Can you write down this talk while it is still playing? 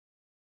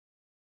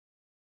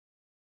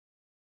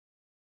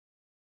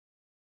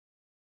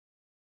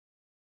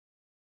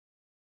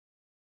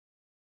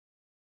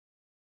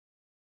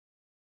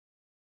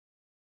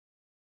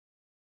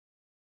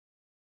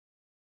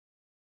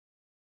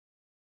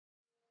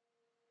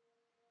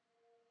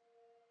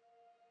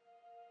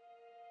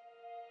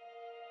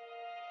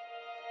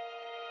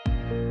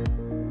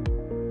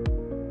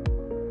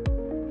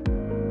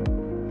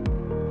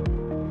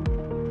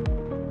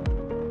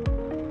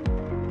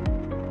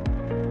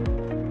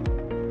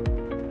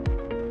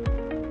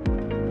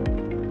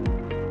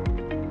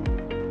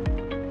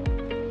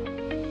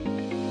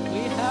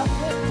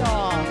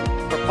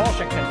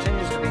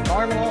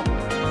normal.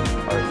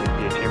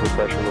 RCP chamber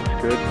pressure looks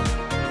good.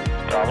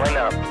 Traveling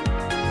up.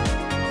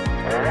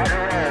 Roger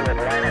roll with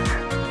Atlantis.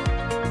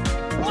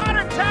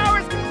 Water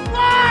towers can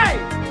fly!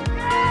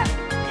 Yes!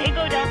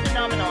 Tango Delta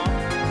nominal.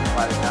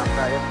 Flight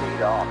outside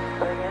SCE off.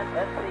 Bring in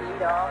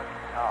SCE off.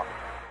 Off.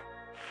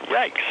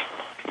 Yikes.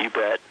 You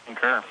bet.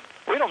 Concur.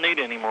 We don't need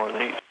any more of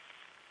these.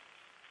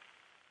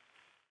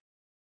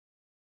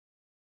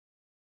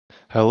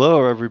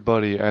 Hello,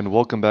 everybody, and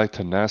welcome back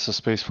to NASA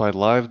Spaceflight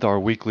Live, our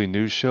weekly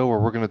news show where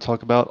we're going to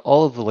talk about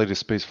all of the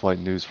latest spaceflight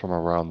news from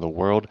around the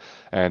world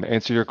and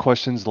answer your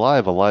questions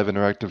live, a live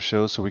interactive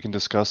show so we can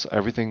discuss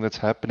everything that's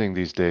happening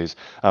these days.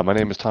 My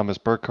name is Thomas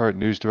Burghardt,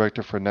 News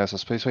Director for NASA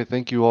Spaceflight.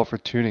 Thank you all for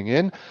tuning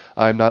in.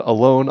 I'm not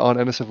alone on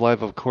NSF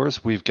Live, of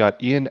course. We've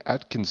got Ian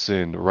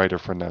Atkinson, writer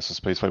for NASA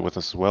Spaceflight, with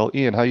us as well.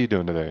 Ian, how are you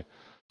doing today?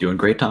 Doing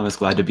great, Thomas.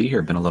 Glad to be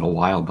here. Been a little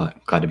while,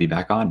 but glad to be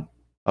back on.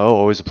 Oh,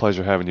 always a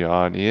pleasure having you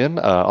on, Ian.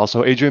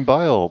 Also, Adrian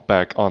Beil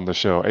back on the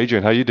show.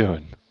 Adrian, how you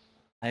doing?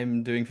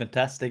 I'm doing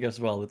fantastic as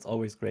well. It's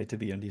always great to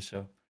be on this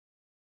show.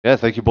 Yeah,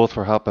 thank you both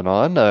for hopping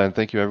on, and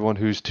thank you everyone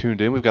who's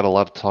tuned in. We've got a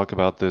lot to talk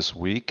about this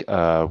week.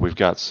 We've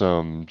got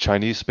some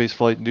Chinese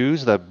spaceflight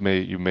news that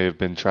you may have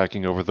been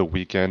tracking over the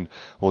weekend.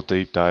 We'll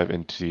deep dive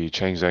into the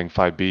Chang'e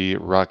 5B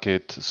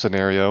rocket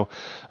scenario.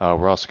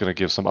 We're also going to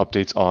give some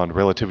updates on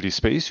Relativity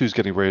Space, who's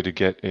getting ready to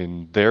get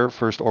in their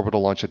first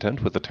orbital launch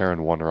attempt with the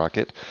Terran 1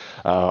 rocket.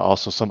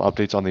 Also some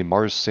updates on the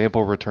Mars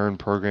Sample Return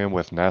Program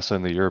with NASA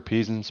and the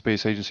European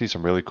Space Agency.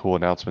 Some really cool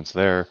announcements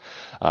there.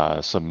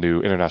 Some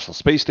new International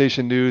Space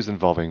Station news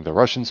involving the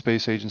Russian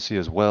Space Agency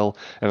as well,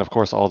 and of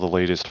course all the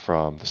latest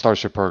from the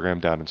Starship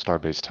program down in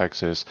Starbase,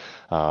 Texas.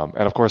 And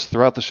of course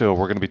throughout the show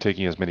we're going to be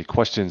taking as many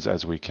questions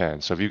as we can.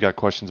 So if you've got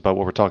questions about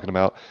what we're talking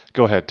about,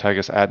 go ahead, tag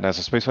us at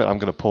NASA Spaceflight. I'm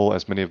going to pull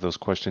as many of those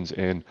questions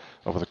in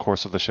over the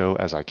course of the show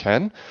as I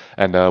can,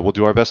 and we'll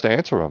do our best to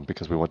answer them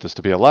because we want this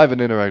to be a live and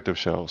interactive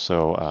show.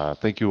 So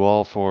thank you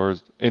all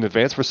in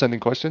advance for sending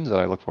questions, and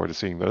I look forward to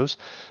seeing those.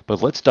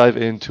 But let's dive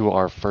into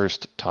our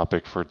first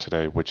topic for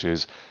today, which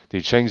is the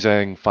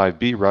Chang'e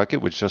 5B rocket,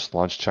 which just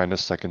launched China's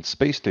second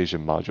space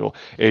station module.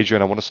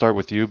 Adrian, I want to start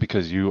with you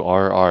because you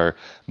are our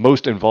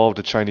most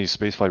involved Chinese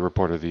spaceflight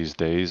reporter these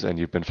days, and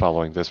you've been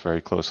following this very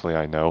closely,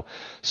 I know.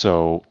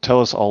 So tell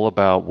us all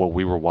about what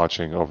we were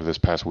watching over this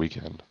past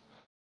weekend.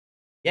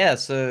 Yeah,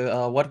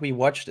 so what we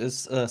watched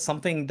is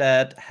something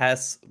that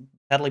has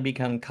sadly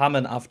become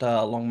common after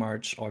Long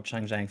March or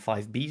Chang'e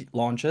 5B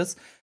launches,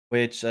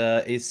 which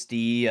is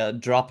the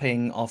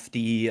dropping of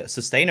the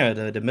sustainer,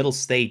 the middle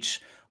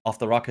stage of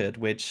the rocket,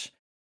 which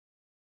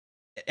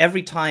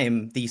every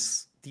time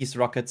these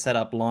rocket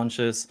setup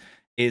launches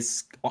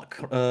is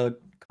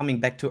coming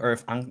back to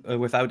Earth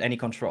without any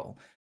control.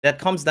 That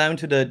comes down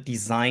to the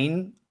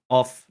design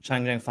of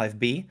Chang'e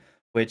 5B,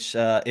 which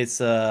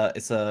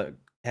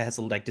has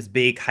like this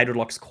big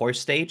Hydrolox core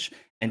stage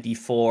and the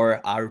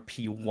 4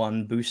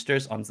 RP1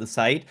 boosters on the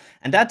side.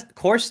 And that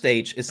core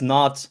stage is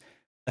not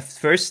a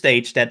first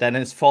stage that then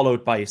is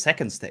followed by a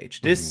second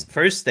stage. This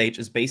first stage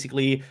is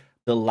basically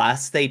the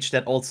last stage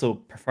that also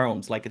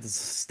performs, like it's a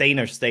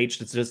sustainer stage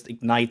that just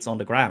ignites on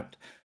the ground.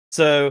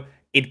 So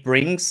it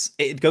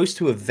goes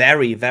to a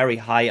very, very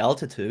high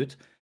altitude,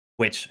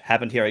 which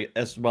happened here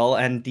as well.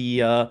 And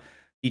the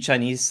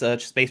Chinese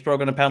space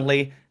program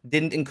apparently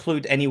didn't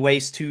include any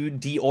ways to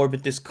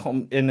deorbit this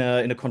in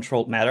a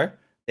controlled manner.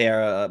 They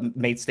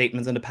made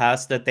statements in the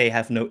past that they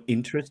have no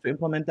interest to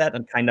implement that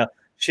and kind of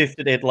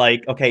shifted it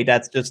like, okay,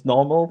 that's just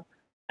normal,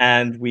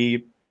 and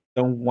we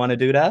don't want to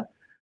do that.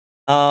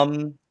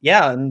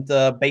 Yeah, and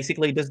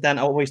basically this then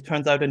always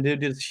turns out into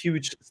this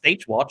huge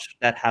stage watch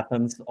that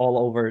happens all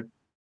over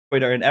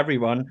Twitter and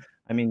everyone.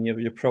 I mean,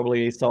 you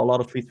probably saw a lot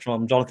of tweets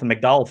from Jonathan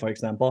McDowell, for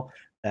example,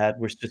 that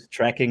was just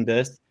tracking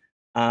this.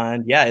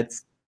 And yeah,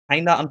 it's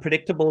kind of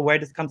unpredictable where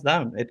this comes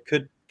down. It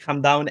could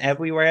come down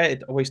everywhere.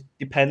 It always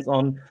depends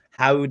on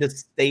how the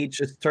stage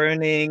is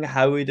turning,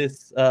 how it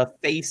is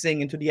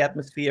facing into the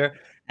atmosphere.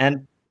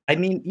 And I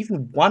mean,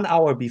 even 1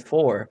 hour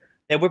before,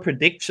 there were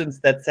predictions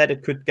that said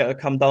it could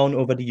come down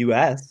over the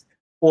US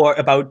or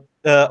about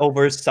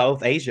over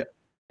South Asia.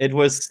 It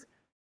was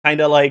kind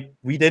of like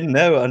we didn't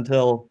know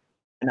until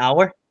an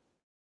hour.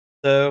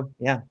 So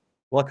yeah,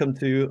 welcome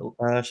to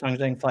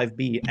Chang'e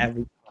 5B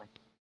every time.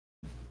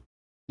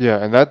 Yeah,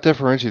 and that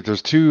differentiates.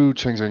 There's two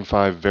Chang'e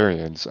 5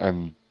 variants,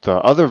 and the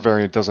other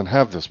variant doesn't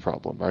have this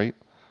problem, right?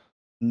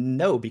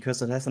 No,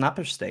 because it has an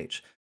upper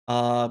stage.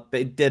 But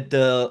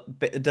the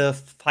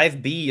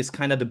 5B is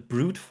kind of the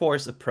brute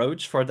force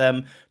approach for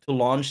them to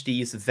launch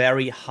these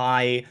very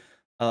high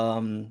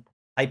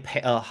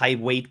high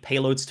weight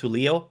payloads to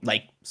LEO,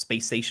 like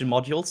space station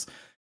modules.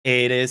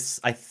 It is,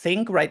 I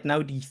think, right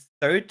now the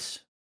third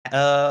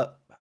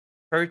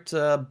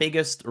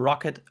biggest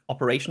rocket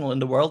operational in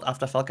the world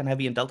after Falcon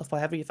Heavy and Delta IV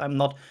Heavy, if I'm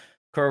not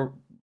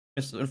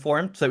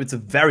misinformed. So it's a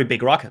very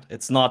big rocket.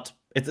 It's not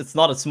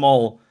a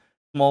small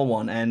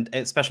one, and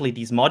especially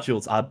these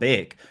modules are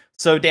big.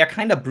 So they're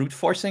kind of brute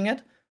forcing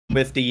it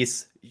with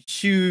these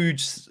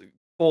huge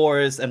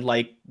cores and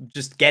like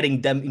just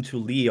getting them into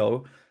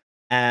LEO.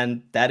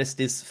 and that is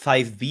this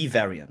 5B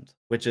variant,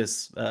 which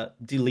is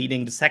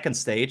deleting the second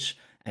stage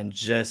and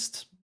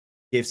just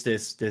gives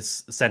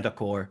this center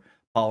core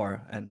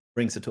power and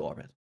brings it to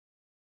orbit.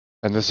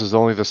 And this is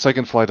only the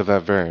second flight of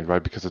that variant,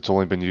 right? Because it's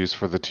only been used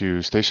for the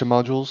 2 station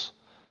modules?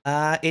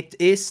 It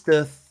is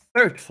the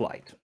third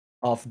flight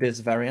of this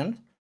variant,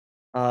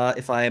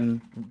 if I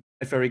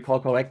recall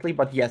correctly.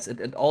 But yes,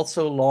 it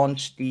also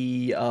launched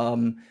the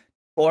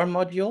core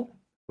module,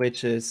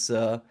 which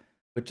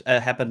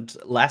happened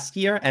last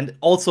year, and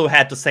also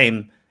had the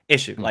same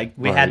issue. Like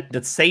we had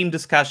the same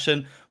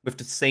discussion with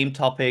the same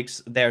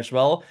topics there as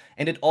well,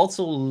 and it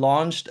also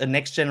launched a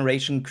next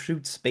generation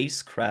crewed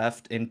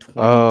spacecraft in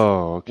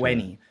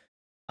 2020.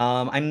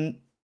 I'm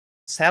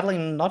sadly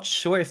not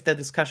sure if that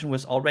discussion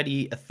was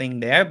already a thing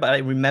there, but I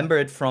remember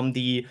it from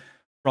the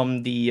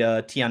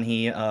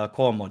Tianhe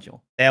core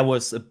module. There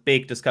was a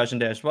big discussion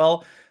there as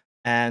well,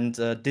 and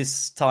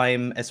this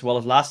time as well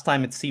as last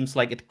time, it seems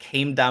like it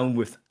came down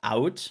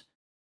without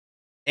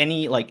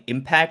any like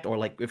impact or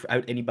like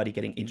without anybody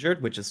getting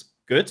injured, which is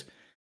good.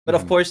 But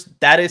of course,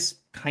 that is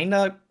kind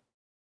of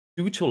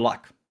due to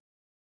luck.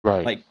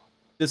 Right. Like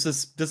this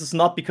is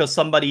not because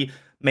somebody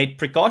made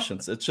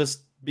precautions. It's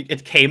just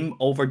it came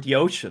over the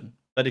ocean.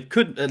 But it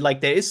could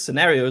like there is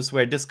scenarios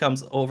where this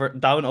comes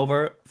down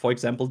over, for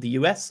example, the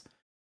US.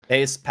 There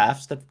is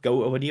paths that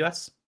go over the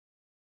US.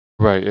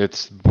 Right.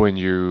 It's when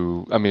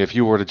I mean, if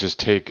you were to just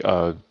take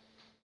a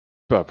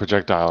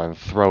projectile and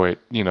throw it,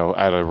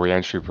 at a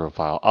reentry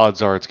profile,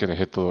 odds are it's going to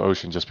hit the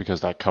ocean just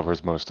because that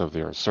covers most of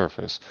the Earth's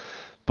surface.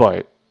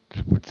 But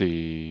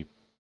the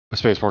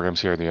space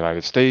programs here in the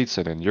United States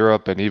and in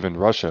Europe and even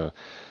Russia,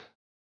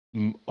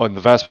 on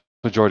the vast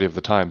majority of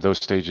the time, those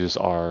stages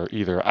are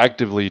either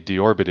actively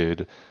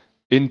deorbited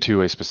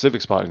into a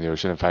specific spot in the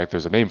ocean. In fact,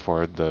 there's a name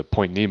for it, the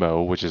Point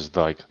Nemo, which is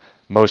the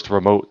most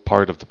remote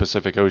part of the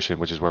Pacific Ocean,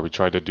 which is where we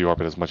try to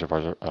deorbit as much of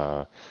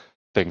our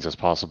things as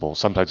possible.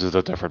 Sometimes it's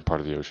a different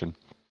part of the ocean.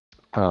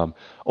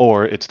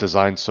 Or it's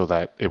designed so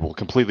that it will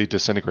completely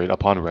disintegrate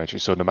upon reentry.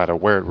 So no matter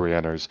where it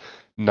reenters,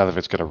 none of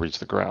it's going to reach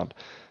the ground.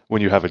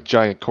 When you have a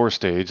giant core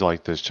stage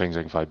like this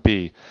Changzheng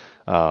 5B,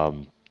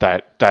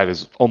 that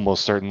is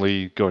almost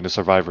certainly going to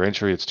survive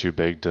reentry. It's too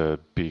big to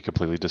be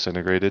completely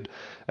disintegrated,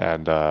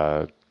 and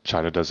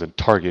China doesn't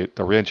target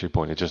the reentry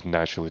point. It just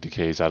naturally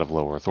decays out of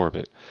low Earth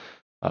orbit.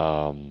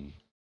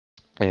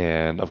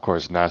 And of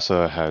course,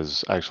 NASA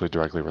has actually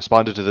directly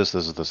responded to this.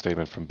 This is the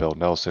statement from Bill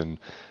Nelson,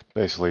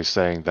 basically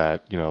saying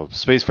that,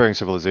 spacefaring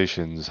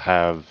civilizations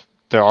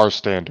there are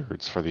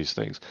standards for these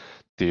things.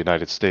 The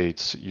United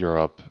States,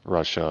 Europe,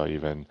 Russia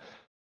even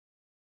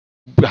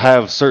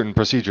have certain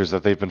procedures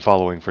that they've been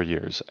following for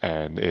years,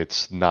 and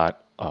it's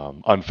not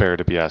unfair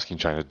to be asking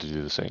China to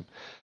do the same.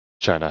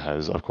 China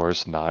has, of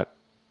course, not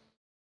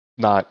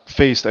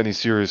faced any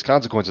serious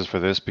consequences for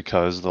this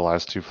because the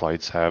last 2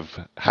 flights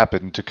have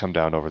happened to come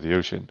down over the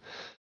ocean.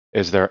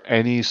 Is there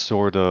any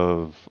sort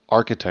of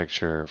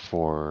architecture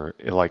for,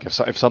 like,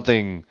 if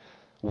something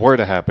were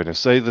to happen, if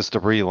say this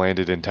debris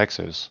landed in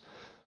Texas,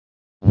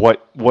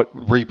 what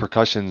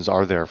repercussions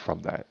are there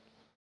from that?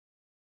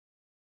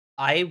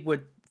 I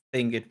would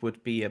think it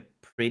would be a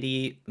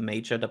pretty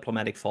major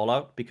diplomatic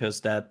fallout,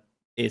 because that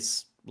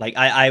is like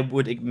I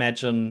would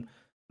imagine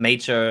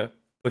major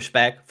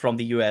pushback from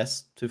the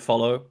US to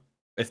follow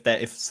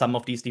if some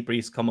of these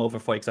debris come over,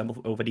 for example,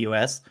 over the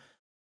US.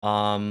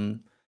 The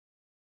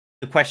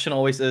question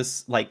always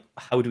is like,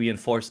 how do we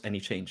enforce any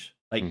change?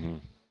 Like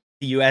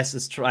the US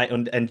is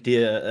trying, and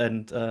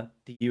the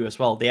EU as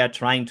well. They are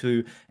trying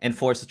to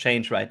enforce a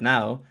change right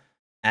now,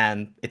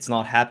 and it's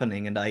not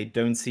happening. And I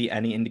don't see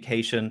any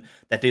indication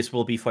that this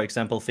will be, for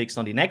example, fixed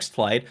on the next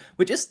flight,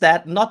 which is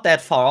not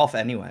that far off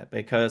anyway,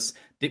 because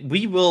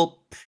we will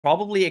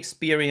probably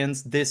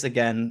experience this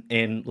again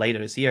in later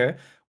this year,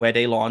 where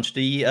they launch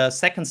the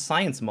second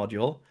science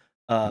module,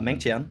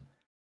 Mengtian,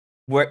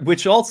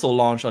 which also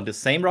launched on the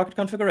same rocket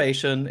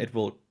configuration. It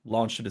will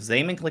launch to the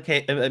same inclination,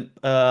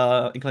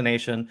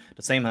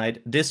 the same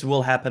height. This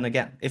will happen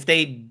again. If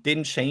they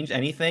didn't change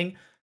anything,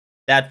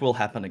 that will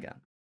happen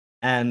again.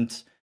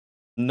 And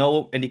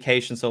no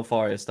indication so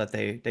far is that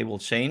they will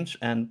change.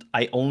 And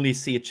I only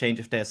see a change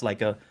if there's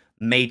like a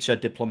major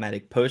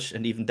diplomatic push,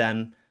 and even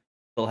then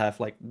they'll have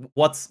like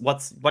what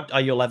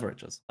are your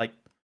leverages? Like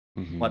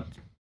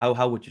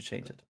how would you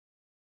change it?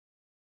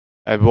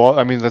 And well,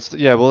 I mean, let's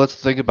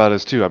think about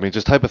this too. I mean,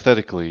 just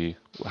hypothetically,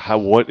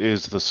 what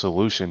is the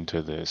solution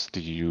to this?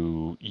 Do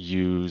you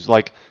use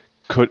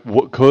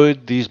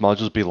could these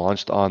modules be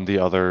launched on the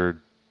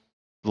other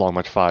Long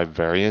March 5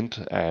 variant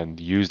and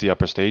use the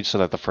upper stage so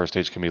that the first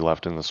stage can be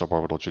left in the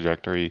suborbital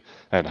trajectory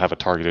and have a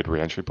targeted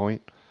reentry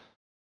point?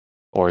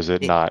 Or is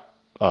it not?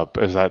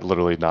 Is that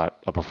literally not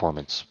a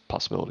performance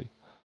possibility?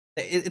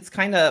 It's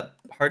kind of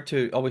hard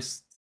to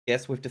always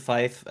guess with the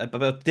 5,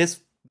 but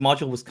this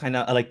module was kind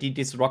of like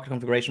this rocket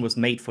configuration was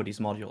made for these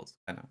modules.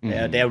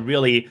 They're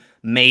really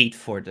made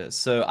for this.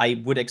 So I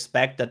would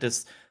expect that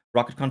this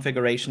rocket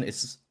configuration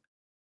is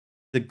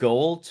the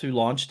goal to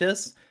launch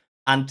this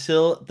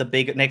until the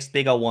next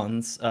bigger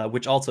ones,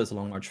 which also is a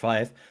Long March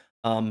 5,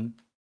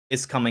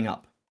 is coming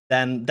up.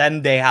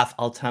 then they have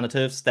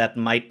alternatives that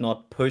might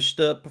not push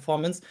the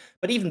performance.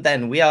 But even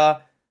then,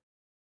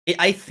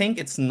 I think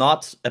it's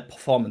not a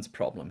performance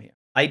problem here.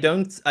 I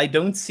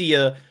don't see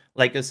a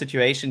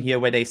situation here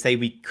where they say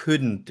we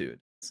couldn't do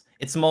this.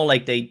 It's more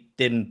like they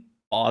didn't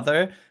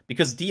bother,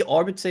 because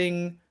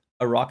deorbiting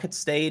a rocket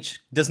stage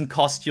doesn't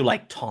cost you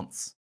like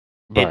tons.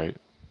 Right.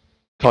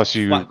 Costs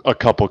you a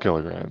couple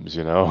kilograms,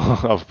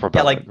 of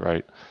propellant,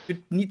 right?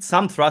 You need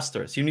some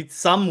thrusters. You need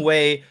some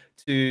way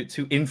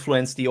to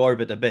influence the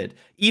orbit a bit.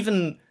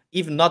 Even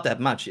not that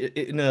much.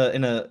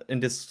 In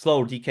this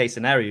slow decay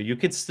scenario, you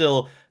could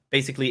still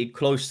basically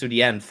close to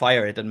the end,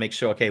 fire it, and make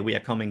sure, okay, we are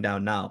coming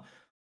down now.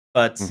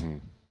 But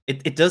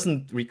it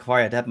doesn't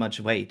require that much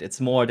weight. It's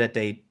more that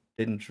they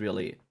didn't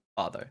really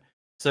bother.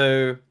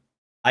 So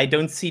I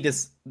don't see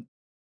this.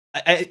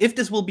 If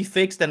this will be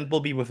fixed, then it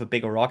will be with a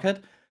bigger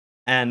rocket,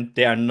 and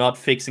they are not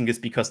fixing this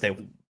because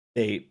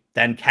they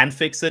then can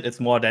fix it. It's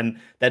more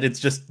than that it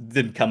just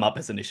didn't come up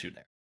as an issue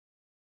there.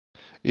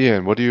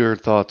 Ian, what are your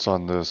thoughts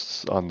on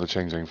this, on the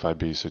Changzheng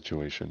 5B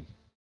situation?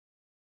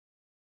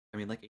 I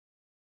mean,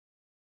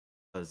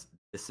 because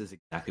this is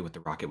exactly what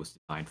the rocket was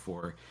designed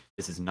for.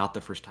 This is not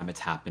the first time it's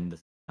happened. This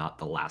is not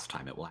the last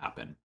time it will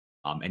happen.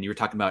 And you were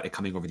talking about it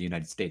coming over the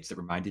United States. It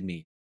reminded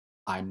me,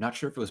 I'm not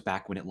sure if it was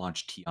back when it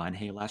launched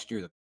Tianhe last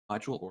year, the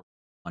module, or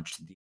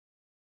launched the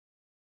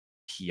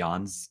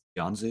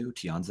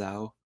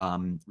Tianzhou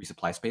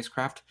resupply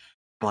spacecraft.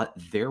 But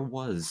there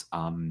was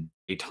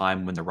a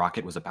time when the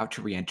rocket was about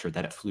to re-enter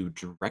that it flew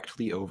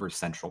directly over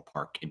Central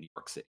Park in New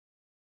York City.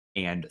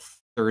 And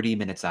 30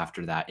 minutes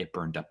after that, it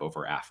burned up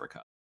over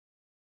Africa.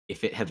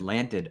 If it had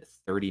landed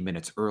 30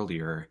 minutes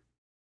earlier,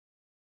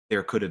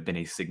 there could have been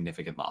a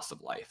significant loss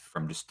of life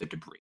from just the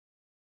debris.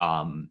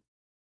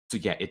 So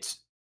yeah, it's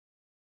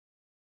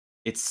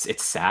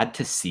sad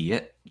to see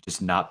it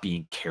just not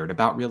being cared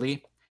about,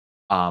 really.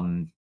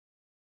 And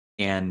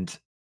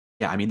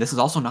yeah, I mean, this is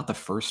also not the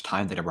first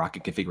time that a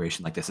rocket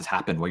configuration like this has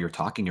happened. While you're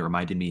talking, it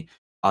reminded me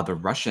the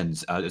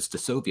Russians, it's the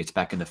Soviets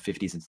back in the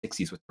 50s and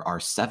 60s with their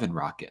R-7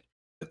 rocket.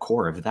 The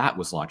core of that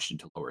was launched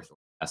into low Earth orbit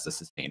as the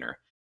sustainer.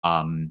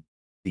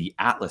 The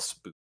Atlas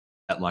booster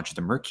that launched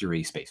the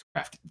Mercury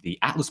spacecraft, the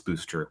Atlas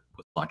booster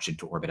was launched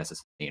into orbit as a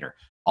sustainer.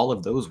 All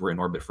of those were in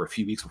orbit for a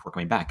few weeks before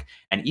coming back.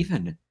 And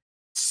even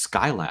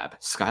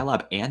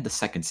Skylab and the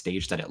second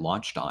stage that it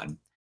launched on,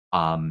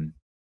 my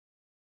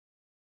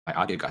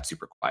audio got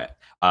super quiet.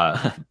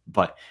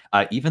 But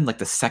even like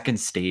the second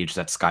stage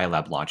that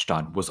Skylab launched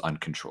on was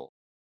uncontrolled.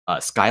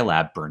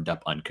 Skylab burned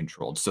up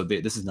uncontrolled. So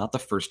this is not the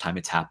first time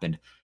it's happened.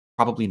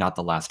 Probably not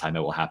the last time it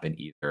will happen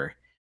either.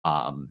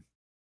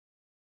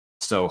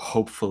 So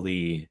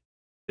hopefully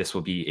this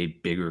will be a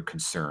bigger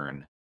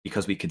concern,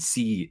 because we can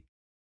see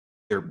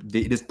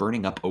it is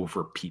burning up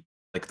over people.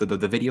 Like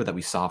the video that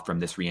we saw from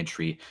this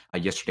reentry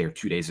yesterday or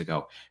 2 days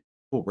ago,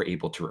 people were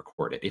able to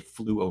record it. It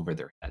flew over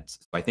their heads.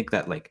 So I think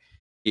that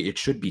it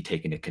should be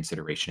taken into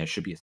consideration. It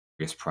should be a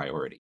serious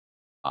priority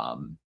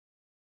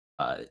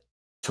to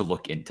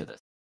look into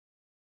this.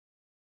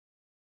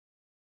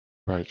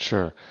 Right,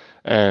 sure.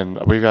 And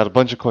we've got a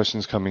bunch of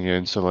questions coming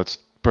in, so let's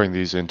bring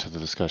these into the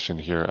discussion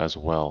here as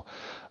well.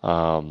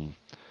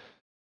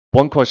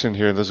 One question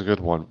here, and this is a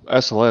good one.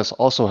 SLS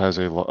also has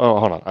a oh,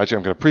 hold on. Actually,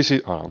 I'm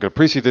going to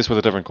precede this with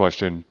a different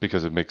question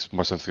because it makes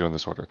more sense to go in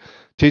this order.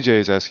 TJ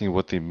is asking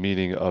what the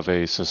meaning of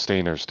a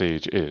sustainer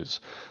stage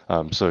is.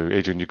 So,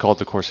 Adrian, you called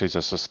the core stage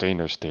a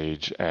sustainer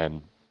stage,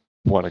 and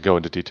want to go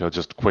into detail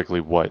just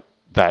quickly what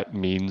that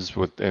means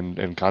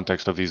in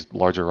context of these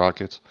larger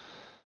rockets?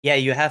 Yeah,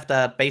 you have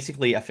that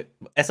basically.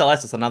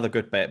 SLS is another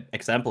good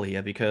example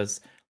here,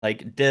 because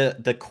like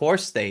the core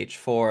stage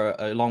for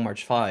Long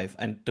March 5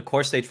 and the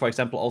core stage, for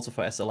example, also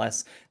for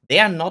SLS, they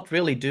are not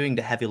really doing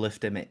the heavy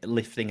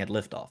lifting at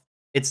liftoff.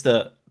 It's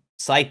the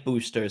side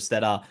boosters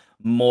that are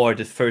more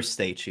the first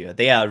stage here.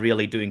 They are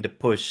really doing the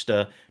push,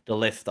 the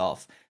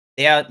liftoff.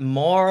 They are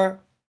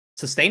more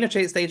sustainer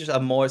stages are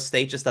more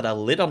stages that are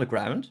lit on the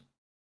ground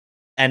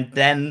and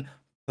then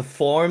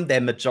perform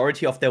their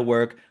majority of their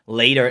work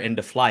later in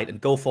the flight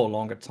and go for a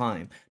longer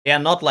time. They are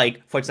not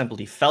like, for example,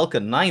 the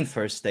Falcon 9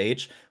 first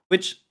stage,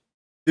 which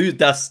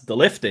does the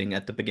lifting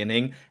at the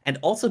beginning and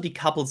also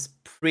decouples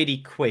pretty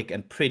quick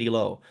and pretty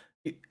low.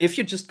 If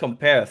you just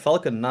compare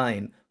Falcon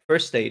 9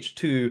 first stage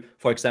to,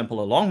 for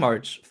example, a Long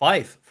March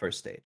 5 first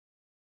stage,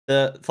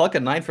 the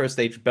Falcon 9 first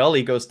stage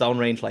barely goes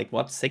downrange like,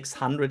 what,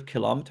 600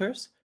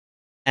 kilometers?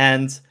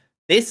 And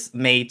this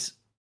made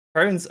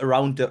turns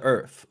around the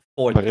Earth.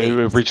 But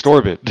it reached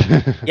orbit.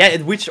 Yeah,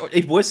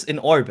 it was in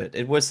orbit.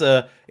 It was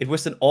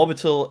an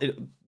orbital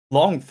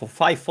long for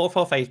 4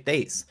 or 5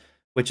 days,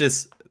 which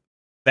is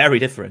very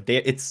different.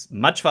 It's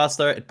much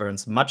faster, it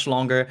burns much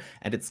longer,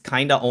 and it's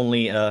kind of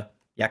only a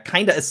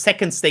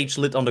second stage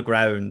lit on the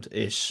ground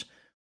ish.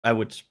 I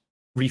would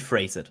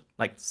rephrase it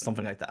like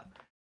something like that.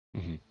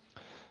 Mm-hmm.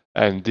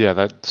 And yeah,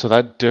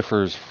 that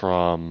differs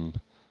from,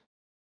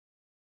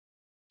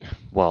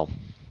 well,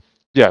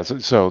 Yeah,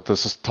 so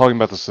this is talking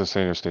about the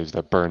sustainer stage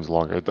that burns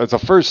longer. It's a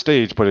first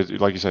stage, but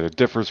it, like you said, it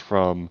differs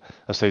from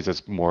a stage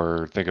that's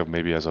more, think of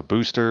maybe as a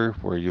booster,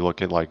 where you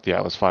look at like the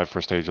Atlas V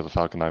first stage or the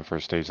Falcon 9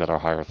 first stage that are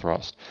higher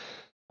thrust.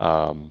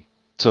 Um,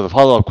 so the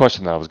follow-up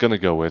question that I was going to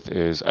go with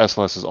is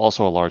SLS is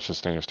also a large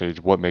sustainer stage.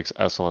 What makes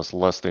SLS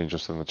less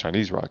dangerous than the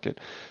Chinese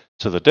rocket?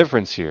 So the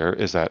difference here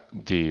is that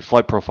the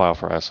flight profile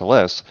for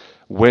SLS,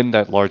 when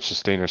that large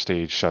sustainer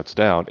stage shuts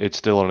down, it's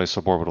still on a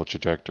suborbital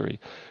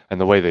trajectory.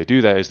 And the way they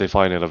do that is they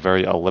fly in a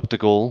very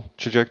elliptical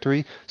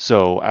trajectory.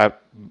 So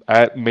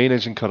at main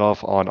engine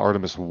cutoff on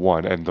Artemis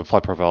 1, and the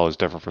flight profile is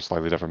different for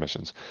slightly different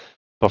missions.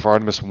 But for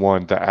Artemis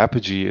 1, the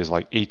apogee is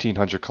like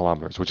 1,800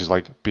 kilometers, which is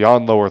like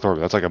beyond low Earth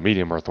orbit. That's like a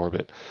medium Earth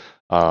orbit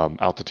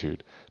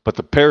altitude. But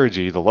the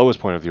perigee, the lowest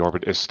point of the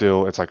orbit, is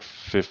still, it's like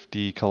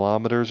 50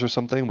 kilometers or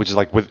something, which is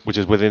like which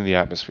is within the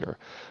atmosphere.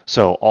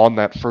 So on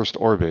that first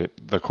orbit,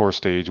 the core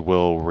stage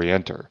will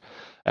re-enter,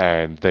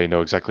 and they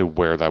know exactly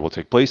where that will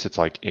take place. It's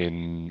like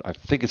I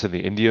think it's in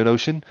the Indian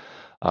Ocean.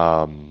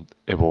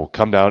 It will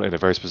come down in a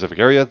very specific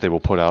area. They will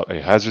put out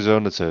a hazard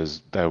zone that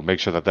says that will make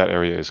sure that that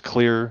area is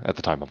clear at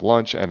the time of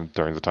launch and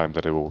during the time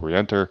that it will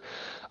re-enter.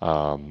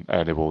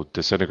 And it will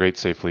disintegrate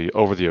safely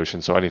over the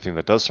ocean. So anything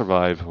that does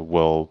survive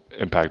will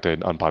impact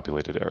an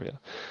unpopulated area.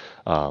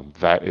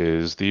 That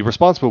is the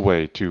responsible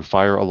way to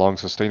fire a long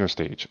sustainer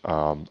stage.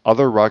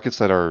 Other rockets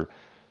that are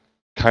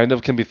kind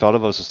of can be thought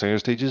of as sustainer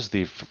stages,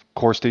 the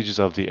core stages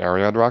of the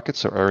Ariane rockets,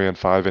 so Ariane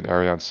 5 and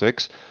Ariane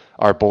 6,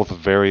 are both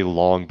very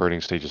long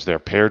burning stages. They're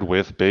paired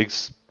with big,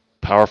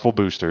 powerful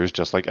boosters,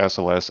 just like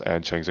SLS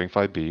and Changzheng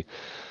 5B.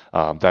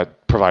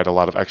 That provide a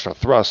lot of extra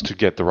thrust to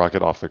get the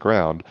rocket off the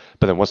ground.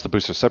 But then once the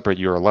boosters separate,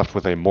 you are left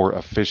with a more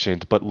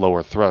efficient but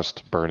lower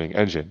thrust burning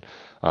engine.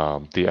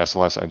 The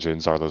SLS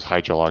engines are those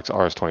Hydrolox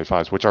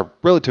RS-25s, which are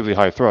relatively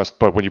high thrust,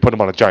 but when you put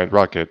them on a giant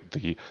rocket,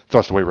 the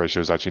thrust-to-weight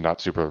ratio is actually not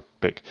super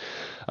big.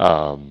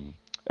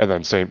 And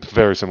then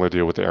very similar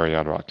deal with the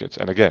Ariane rockets.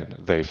 And again,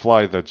 they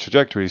fly the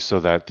trajectory so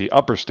that the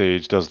upper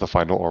stage does the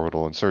final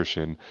orbital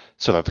insertion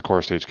so that the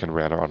core stage can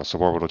re-enter on a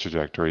suborbital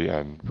trajectory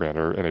and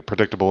re-enter in a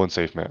predictable and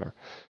safe manner.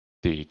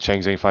 The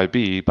Changzheng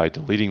 5B, by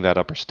deleting that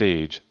upper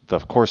stage, the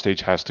core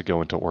stage has to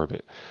go into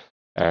orbit.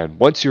 And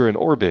once you're in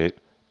orbit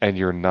and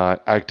you're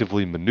not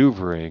actively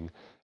maneuvering,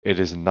 it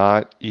is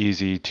not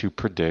easy to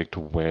predict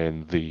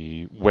when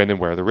and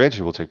where the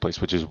reentry will take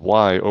place, which is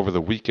why over the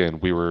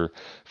weekend we were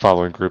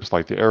following groups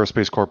like the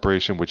Aerospace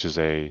Corporation, which is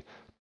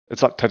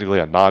it's not technically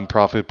a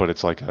non-profit, but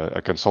it's like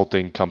a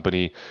consulting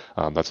company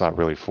that's not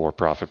really for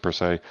profit per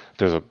se.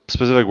 There's a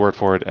specific word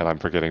for it, and I'm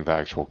forgetting the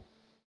actual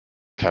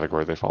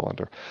category they fall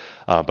under.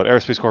 But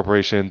Aerospace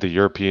Corporation, the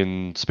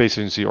European Space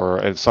Agency,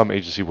 or some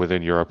agency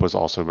within Europe was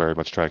also very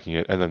much tracking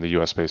it, and then the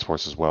U.S. Space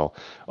Force as well,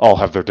 all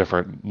have their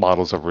different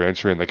models of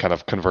reentry, and they kind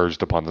of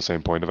converged upon the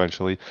same point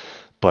eventually.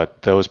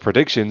 But those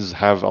predictions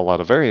have a lot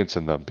of variance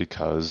in them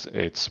because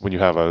it's when you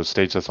have a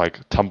stage that's like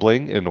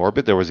tumbling in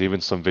orbit. There was even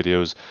some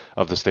videos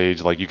of the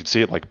stage, like you could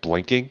see it like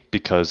blinking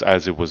because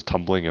as it was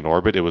tumbling in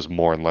orbit, it was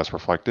more and less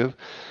reflective.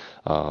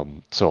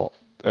 So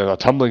a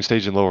tumbling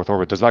stage in low Earth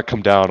orbit does not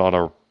come down on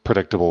a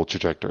predictable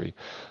trajectory.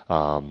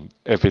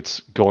 If it's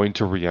going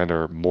to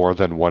re-enter more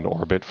than one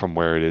orbit from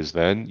where it is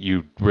then,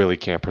 you really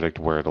can't predict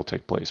where it'll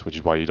take place, which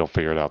is why you don't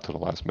figure it out to the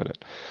last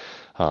minute.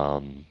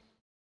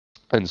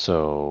 And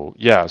so,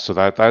 yeah, so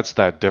that's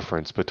that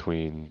difference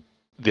between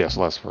the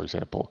SLS, for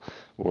example,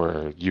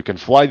 where you can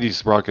fly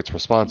these rockets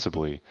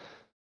responsibly,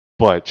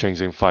 but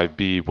Changzheng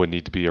 5B would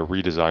need to be a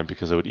redesign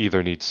because it would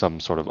either need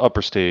some sort of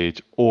upper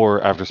stage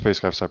or after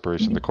spacecraft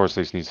separation, the core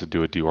stage needs to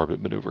do a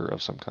deorbit maneuver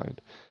of some kind.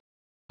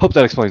 Hope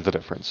that explains the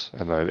difference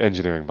and the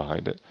engineering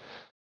behind it.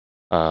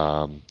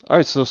 All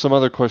right, so some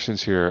other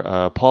questions here.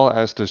 Paul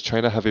asked, does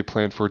China have a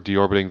plan for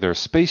deorbiting their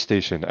space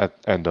station at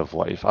end of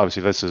life?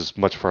 Obviously, this is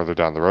much further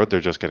down the road. They're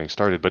just getting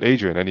started. But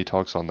Adrian, any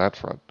talks on that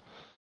front?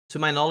 To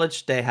my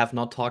knowledge, they have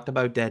not talked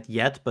about that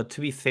yet. But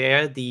to be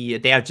fair,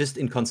 they are just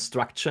in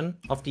construction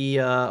of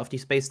the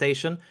space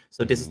station.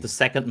 So this is the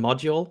second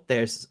module.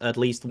 There's at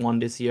least one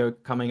this year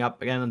coming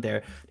up again, and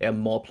there are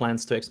more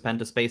plans to expand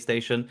the space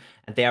station.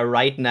 And they are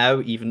right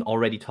now even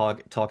already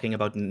talking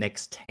about the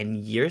next 10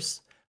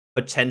 years,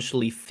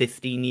 potentially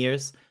 15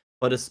 years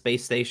for the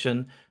space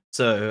station.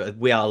 So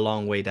we are a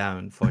long way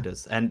down for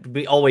this. And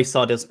we always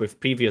saw this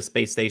with previous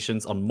space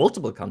stations on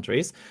multiple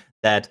countries,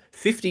 that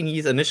 15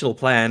 years initial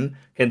plan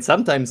can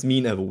sometimes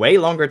mean a way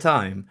longer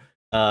time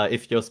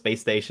if your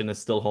space station is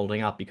still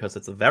holding up, because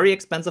it's a very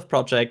expensive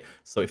project.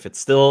 So if it's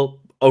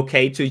still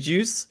okay to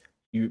use,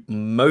 you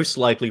most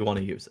likely want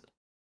to use it.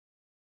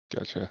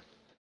 Gotcha.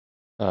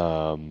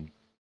 And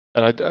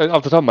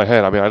off the top of my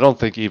head, I mean, I don't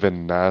think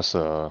even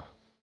NASA...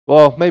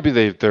 Well,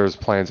 maybe there's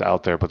plans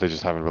out there, but they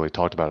just haven't really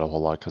talked about it a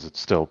whole lot because it's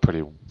still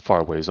pretty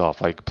far ways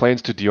off. Like,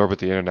 plans to deorbit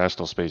the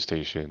International Space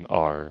Station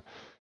are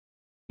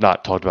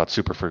not talked about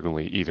super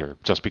frequently either,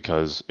 just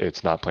because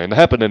it's not planned to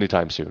happen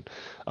anytime soon.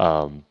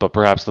 But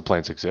perhaps the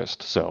plans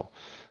exist, so...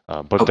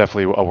 but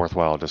definitely a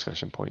worthwhile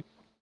discussion point.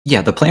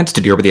 Yeah, the plans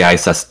to deorbit the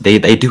ISS, they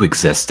do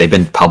exist. They've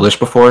been published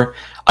before.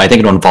 I think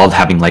it'll involve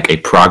having like a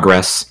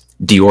progress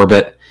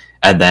deorbit,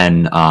 and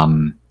then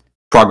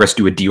Progress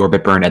do a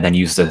deorbit burn, and then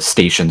use the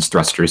station's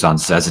thrusters on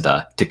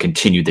Zvezda to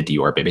continue the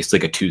deorbit. Basically,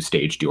 like a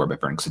 2-stage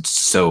deorbit burn because it's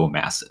so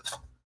massive.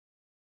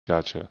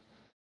 Gotcha.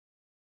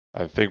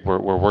 I think we're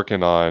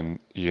working on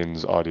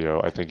Ian's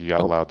audio. I think he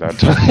got loud that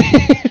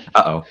time.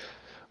 Uh-oh.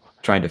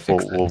 Trying to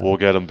fix it. We'll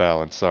get him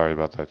balanced. Sorry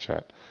about that,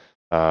 chat.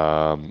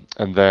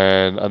 And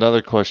then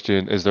another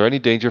question, is there any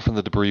danger from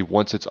the debris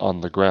once it's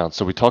on the ground?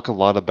 So we talk a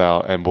lot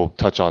about, and we'll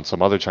touch on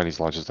some other Chinese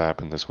launches that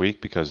happened this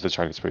week because the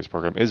Chinese space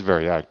program is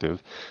very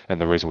active, and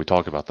the reason we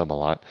talk about them a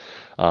lot.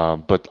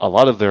 But a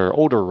lot of their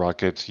older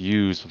rockets they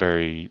use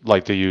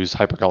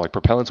hypergolic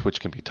propellants, which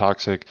can be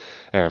toxic,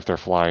 and if they're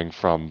flying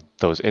from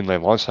those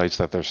inland launch sites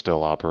that they're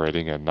still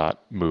operating and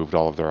not moved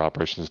all of their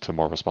operations to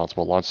more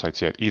responsible launch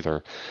sites yet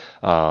either.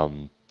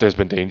 There's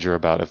been danger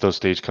about if those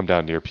stages come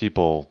down near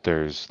people,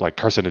 there's like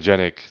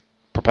carcinogenic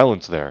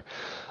propellants there.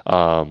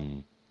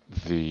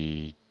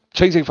 The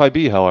Changzheng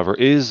 5B, however,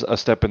 is a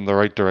step in the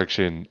right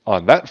direction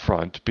on that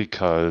front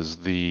because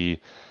the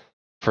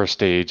first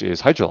stage is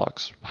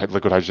hydrolox,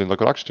 liquid hydrogen,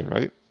 liquid oxygen,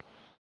 right?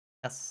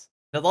 Yes.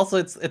 But also,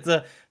 it's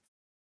a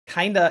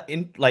kind of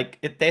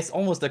there's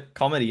almost a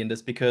comedy in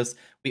this because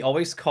we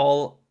always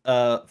call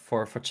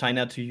for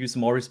China to use a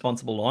more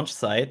responsible launch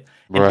site,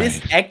 and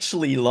this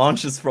actually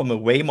launches from a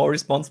way more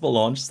responsible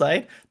launch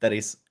site that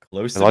is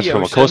close to the ocean.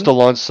 From a coastal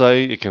launch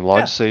site, it can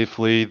launch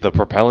safely. The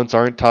propellants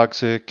aren't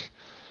toxic,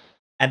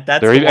 and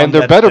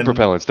they're better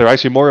propellants. They're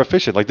actually more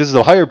efficient. Like this is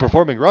a higher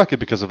performing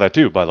rocket because of that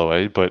too, by the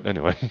way. But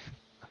anyway.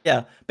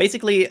 Yeah,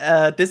 basically,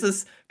 this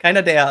is kind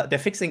of they're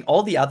fixing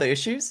all the other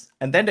issues,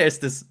 and then there's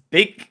this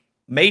big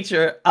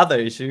major other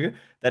issue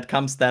that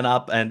comes then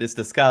up and is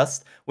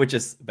discussed, which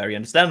is very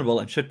understandable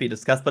and should be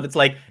discussed. But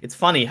it's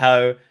funny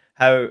how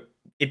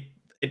they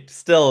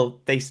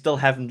still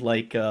haven't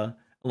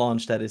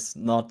launched that is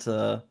not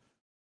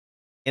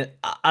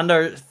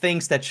under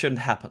things that shouldn't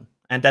happen,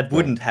 and that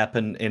wouldn't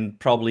happen in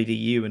probably the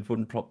EU and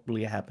wouldn't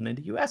probably happen in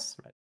the US,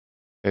 right?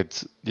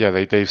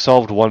 They've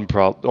solved one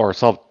problem or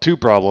solved two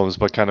problems,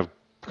 but kind of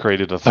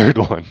created a third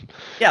one.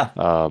 Yeah.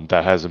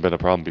 That hasn't been a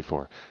problem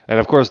before. And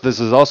of course,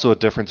 this is also a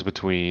difference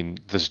between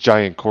this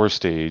giant core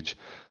stage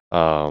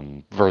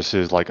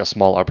versus like a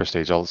small upper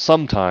stage.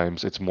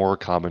 Sometimes it's more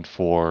common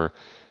for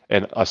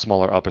a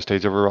smaller upper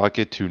stage of a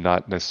rocket to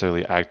not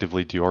necessarily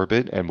actively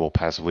deorbit and will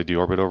passively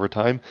deorbit over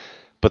time.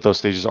 But those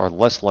stages are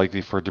less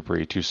likely for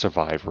debris to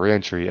survive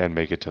reentry and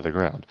make it to the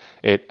ground.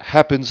 It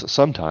happens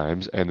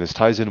sometimes, and this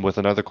ties in with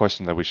another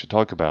question that we should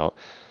talk about.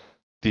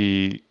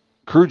 The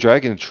Crew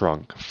Dragon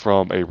trunk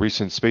from a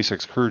recent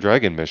SpaceX Crew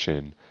Dragon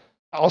mission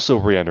also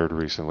re-entered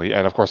recently,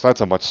 and of course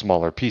that's a much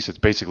smaller piece. It's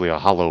basically a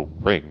hollow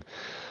ring,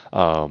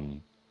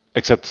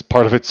 except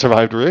part of it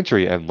survived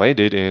re-entry and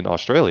landed in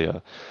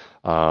Australia.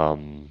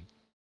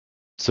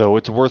 So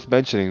it's worth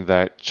mentioning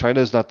that China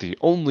is not the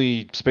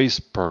only space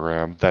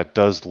program that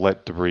does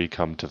let debris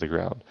come to the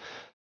ground.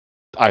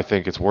 I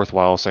think it's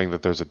worthwhile saying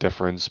that there's a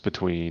difference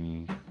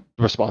between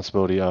the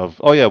responsibility of,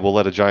 we'll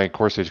let a giant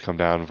core stage come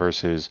down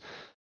versus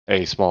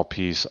a small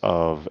piece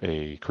of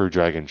a Crew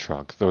Dragon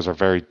trunk. Those are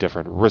very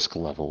different risk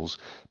levels.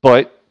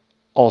 But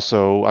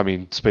also, I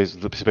mean,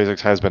 SpaceX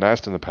has been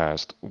asked in the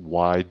past,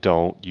 why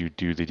don't you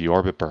do the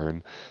deorbit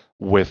burn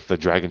with the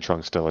Dragon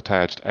trunk still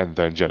attached and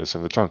then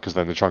jettison the trunk? Because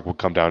then the trunk will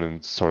come down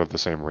in sort of the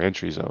same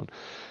reentry zone.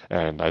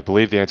 And I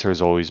believe the answer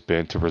has always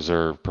been to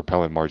reserve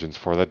propellant margins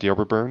for that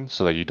deorbit burn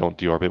so that you don't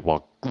deorbit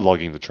while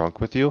lugging the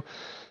trunk with you.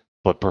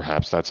 But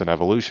perhaps that's an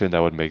evolution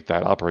that would make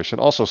that operation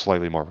also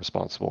slightly more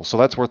responsible. So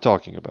that's worth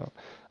talking about.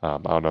 I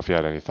don't know if you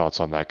had any thoughts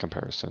on that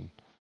comparison.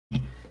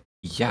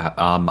 Yeah,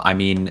 I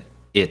mean,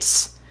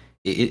 it's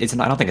I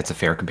don't think it's a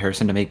fair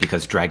comparison to make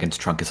because Dragon's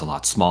trunk is a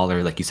lot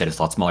smaller. Like you said, it's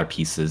a lot smaller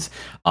pieces.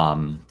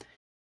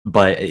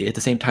 But at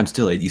the same time,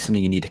 still, it's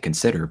something you need to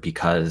consider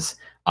because,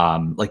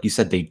 like you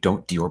said, they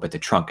don't deorbit the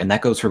trunk, and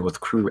that goes for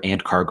both crew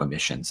and cargo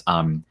missions.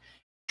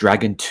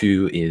 Dragon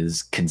 2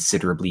 is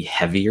considerably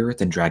heavier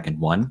than Dragon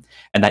 1,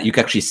 and that you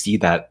can actually see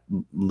that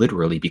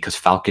literally because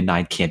Falcon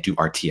 9 can't do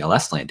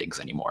RTLS landings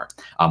anymore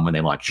when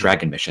they launch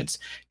Dragon missions.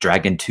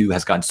 Dragon 2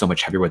 has gotten so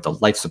much heavier with the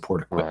life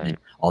support equipment,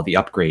 all the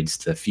upgrades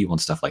to the fuel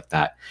and stuff like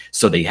that,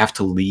 so they have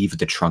to leave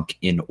the trunk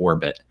in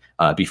orbit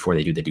before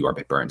they do the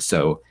deorbit burn.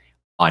 So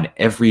on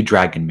every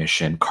Dragon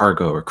mission,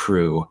 cargo or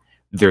crew,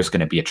 there's going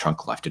to be a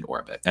trunk left in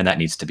orbit, and that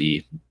needs to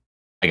be,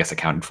 I guess,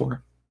 accounted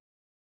for.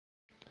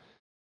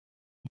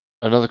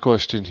 Another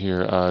question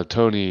here,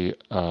 Tony.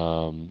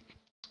 So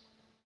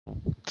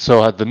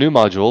the new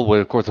module,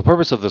 well, of course, the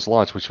purpose of this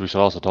launch, which we should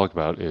also talk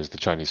about, is the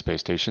Chinese space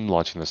station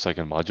launching the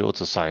second module.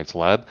 It's a science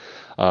lab.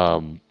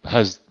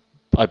 Has,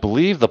 I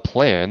believe, the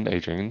plan,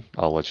 Adrian,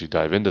 I'll let you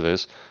dive into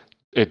this.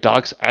 It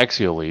docks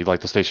axially,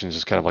 like the station is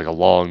just kind of like a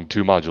long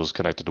 2 modules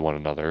connected to one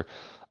another,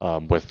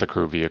 with the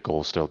crew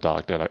vehicle still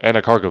docked and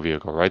a cargo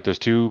vehicle, right? There's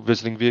 2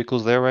 visiting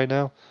vehicles there right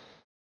now?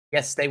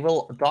 Yes, they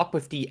will dock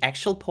with the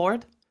axial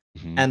port.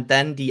 And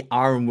then the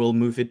arm will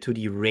move it to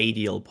the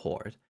radial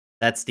port.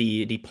 That's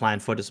the plan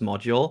for this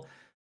module.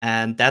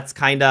 And that's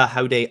kind of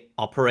how they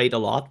operate a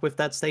lot with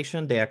that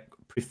station. They are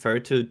prefer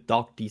to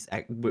dock these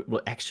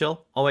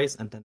axial always,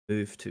 and then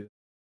move to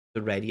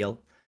the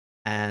radial.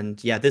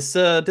 And yeah, this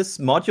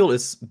module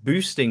is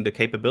boosting the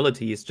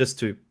capabilities. Just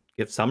to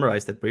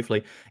summarize that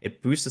briefly,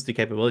 it boosts the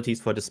capabilities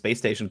for the space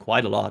station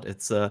quite a lot.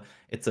 It's a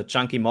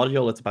chunky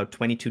module. It's about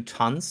 22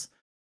 tons,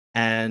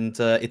 and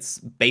it's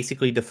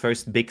basically the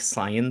first big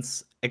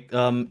science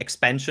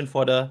expansion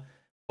for the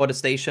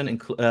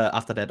station.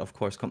 After that, of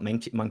course, comes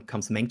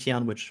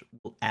Mengtian, which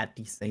will add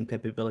these same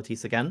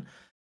capabilities again,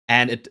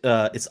 and it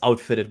is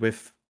outfitted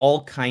with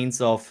all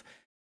kinds of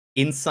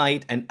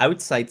inside and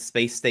outside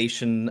space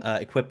station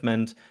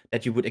equipment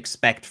that you would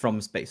expect from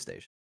a space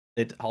station.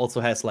 It also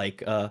has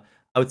like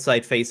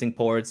outside facing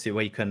ports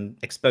where you can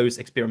expose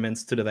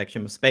experiments to the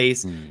vacuum of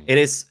space. It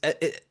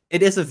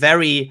is a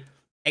very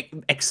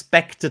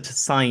expected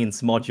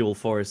science module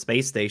for a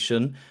space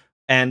station,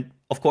 and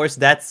of course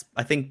that's,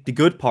 I think, the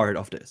good part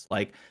of this.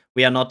 Like,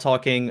 we are not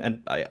talking,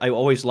 and I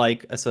always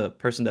like, as a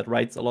person that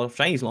writes a lot of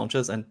Chinese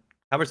launches and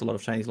covers a lot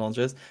of Chinese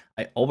launches,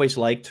 I always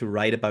like to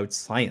write about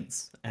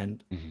science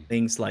and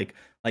things like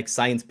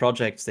science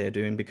projects they're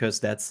doing, because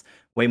that's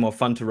way more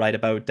fun to write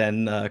about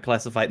than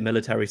classified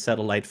military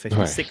satellite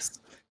 56.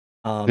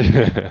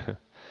 Right.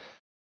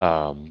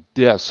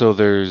 Yeah, so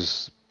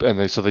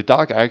they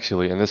dock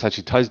actually, and this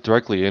actually ties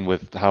directly in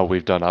with how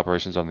we've done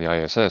operations on the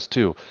ISS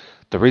too.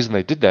 The reason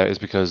they did that is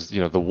because,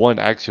 the one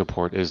axial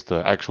port is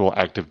the actual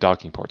active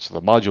docking port. So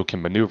the module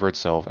can maneuver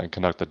itself and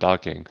conduct the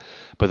docking.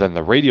 But then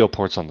the radial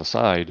ports on the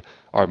side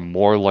are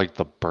more like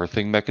the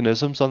berthing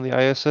mechanisms on the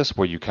ISS,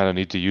 where you kind of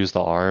need to use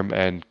the arm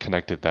and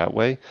connect it that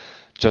way.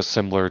 Just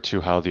similar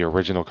to how the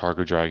original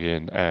Cargo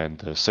Dragon and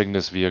the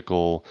Cygnus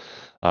vehicle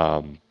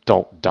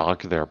don't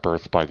dock their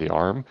berth by the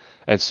arm.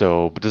 And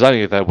so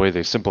designing it that way,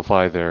 they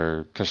simplify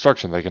their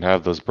construction. They can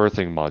have those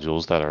berthing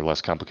modules that are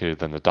less complicated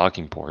than the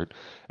docking port,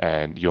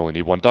 and you only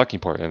need one docking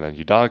port, and then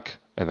you dock,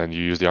 and then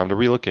you use the arm to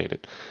relocate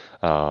it.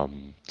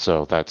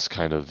 So that's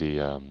kind of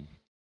the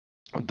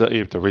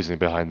reasoning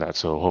behind that.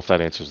 So hope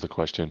that answers the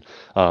question.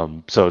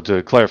 So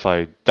to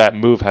clarify, that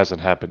move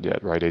hasn't happened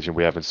yet, right, Adrian?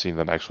 We haven't seen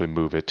them actually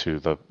move it to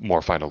the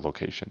more final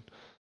location.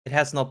 It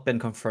has not been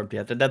confirmed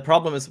yet. The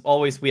problem is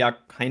always we are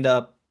kind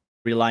of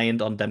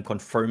reliant on them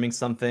confirming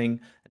something.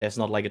 There's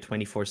not like a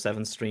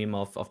 24/7 stream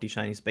of the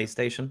Chinese space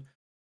station.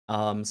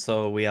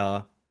 So we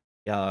are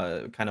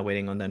kind of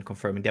waiting on them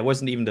confirming. There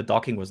wasn't even, the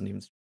docking wasn't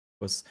even, it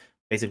was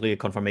basically a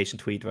confirmation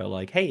tweet where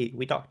like, hey,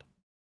 we docked.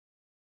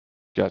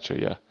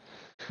 Gotcha, yeah.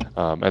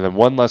 And then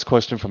one last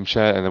question from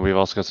chat, and then we've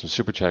also got some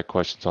super chat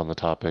questions on the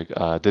topic.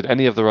 Did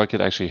any of the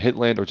rocket actually hit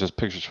land, or just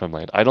pictures from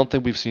land? I don't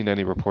think we've seen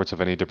any reports of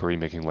any debris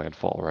making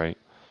landfall, right?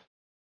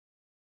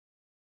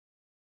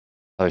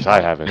 At least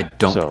I haven't. I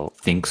don't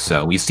think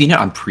so. We've seen it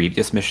on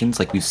previous missions,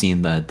 like we've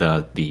seen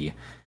the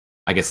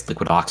I guess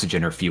liquid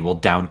oxygen or fuel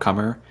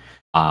downcomer.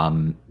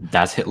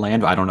 That's hit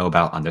land. I don't know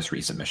about on this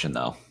recent mission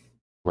though.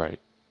 Right.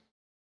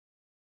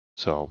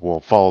 So we'll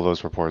follow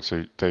those reports.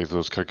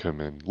 Those could come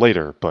in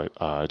later, but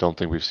I don't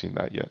think we've seen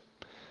that yet.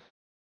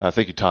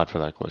 Thank you, Todd, for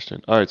that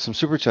question. All right, some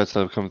super chats that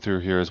have come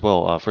through here as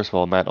well. First of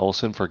all, Matt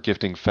Olson for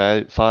gifting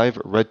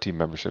 5 Red Team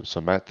memberships. So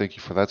Matt, thank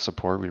you for that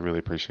support. We really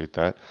appreciate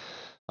that.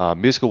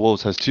 Musical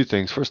Wolves has two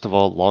things. First of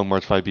all, Long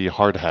March 5B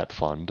Hard Hat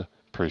Fund.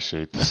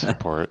 Appreciate the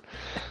support.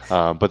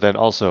 But then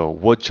also,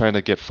 would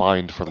China get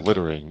fined for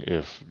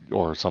littering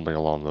or something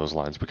along those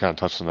lines? We kind of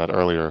touched on that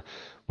earlier.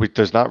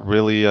 There's not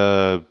really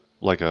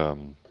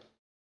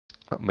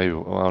maybe,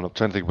 I'm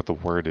trying to think what the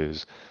word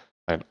is,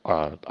 an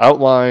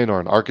outline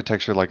or an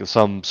architecture, like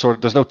some sort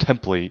of, there's no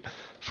template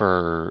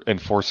for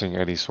enforcing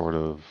any sort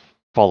of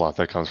fallout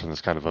that comes from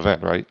this kind of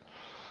event, right?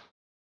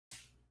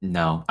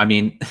 No, I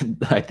mean,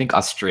 I think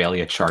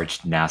Australia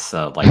charged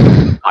NASA like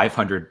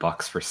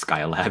 $500 for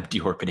Skylab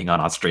deorbiting on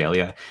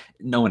Australia.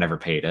 No one ever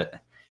paid it,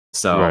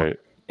 so right.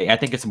 I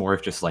think it's more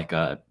of just like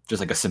a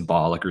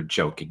symbolic or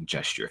joking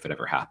gesture if it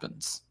ever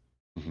happens.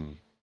 Mm-hmm.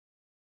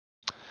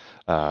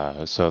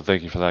 So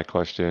thank you for that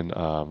question.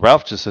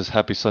 Ralph just says,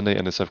 happy Sunday,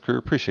 NSF crew.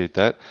 Appreciate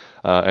that.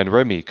 And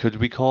Remy, could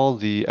we call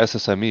the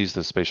SSMEs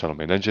the Space Shuttle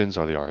Main Engines,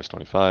 or the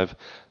RS-25,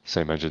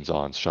 same engines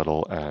on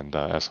Shuttle and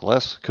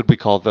SLS? Could we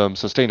call them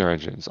sustainer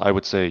engines? I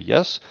would say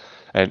yes.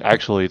 And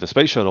actually, the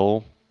Space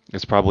Shuttle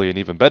is probably an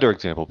even better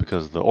example,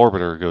 because the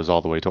orbiter goes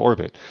all the way to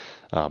orbit.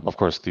 Of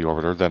course, the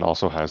orbiter then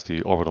also has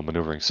the orbital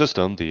maneuvering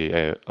system,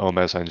 the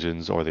OMS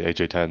engines or the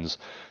AJ-10s,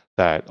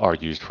 that are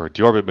used for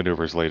deorbit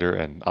maneuvers later,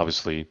 and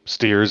obviously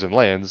steers and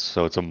lands,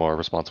 so it's a more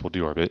responsible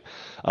deorbit.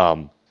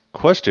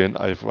 Question,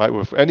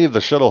 if any of the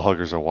shuttle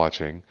huggers are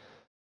watching,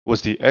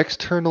 was the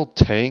external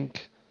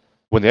tank,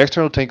 when the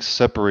external tank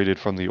separated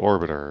from the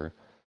orbiter,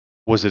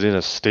 was it in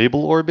a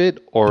stable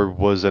orbit, or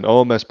was an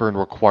OMS burn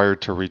required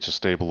to reach a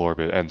stable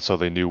orbit, and so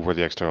they knew where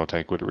the external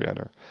tank would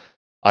re-enter?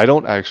 I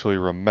don't actually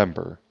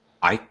remember.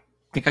 I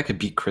think I could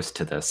beat Chris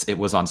to this. It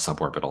was on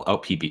suborbital.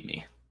 Oh, he beat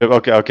me.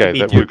 Okay,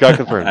 we've got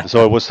confirmed.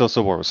 So it was still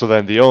suborbital. So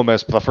then the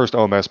first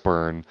OMS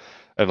burn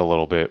in a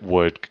little bit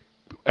would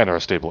enter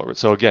a stable orbit.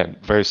 So again,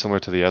 very similar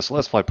to the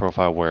SLS flight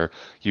profile, where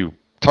you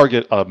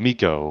target a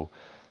MECO,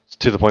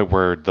 to the point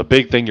where the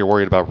big thing you're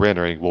worried about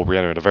re-entering will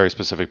re-enter in a very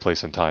specific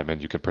place and time,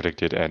 and you can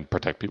predict it and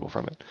protect people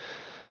from it.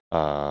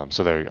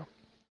 So there you go.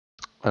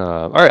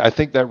 All right, I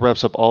think that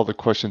wraps up all the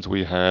questions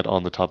we had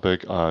on the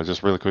topic.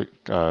 Just really quick,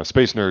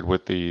 Space Nerd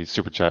with the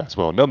super chat as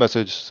well. No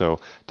message, so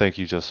thank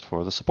you just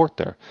for the support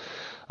there.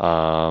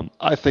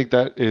 I think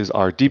that is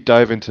our deep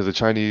dive into the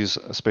Chinese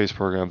space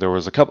program. There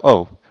was a couple.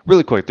 Oh,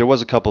 really quick, there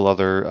was a couple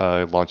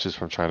other launches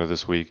from China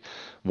this week.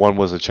 One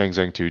was a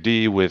Changzheng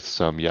 2D with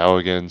some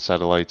Yaogan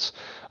satellites,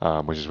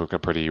 which is a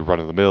pretty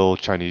run-of-the-mill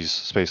Chinese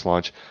space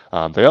launch.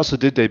 They also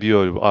did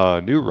debut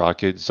a new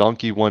rocket,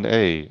 Zonky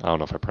 1A. I don't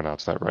know if I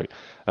pronounced that right.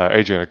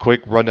 Adrian, a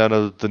quick rundown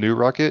of the new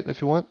rocket, if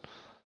you want.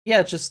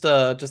 Yeah, just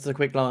a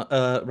quick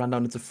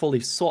rundown. It's a fully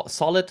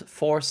solid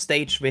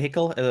 4-stage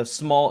vehicle,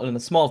 small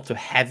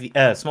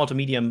to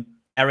medium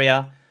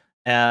area.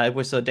 It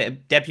was a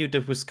debut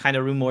that was kind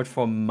of rumored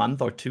for a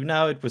month or two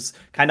now. It was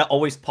kind of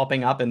always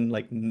popping up in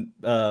like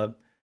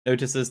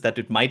notices that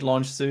it might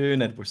launch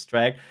soon. It was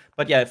dragged,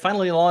 but yeah, it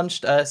finally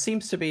launched.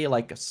 Seems to be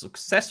like a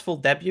successful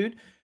debut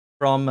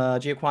from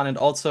Geoquan, and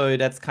also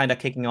that's kind of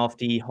kicking off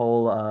the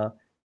whole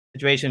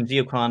situation in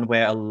Geoquan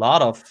where a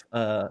lot of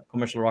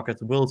commercial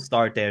rockets will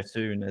start there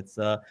soon. It's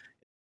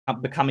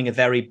becoming a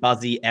very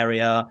buzzy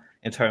area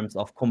in terms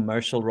of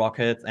commercial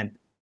rockets, and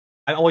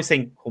I'm always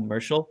saying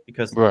commercial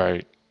because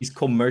these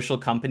commercial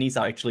companies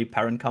are actually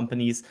parent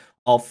companies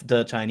of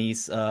the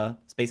Chinese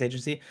space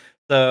agency.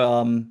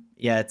 So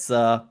yeah, it's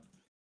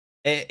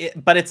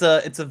but it's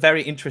a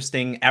very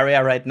interesting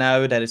area right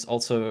now that is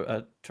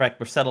also tracked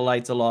with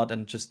satellites a lot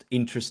and just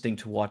interesting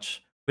to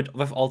watch. But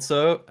with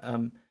also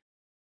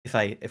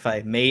if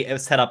I may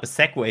set up a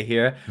segue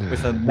here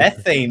with a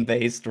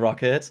methane-based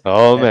rocket.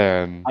 Oh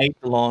man, might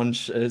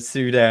launch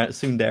soon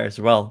there as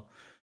well.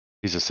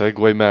 He's a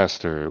segue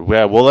master.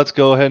 Yeah, well, let's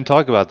go ahead and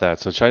talk about that.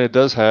 So China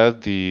does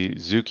have the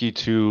Zuki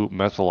 2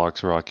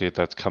 Methalox rocket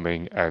that's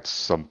coming at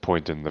some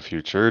point in the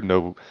future.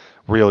 No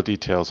real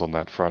details on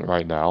that front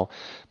right now,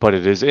 but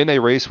it is in a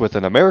race with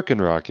an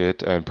American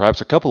rocket and perhaps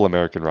a couple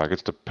American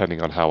rockets,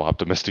 depending on how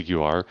optimistic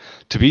you are,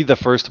 to be the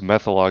first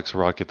Methalox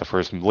rocket, the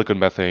first liquid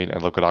methane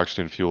and liquid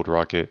oxygen fueled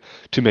rocket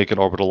to make an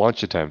orbital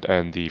launch attempt.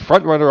 And the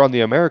front runner on the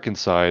American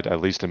side,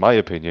 at least in my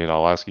opinion,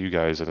 I'll ask you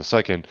guys in a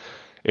second,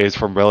 is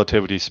from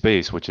Relativity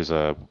Space, which is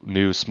a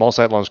new small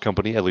sat launch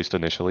company, at least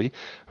initially,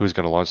 who's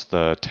going to launch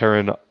the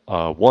Terran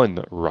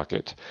 1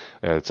 rocket.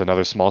 It's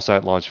another small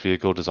sat launch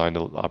vehicle designed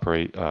to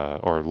operate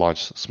or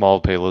launch small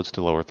payloads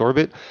to low Earth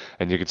orbit.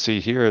 And you can see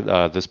here,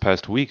 this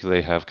past week,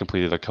 they have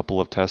completed a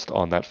couple of tests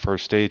on that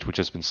first stage, which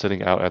has been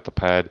sitting out at the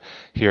pad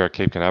here at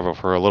Cape Canaveral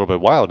for a little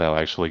bit while now,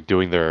 actually,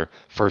 doing their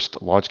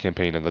first launch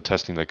campaign and the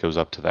testing that goes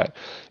up to that.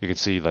 You can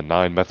see the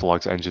 9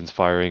 Methalox engines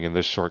firing in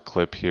this short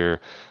clip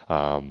here.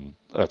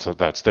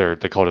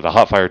 They called it a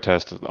hot fire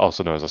test,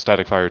 also known as a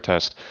static fire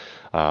test,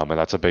 and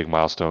that's a big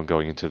milestone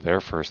going into their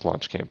first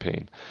launch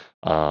campaign.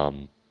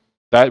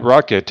 That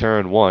rocket,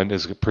 Terran 1,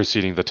 is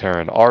preceding the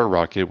Terran R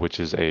rocket, which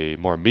is a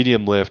more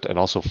medium lift and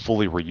also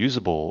fully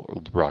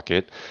reusable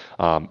rocket.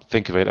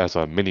 Think of it as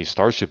a mini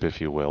Starship, if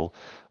you will,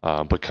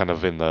 but kind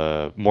of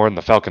more in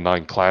the Falcon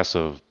 9 class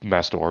of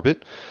mass to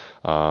orbit.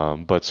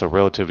 But so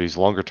Relativity's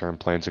longer term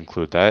plans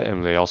include that,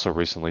 and they also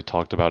recently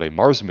talked about a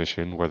Mars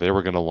mission where they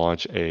were going to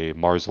launch a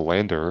Mars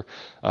lander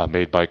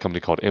made by a company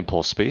called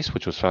Impulse Space,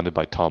 which was founded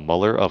by Tom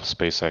Mueller of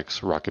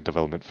SpaceX rocket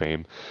development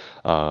fame,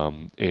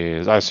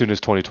 is as soon as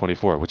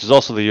 2024, which is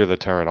also the year that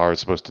Terran R is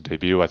supposed to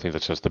debut. I think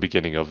that's just the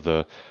beginning of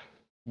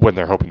when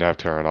they're hoping to have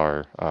Terran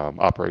R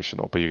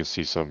operational, but you can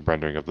see some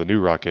rendering of the new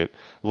rocket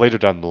later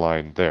down the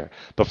line there.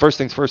 But first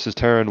things first is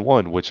Terran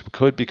 1, which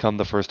could become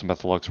the first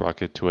Methalox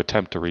rocket to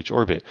attempt to reach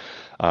orbit.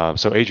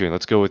 So Adrian,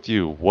 let's go with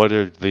you. What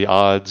are the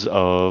odds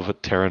of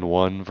Terran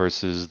 1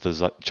 versus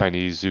the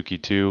Chinese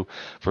Zuki 2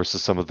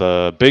 versus some of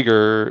the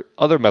bigger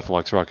other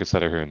Methalox rockets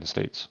that are here in the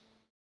States?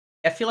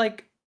 I feel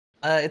like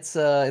it's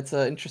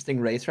an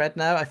interesting race right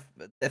now. I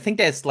think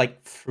there's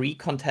like 3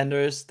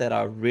 contenders that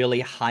are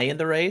really high in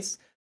the race,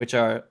 which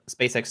are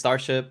SpaceX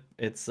Starship,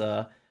 it's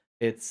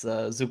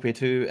Zuki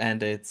 2,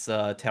 and it's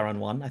Terran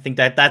 1. I think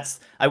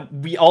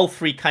we all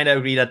 3 kind of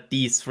agree that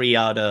these 3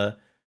 are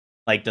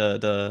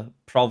the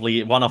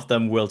probably one of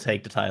them will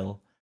take the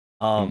title.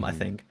 I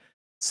think.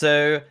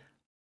 So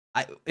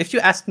if you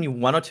asked me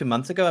 1 or 2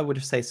 months ago, I would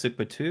have said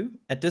Zuki 2.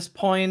 At this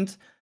point,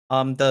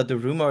 the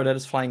rumor that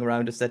is flying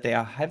around is that they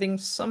are having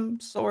some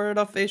sort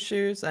of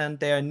issues and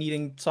they are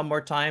needing some more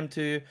time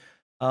to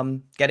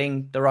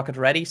getting the rocket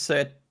ready. So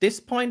at this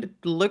point, it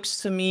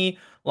looks to me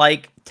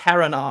like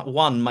Terran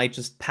 1 might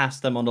just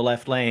pass them on the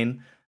left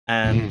lane,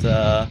 and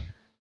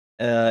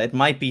it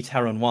might be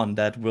Terran 1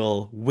 that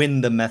will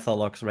win the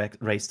Methalox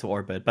race to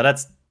orbit. But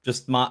that's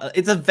just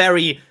it's a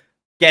very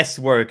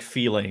guesswork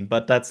feeling,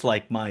 but that's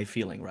like my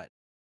feeling right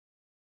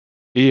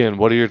now. Ian,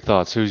 what are your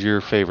thoughts? Who's your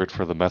favorite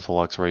for the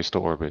Methalox race to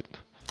orbit?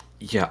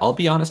 Yeah, I'll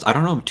be honest, I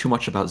don't know too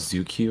much about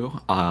Zuki.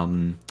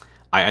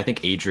 I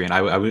think Adrian.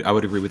 I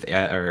would agree with,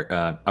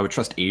 I would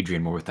trust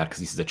Adrian more with that because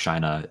he's the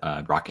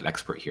China rocket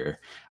expert here.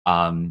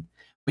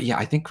 But yeah,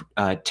 I think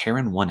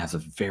Terran 1 has a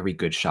very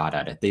good shot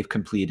at it. They've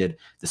completed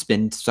the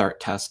spin start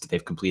test.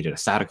 They've completed a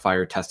static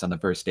fire test on the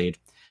first stage.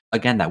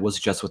 Again, that was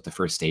just with the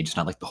first stage. It's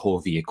not like the whole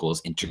vehicle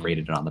is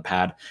integrated on the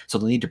pad. So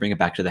they'll need to bring it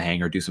back to the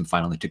hangar, do some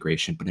final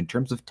integration. But in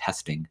terms of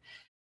testing,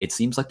 it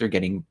seems like they're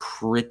getting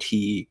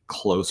pretty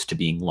close to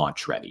being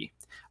launch ready.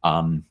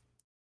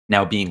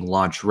 Now, being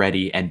launch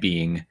ready and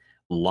being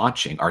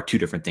launching are two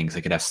different things.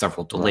 They could have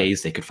several delays.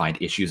 Right. They could find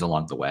issues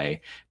along the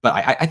way. But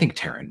I think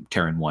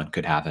Terran 1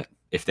 could have it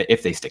if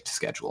they stick to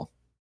schedule.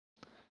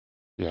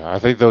 Yeah, I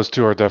think those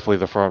two are definitely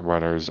the front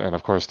runners. And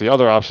of course, the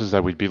other options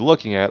that we'd be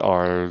looking at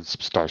are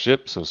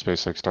Starship. So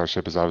SpaceX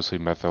Starship is obviously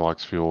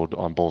Methalox fueled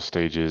on both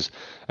stages.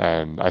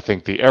 And I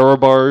think the error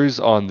bars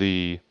on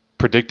the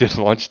predicted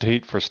launch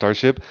date for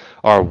Starship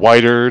are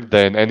wider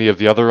than any of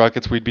the other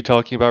rockets we'd be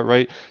talking about,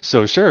 right?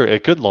 So sure,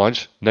 it could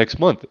launch next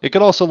month. It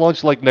could also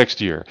launch like next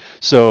year.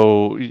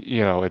 So,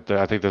 you know,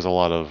 I think there's a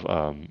lot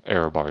of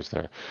error bars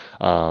there.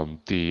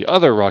 The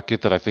other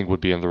rocket that I think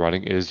would be in the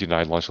running is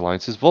United Launch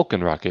Alliance's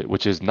Vulcan rocket,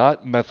 which is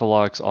not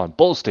Methalox on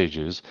both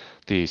stages.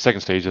 The second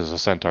stage is a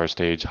Centaur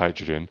stage,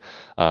 hydrogen,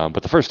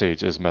 but the first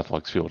stage is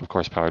Methalox fueled, of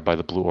course, powered by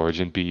the Blue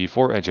Origin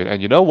BE-4 engine.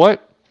 And you know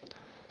what?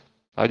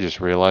 I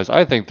just realized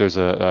I think there's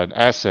an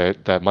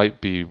asset that might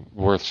be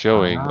worth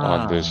showing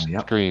on this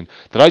screen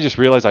that I just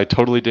realized I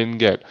totally didn't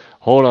get.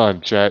 Hold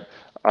on, chat.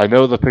 I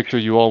know the picture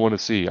you all want to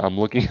see. I'm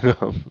looking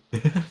it up.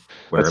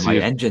 Where are my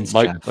engines,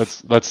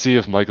 let's see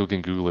if Michael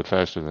can Google it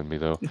faster than me,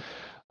 though.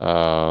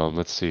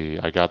 Let's see.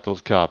 I got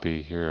those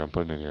copy here. I'm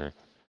putting it here.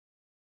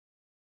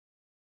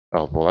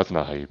 Oh, well, that's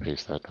not how you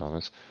paste that,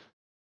 Thomas.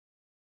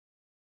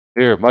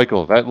 Here,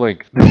 Michael, that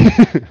link.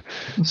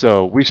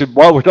 So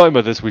while we're talking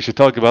about this, we should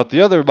talk about the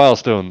other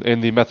milestone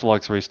in the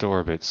Methalox race to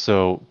orbit.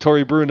 So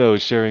Tori Bruno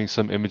is sharing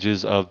some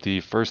images of the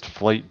first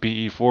flight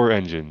BE-4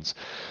 engines.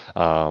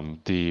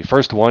 The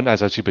first one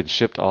has actually been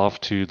shipped off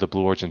to the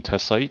Blue Origin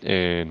test site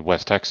in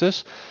West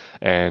Texas,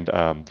 and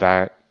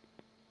that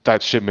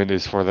shipment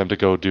is for them to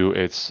go do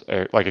its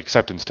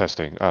acceptance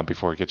testing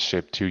before it gets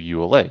shipped to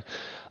ULA.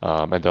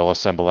 And they'll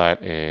assemble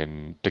that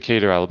in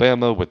Decatur,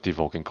 Alabama with the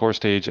Vulcan core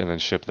stage and then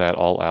ship that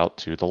all out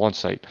to the launch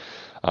site.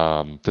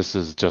 This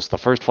is just the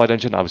first flight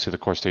engine. Obviously, the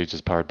core stage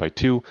is powered by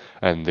two,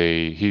 and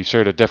he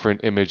shared a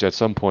different image at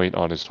some point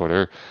on his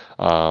Twitter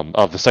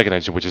of the second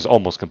engine, which is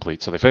almost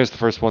complete. So they finished the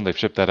first one, they've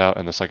shipped that out,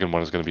 and the second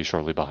one is going to be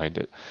shortly behind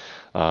it.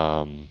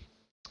 And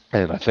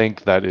I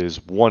think that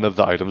is one of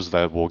the items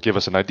that will give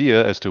us an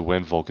idea as to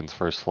when Vulcan's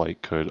first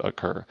flight could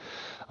occur.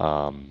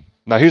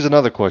 Now, here's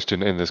another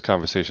question in this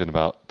conversation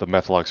about the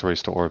Methalox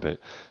race to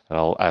orbit, and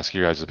I'll ask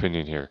your guys'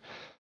 opinion here.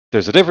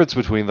 There's a difference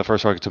between the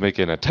first rocket to make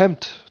an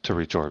attempt to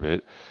reach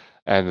orbit,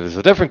 and there's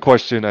a different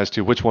question as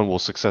to which one will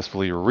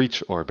successfully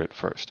reach orbit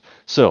first.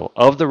 So,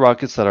 of the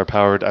rockets that are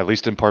powered, at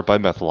least in part by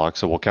Methalox,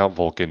 so we'll count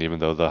Vulcan even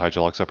though the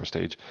Hydrolox upper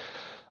stage,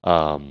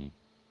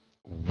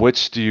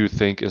 which do you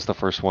think is the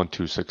first one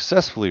to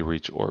successfully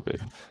reach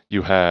orbit?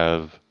 You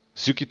have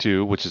Suki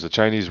 2, which is a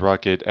Chinese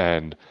rocket,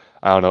 and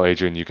I don't know,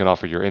 Adrian, you can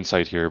offer your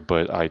insight here,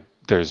 but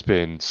there's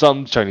been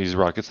some Chinese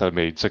rockets that have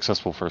made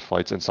successful first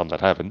flights and some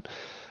that haven't.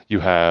 You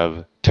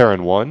have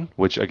Terran 1,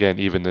 which again,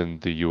 even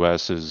in the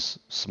US is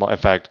small. In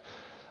fact,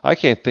 I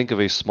can't think of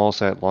a small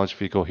sat launch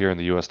vehicle here in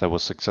the US that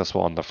was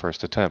successful on the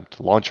first attempt.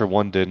 Launcher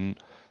 1 didn't,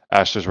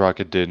 Astra's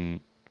rocket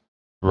didn't,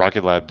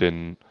 Rocket Lab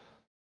didn't,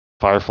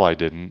 Firefly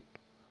didn't.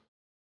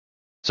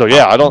 So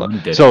yeah, I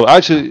don't. So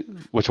actually,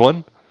 which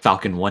one?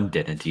 Falcon 1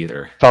 didn't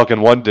either.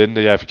 Falcon 1 didn't.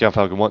 Yeah, if you count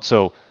Falcon 1.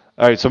 So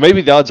all right, so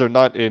maybe the odds are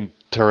not in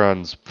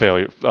Terran's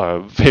favor.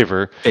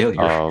 Failure.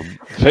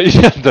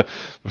 The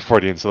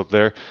Freudian slip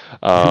there.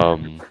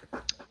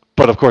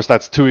 But of course,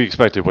 that's to be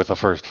expected with the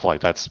first flight.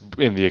 That's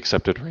in the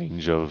accepted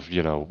range of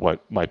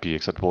what might be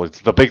acceptable.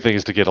 The big thing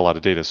is to get a lot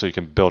of data so you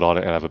can build on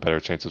it and have a better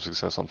chance of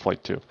success on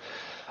flight 2.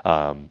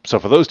 So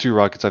for those two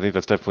rockets, I think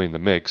that's definitely in the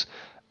mix.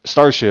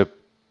 Starship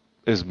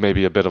is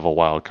maybe a bit of a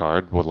wild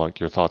card. Would like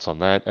your thoughts on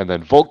that. And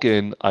then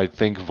Vulcan, I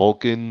think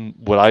Vulcan,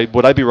 would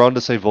I be wrong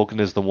to say Vulcan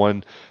is the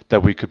one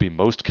that we could be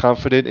most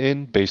confident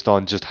in based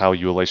on just how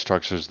ULA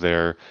structures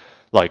their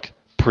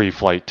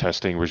pre-flight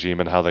testing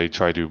regime and how they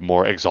try to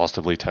more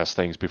exhaustively test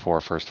things before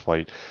a first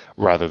flight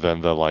rather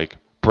than the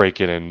break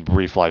in and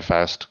refly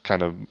fast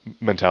kind of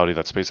mentality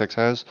that SpaceX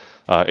has.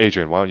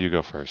 Adrian, why don't you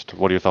go first?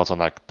 What are your thoughts on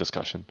that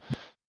discussion?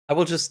 I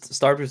will just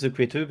start with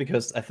Sukhoi 2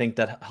 because I think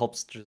that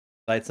helps to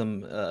provide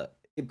some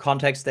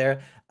context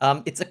there.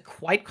 It's a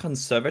quite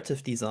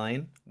conservative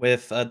design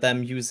with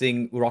them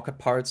using rocket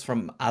parts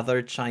from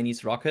other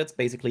Chinese rockets,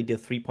 basically the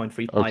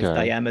 3.35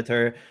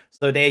 diameter.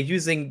 So they're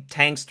using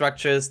tank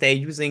structures. They're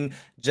using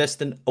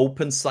just an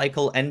open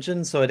cycle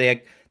engine. So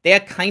they're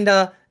kind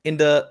of in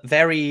the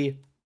very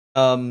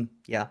in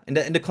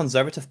the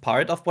conservative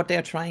part of what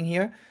they're trying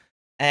here,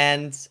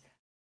 and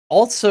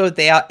also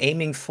they are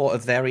aiming for a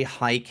very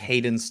high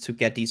cadence to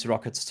get these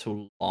rockets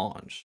to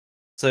launch.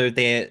 So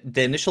the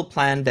initial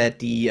plan that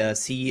the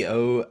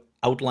CEO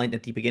outlined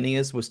at the beginning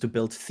was to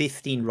build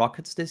 15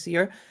 rockets this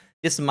year.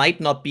 This might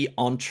not be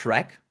on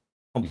track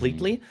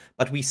completely,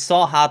 but we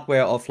saw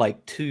hardware of like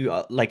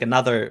like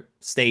another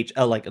stage.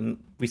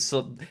 We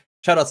saw.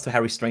 Shoutouts to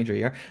Harry Stranger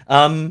here.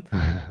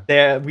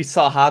 There we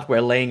saw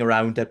hardware laying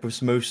around that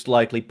was most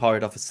likely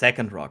part of a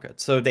second rocket.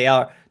 So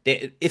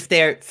if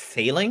they're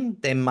failing,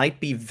 they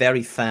might be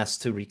very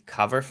fast to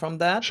recover from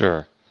that.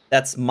 Sure.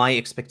 That's my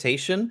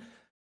expectation.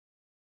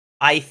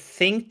 I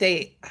think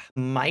they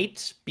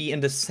might be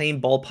in the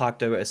same ballpark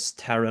though as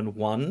Terran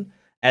 1,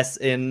 as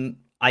in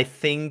I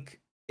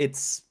think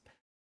it's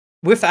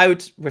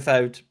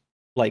without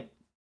like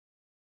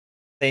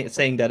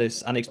saying that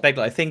is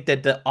unexpected. I think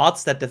that the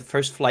odds that the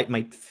first flight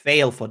might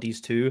fail for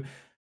these two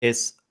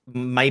is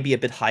maybe a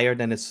bit higher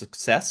than its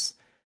success.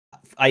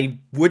 I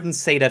wouldn't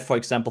say that, for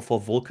example, for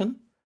Vulcan.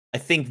 I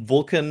think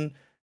Vulcan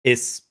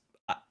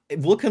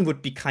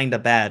would be kind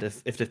of bad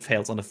if it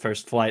fails on the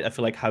first flight. I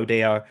feel like how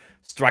they are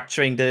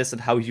structuring this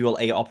and how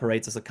ULA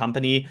operates as a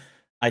company,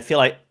 I feel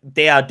like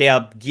they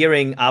are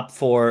gearing up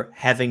for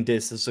having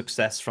this a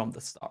success from the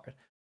start.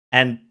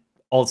 And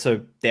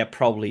also, they're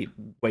probably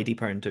way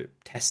deeper into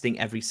testing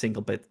every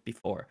single bit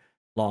before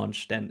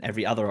launch than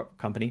every other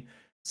company.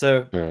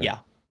 So, yeah,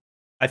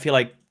 I feel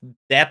like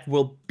that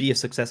will be a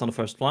success on the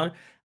first flight.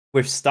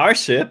 With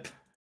Starship,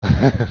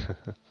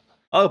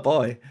 oh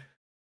boy.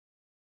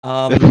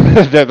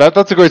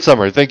 That's a great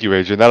summary. Thank you,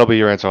 Adrian. That'll be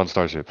your answer on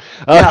Starship.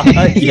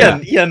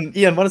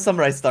 Ian, want to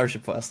summarize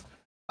Starship for us?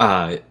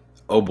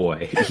 Oh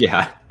boy,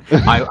 yeah.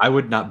 I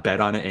would not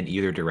bet on it in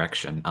either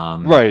direction.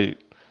 Right.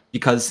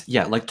 Because,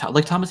 yeah, like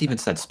Thomas even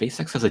said,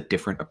 SpaceX has a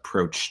different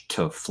approach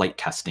to flight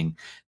testing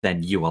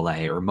than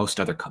ULA or most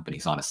other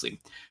companies,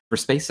 honestly. For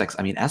SpaceX,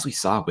 I mean, as we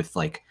saw with,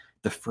 like,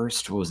 the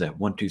first,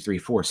 1, 2, 3,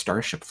 4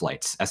 Starship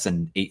flights,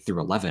 SN 8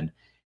 through 11,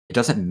 it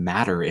doesn't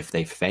matter if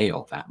they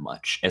fail that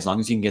much. As long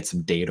as you can get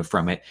some data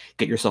from it,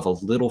 get yourself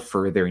a little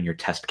further in your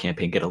test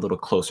campaign, get a little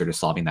closer to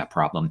solving that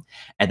problem,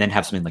 and then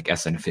have something like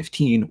SN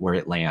 15 where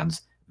it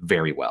lands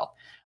very well.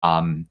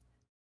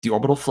 The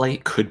orbital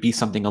flight could be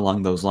something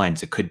along those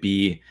lines. It could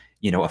be,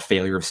 a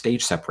failure of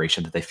stage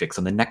separation that they fix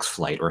on the next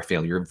flight, or a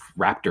failure of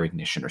Raptor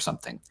ignition or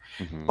something.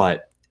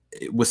 But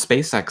with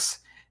SpaceX,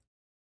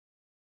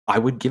 I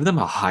would give them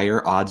a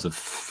higher odds of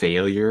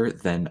failure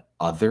than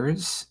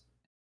others,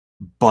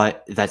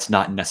 but that's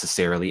not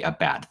necessarily a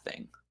bad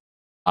thing.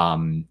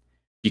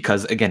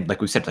 Because again,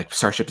 like we said, like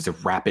Starship is a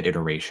rapid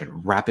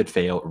iteration, rapid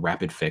fail,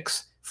 rapid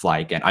fix, fly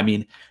again. I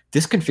mean,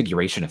 this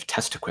configuration of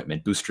test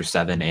equipment, Booster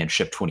 7 and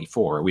Ship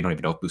 24, we don't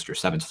even know if Booster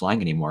 7 is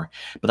flying anymore,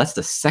 but that's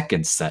the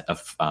second set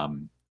of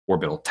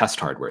orbital test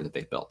hardware that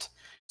they've built.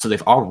 So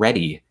they've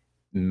already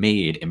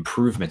made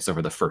improvements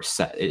over the first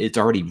set. It's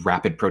already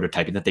rapid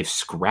prototyping that they've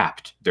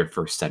scrapped their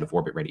first set of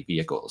orbit-ready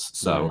vehicles.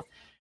 So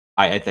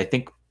I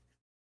think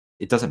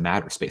it doesn't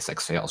matter if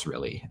SpaceX fails,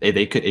 really.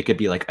 It could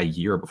be like a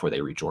year before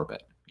they reach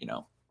orbit,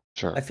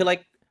 Sure. I feel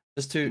like,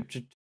 just to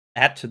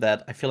add to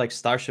that, I feel like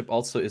Starship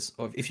also is,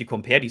 if you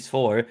compare these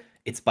four,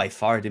 it's by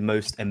far the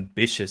most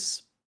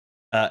ambitious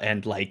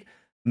and like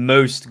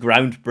most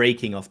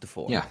groundbreaking of the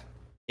four. Yeah.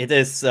 It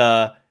is.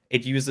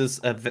 It uses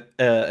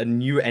a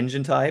new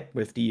engine type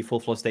with the full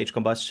flow stage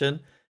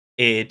combustion.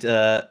 It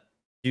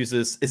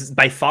is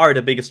by far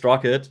the biggest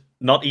rocket,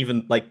 not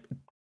even like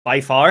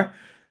by far,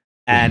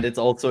 and it's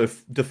also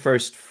the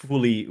first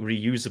fully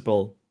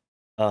reusable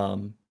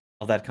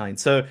of that kind.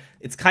 So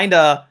it's kind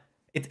of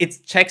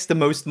it checks the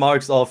most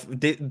marks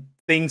of the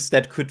things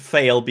that could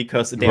fail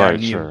because they are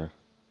new. Sure.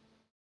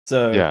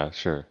 So yeah,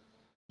 sure.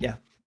 Yeah,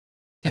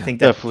 I think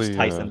that definitely just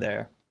ties in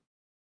there.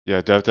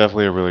 Yeah,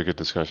 definitely a really good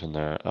discussion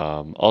there.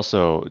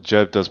 Also,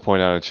 Jeb does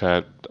point out in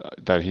chat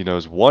that he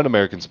knows one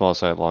American small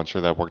sat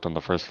launcher that worked on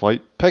the first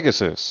flight,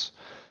 Pegasus.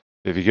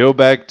 If you go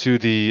back to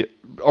the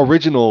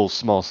original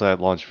small sat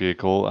launch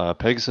vehicle,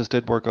 Pegasus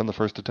did work on the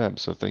first attempt.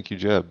 So thank you,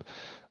 Jeb,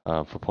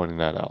 for pointing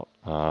that out.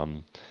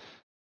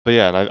 But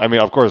yeah, and I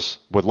mean, of course,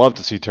 would love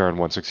to see Terran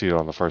 1 succeed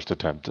on the first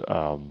attempt,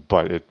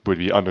 but it would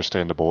be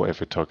understandable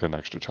if it took an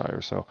extra try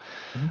or so.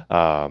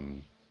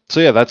 So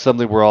yeah, that's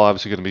something we're all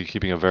obviously going to be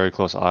keeping a very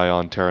close eye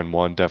on. Terran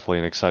 1, definitely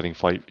an exciting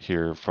flight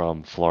here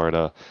from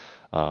Florida.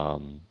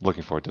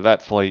 Looking forward to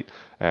that flight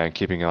and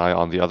keeping an eye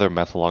on the other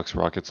Methalox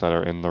rockets that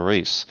are in the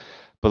race.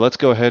 But let's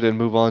go ahead and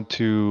move on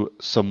to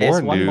some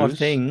more news. One more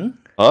thing.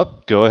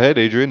 Go ahead,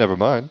 Adrian. Never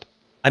mind.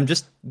 I'm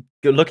just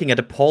looking at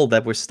a poll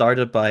that was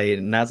started by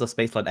NASA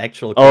Spaceflight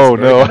Actual. Oh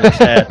no!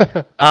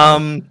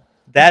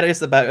 That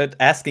is about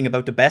asking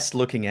about the best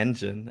looking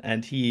engine,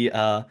 and he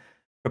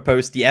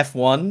proposed the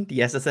F1, the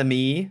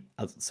SSME,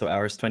 so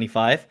ours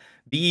 25,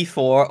 B4,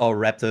 or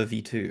Raptor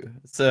V2.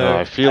 So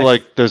I feel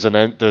like there's an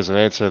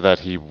answer that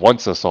he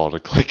wants us all to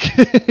click.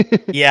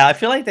 Yeah, I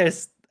feel like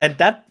and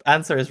that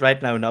answer is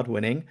right now not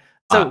winning.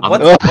 So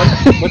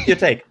what's your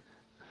take?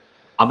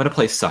 I'm going to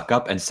play suck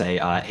up and say,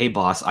 hey,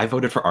 boss, I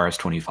voted for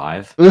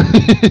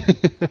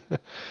RS-25.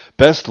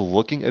 Best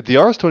looking? The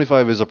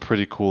RS-25 is a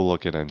pretty cool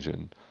looking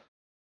engine.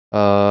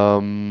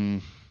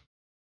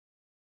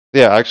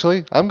 Yeah,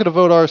 actually, I'm going to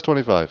vote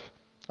RS-25.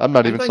 I'm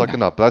not even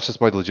sucking up. That's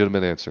just my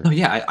legitimate answer. No,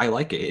 yeah, I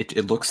like it.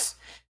 It looks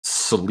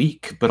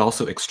sleek, but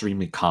also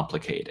extremely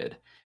complicated.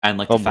 And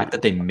like the fact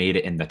that they made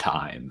it in the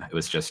time, it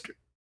was just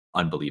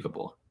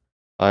unbelievable.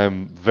 I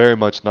am very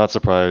much not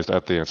surprised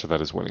at the answer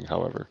that is winning,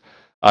 however.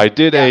 I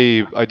did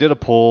a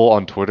poll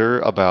on Twitter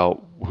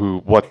about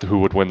who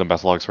would win the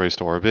Methalox race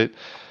to orbit.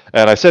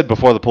 And I said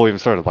before the poll even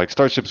started, like,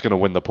 Starship's going to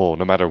win the poll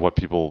no matter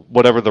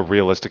whatever the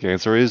realistic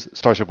answer is,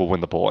 Starship will win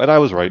the poll. And I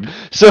was right.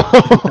 So,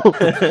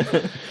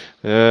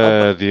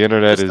 the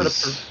internet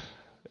is,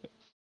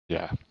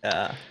 yeah.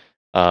 Yeah.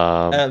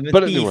 But It's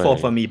anyway. BE4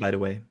 for me, by the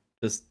way.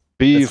 Just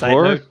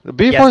BE4?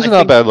 BE4 Yes, is I not a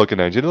think- bad looking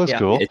engine. It looks yeah.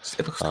 cool. It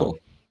looks cool.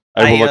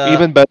 It will look I,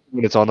 even better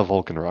when it's on the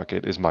Vulcan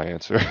rocket, is my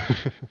answer.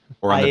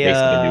 Or on the base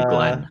of the New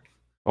Glenn.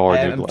 Or New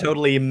I'm Glenn.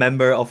 totally a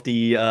member of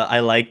the I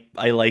like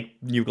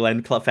New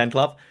Glenn fan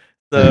club.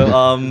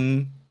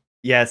 So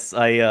yes,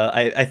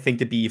 I think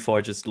the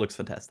BE4 just looks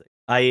fantastic.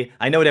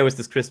 I know there was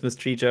this Christmas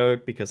tree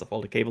joke because of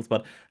all the cables,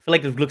 but I feel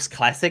like it looks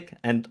classic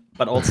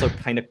but also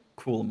kind of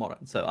cool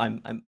modern. So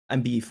I'm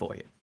BE4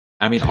 here.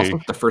 I mean, also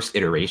the first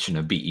iteration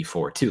of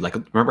BE4 too. Like,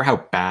 remember how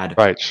bad,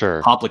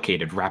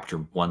 complicated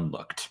Raptor 1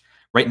 looked?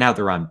 Right now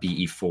they're on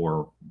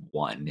BE4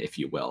 1, if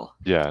you will.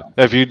 Yeah.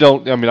 If you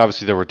don't, I mean,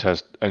 obviously there were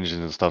test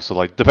engines and stuff, so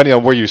like depending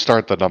on where you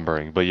start the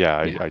numbering, but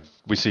yeah.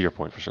 We see your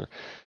point for sure.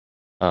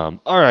 All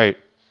right,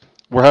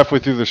 we're halfway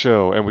through the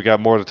show and we got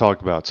more to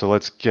talk about, so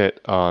let's get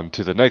on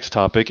to the next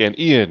topic. And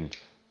Ian,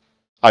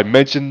 I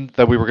mentioned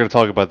that we were going to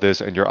talk about this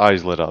and your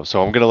eyes lit up,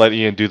 so I'm going to let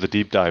Ian do the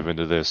deep dive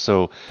into this.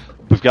 So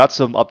we've got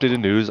some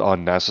updated news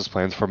on NASA's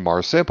plans for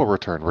Mars sample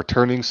return,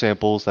 returning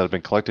samples that have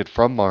been collected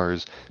from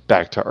Mars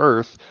back to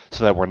Earth,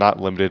 so that we're not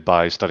limited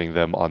by studying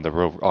them on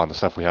the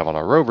stuff we have on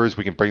our rovers.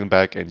 We can bring them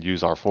back and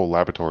use our full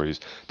laboratories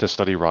to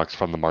study rocks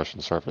from the Martian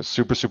surface.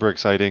 Super, super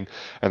exciting,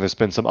 and there's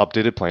been some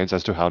updated plans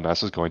as to how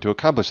NASA's going to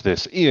accomplish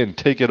this. Ian,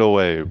 take it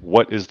away.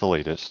 What is the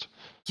latest?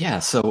 Yeah,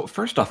 so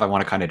first off, I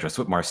want to kind of address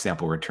what Mars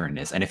sample return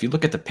is. And if you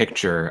look at the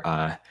picture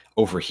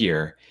over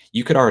here,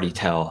 you could already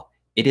tell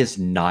it is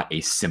not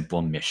a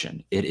simple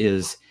mission. It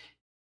is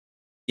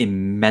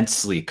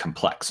immensely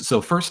complex.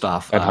 So first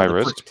off, and high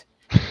risk.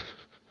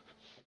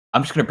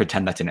 I'm just going to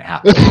pretend that didn't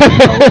happen.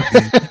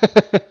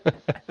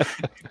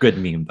 Good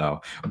meme,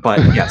 though. But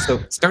yeah,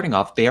 so starting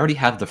off, they already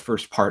have the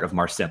first part of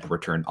Mars sample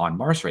return on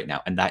Mars right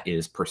now, and that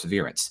is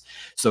Perseverance.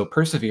 So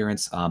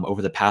Perseverance,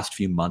 over the past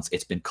few months,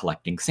 it's been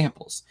collecting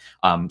samples.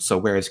 So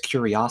whereas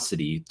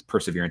Curiosity,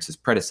 Perseverance's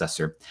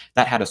predecessor,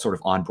 that had a sort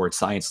of onboard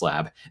science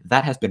lab,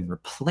 that has been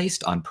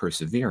replaced on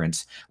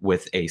Perseverance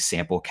with a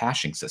sample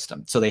caching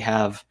system. So they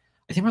have,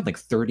 I think, around like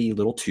 30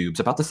 little tubes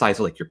about the size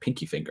of like your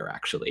pinky finger,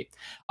 actually.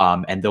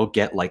 And they'll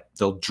get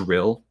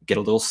get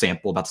a little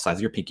sample about the size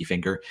of your pinky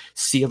finger,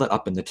 seal it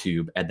up in the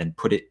tube, and then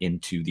put it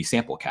into the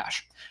sample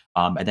cache.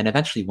 And then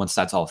eventually, once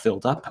that's all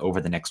filled up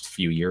over the next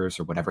few years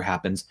or whatever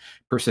happens,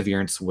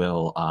 Perseverance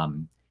will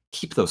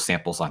keep those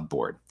samples on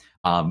board.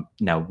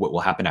 Now, what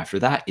will happen after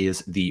that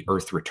is the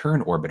Earth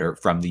Return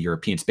Orbiter from the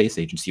European Space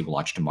Agency will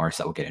launch to Mars.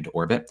 That will get into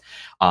orbit.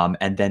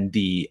 And then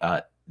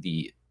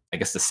I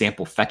guess the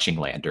sample fetching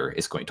lander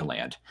is going to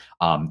land.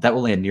 That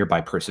will land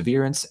nearby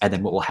Perseverance, and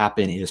then what will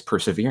happen is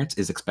Perseverance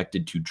is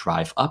expected to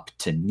drive up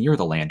to near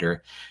the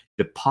lander,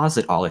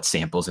 deposit all its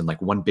samples in like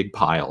one big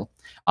pile,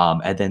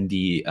 and then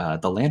the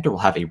lander will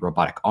have a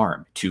robotic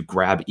arm to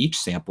grab each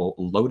sample,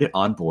 load it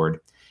on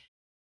board,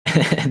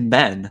 and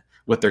then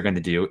what they're going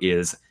to do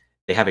is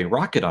they have a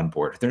rocket on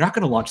board. They're not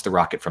going to launch the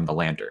rocket from the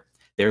lander.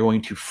 They're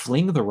going to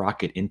fling the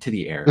rocket into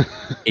the air,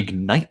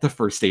 ignite the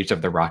first stage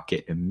of the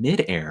rocket in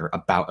midair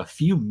about a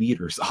few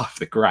meters off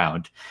the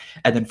ground,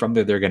 and then from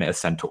there they're going to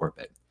ascend to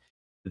orbit.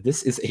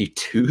 This is a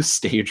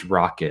 2-stage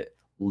rocket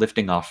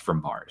lifting off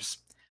from Mars.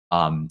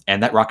 And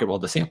that rocket will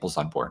have the samples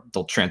on board.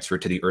 They'll transfer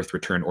to the Earth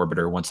Return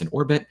Orbiter once in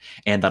orbit,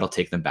 and that'll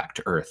take them back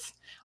to Earth.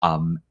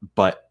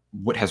 But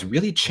what has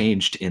really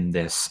changed in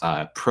this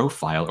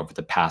profile over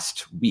the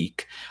past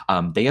week,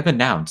 they have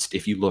announced,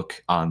 if you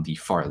look on the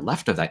far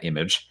left of that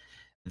image,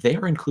 they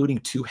are including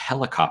 2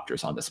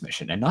 helicopters on this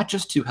mission, and not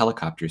just 2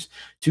 helicopters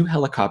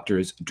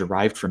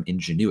derived from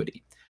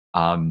Ingenuity.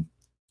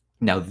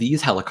 Now,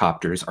 these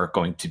helicopters are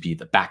going to be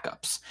the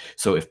backups.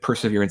 So if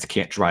Perseverance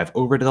can't drive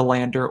over to the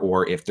lander,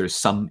 or if there's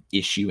some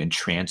issue in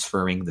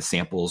transferring the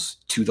samples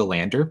to the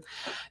lander,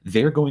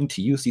 they're going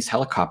to use these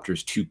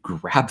helicopters to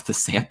grab the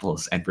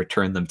samples and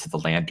return them to the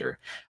lander.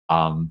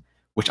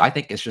 Which I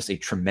think is just a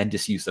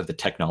tremendous use of the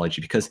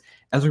technology, because,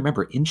 as we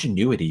remember,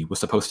 Ingenuity was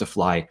supposed to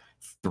fly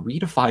 3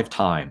 to 5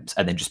 times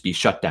and then just be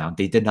shut down.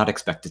 They did not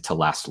expect it to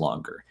last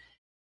longer.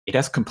 It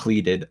has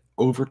completed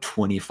over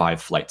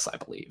 25 flights, I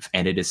believe,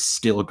 and it is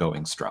still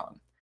going strong.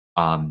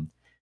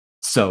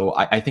 So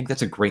I think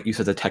that's a great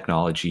use of the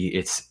technology.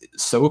 It's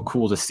so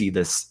cool to see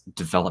this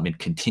development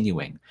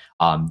continuing.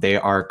 They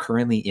are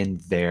currently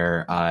in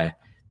their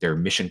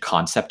mission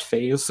concept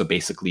phase, so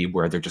basically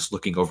where they're just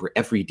looking over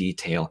every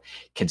detail.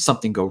 Can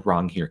something go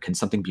wrong here? Can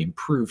something be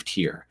improved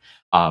here?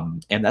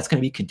 And that's going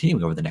to be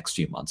continuing over the next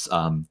few months.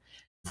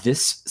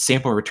 This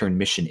sample return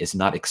mission is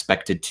not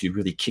expected to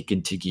really kick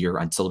into gear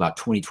until about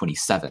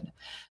 2027.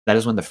 That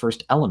is when the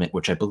first element,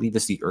 which I believe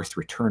is the Earth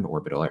Return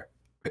Orbiter,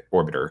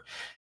 orbiter.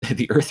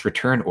 The Earth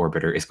return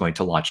orbiter is going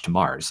to launch to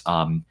Mars.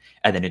 And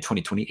then in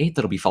 2028,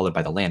 that'll be followed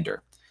by the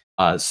lander.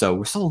 So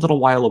we're still a little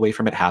while away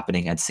from it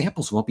happening, and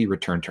samples won't be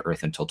returned to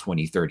Earth until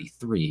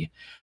 2033.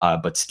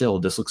 But still,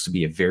 this looks to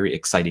be a very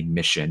exciting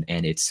mission,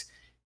 and it's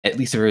at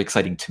least very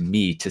exciting to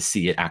me to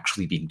see it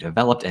actually being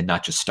developed and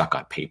not just stuck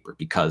on paper,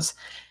 because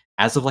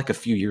as of like a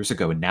few years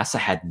ago, NASA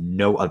had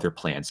no other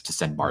plans to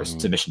send Mars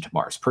to mission to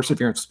Mars.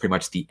 Perseverance was pretty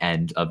much the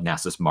end of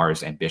NASA's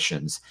Mars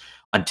ambitions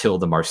until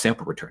the Mars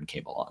sample return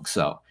came along.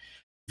 So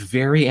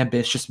very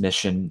ambitious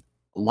mission,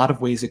 a lot of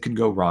ways it can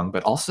go wrong,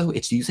 but also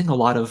it's using a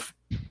lot of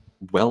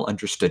well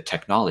understood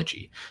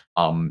technology.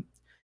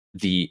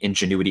 The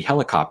Ingenuity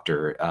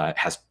helicopter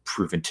has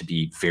proven to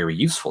be very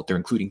useful. They're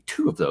including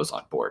 2 of those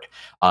on board.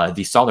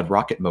 The solid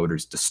rocket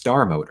motors, the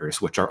star motors,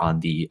 which are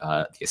on the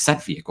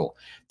ascent vehicle,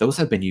 those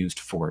have been used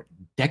for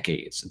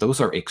decades. Those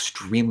are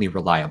extremely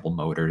reliable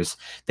motors.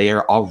 They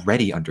are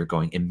already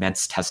undergoing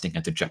immense testing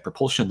at the Jet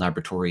Propulsion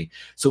Laboratory.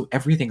 So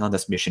everything on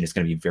this mission is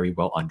going to be very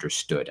well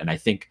understood. And I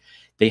think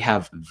they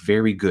have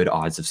very good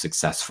odds of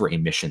success for a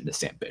mission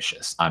this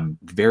ambitious. I'm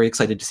very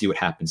excited to see what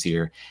happens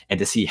here and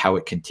to see how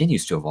it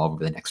continues to evolve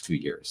over the next few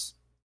years.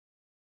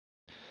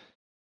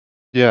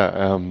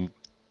 Yeah,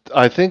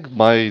 I think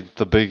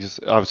the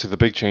biggest, obviously the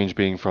big change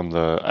being from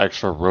the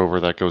extra rover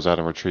that goes out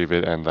and retrieve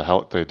it, and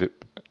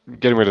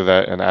getting rid of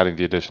that and adding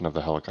the addition of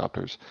the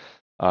helicopters.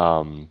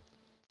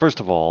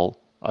 First of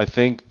all, I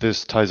think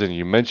this ties in.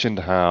 You mentioned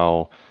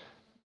how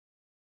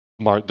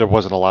there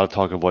wasn't a lot of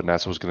talk of what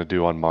NASA was going to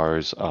do on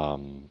Mars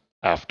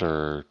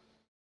after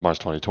Mars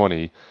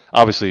 2020.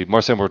 Obviously,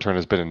 Mars sample return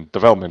has been in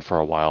development for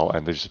a while,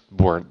 and they just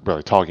weren't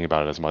really talking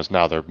about it as much.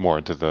 Now they're more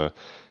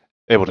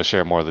able to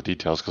share more of the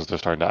details because they're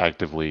starting to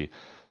actively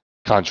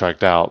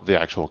contract out the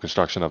actual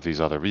construction of these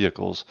other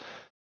vehicles.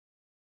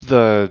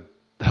 The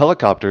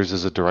helicopters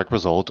is a direct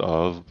result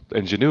of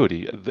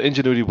Ingenuity. The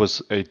Ingenuity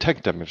was a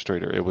tech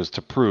demonstrator. It was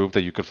to prove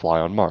that you could fly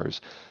on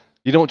Mars.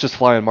 You don't just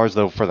fly on Mars,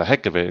 though, for the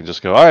heck of it and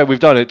just go, all right, we've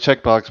done it,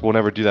 checkbox, we'll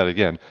never do that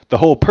again. The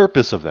whole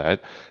purpose of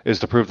that is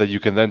to prove that you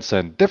can then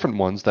send different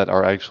ones that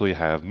actually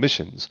have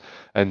missions.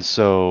 And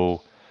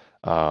so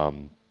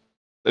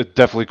it's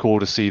definitely cool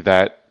to see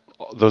that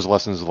those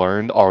lessons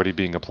learned already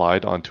being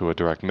applied onto a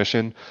direct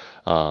mission.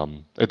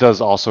 It is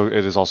also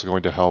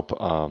going to help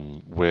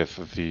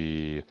with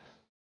the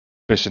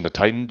mission to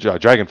Titan,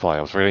 Dragonfly.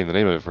 I was forgetting the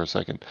name of it for a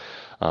second.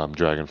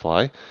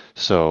 Dragonfly.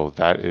 So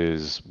that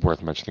is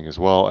worth mentioning as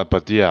well.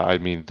 But yeah, I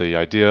mean, the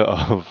idea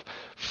of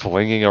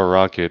flinging a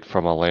rocket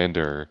from a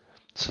lander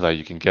so that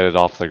you can get it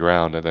off the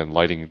ground and then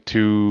lighting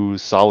 2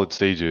 solid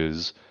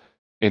stages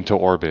into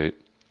orbit,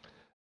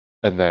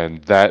 and then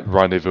that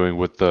rendezvousing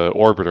with the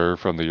orbiter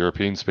from the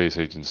European Space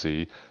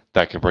Agency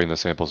that can bring the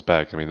samples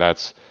back. I mean,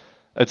 it's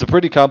a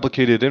pretty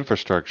complicated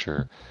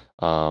infrastructure.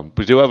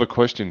 We do have a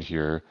question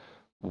here.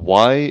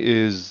 Why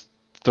is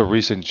the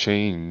recent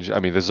change, I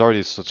mean, this is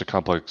already such a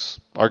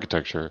complex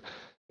architecture,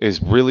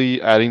 is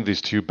really adding these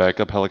 2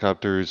 backup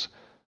helicopters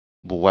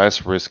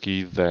less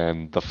risky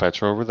than the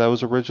fetch rover that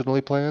was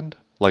originally planned?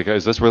 Like,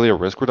 is this really a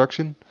risk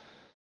reduction?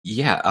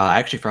 Yeah, I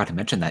actually forgot to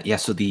mention that. Yeah,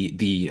 so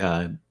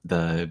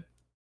the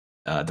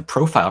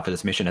profile for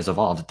this mission has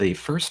evolved. They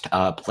first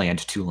planned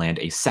to land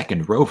a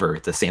second rover,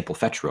 the sample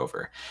fetch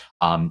rover,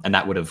 and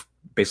that would have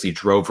basically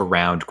drove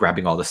around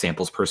grabbing all the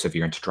samples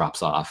Perseverance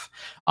drops off.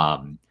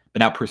 But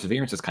now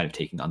Perseverance is kind of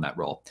taking on that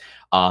role.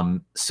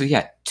 So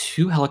yeah,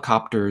 2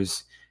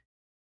 helicopters.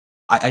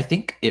 I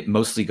think it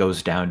mostly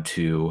goes down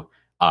to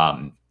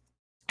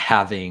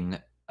having,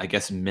 I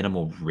guess,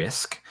 minimal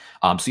risk.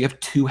 So you have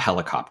 2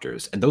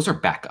 helicopters, and those are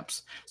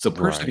backups. So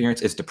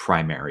Perseverance is the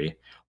primary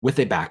with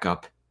a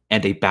backup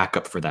and a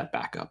backup for that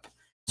backup.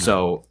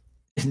 So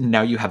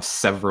now you have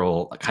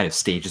several kind of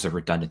stages of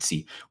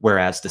redundancy,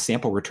 whereas the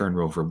sample return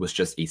rover was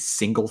just a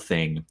single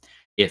thing.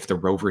 If the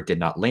rover did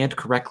not land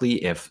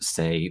correctly, if,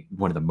 say,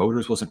 one of the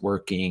motors wasn't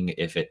working,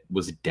 if it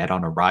was dead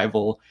on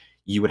arrival,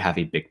 you would have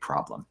a big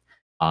problem.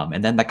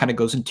 And then that kind of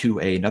goes into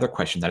another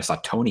question that I saw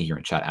Tony here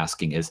in chat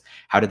asking is,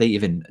 how do they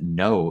even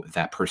know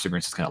that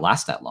Perseverance is going to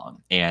last that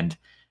long? And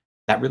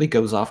that really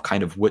goes off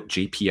kind of what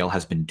JPL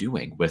has been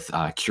doing with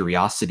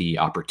Curiosity,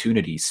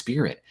 Opportunity,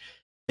 Spirit.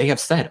 They have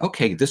said,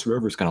 okay, this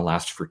rover is going to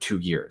last for 2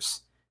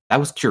 years. That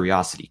was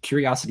Curiosity.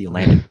 Curiosity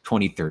landed in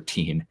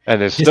 2013.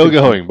 And it's still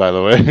going, by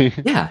the way.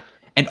 Yeah.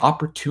 And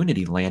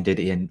Opportunity landed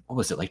in, what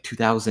was it, like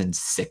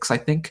 2006, I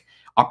think?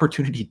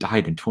 Opportunity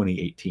died in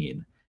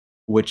 2018.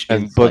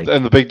 And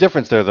the big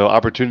difference there, though,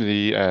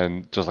 Opportunity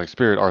and just like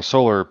Spirit are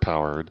solar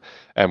powered,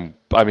 and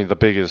I mean the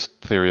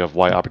biggest theory of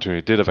why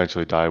Opportunity did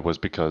eventually die was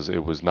because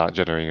it was not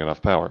generating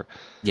enough power.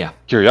 Yeah.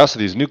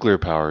 Curiosity is nuclear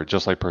powered,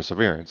 just like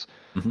Perseverance,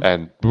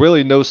 and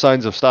really no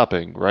signs of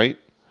stopping, right?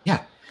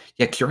 Yeah.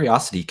 Yeah,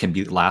 Curiosity can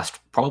last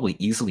probably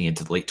easily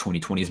into the late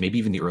 2020s, maybe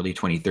even the early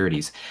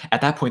 2030s.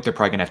 At that point, they're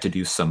probably going to have to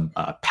do some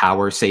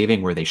power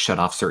saving where they shut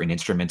off certain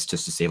instruments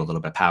just to save a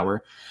little bit of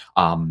power.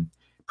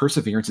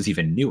 Perseverance is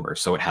even newer,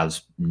 so it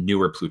has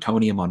newer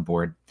plutonium on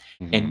board.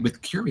 And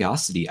with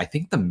Curiosity, I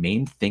think the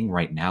main thing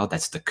right now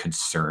that's the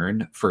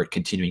concern for it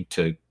continuing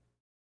to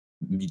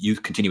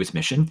continue its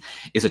mission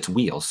is its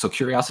wheels. So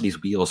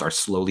Curiosity's wheels are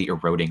slowly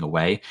eroding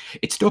away.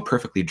 It's still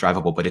perfectly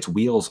drivable, but its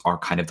wheels are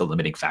kind of the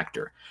limiting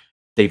factor.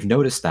 They've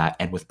noticed that,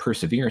 and with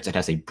Perseverance, it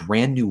has a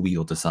brand new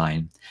wheel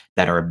design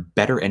that are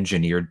better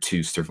engineered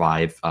to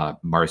survive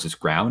Mars's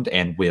ground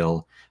and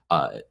will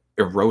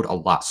erode a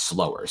lot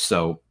slower.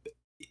 So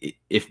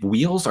if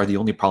wheels are the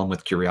only problem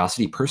with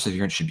Curiosity,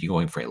 Perseverance should be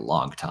going for a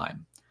long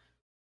time.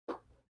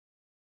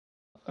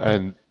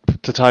 And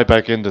to tie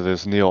back into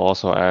this, Neil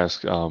also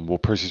asked, will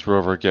Percy's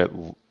rover get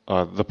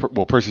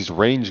will Percy's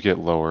range get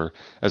lower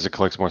as it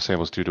collects more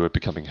samples due to it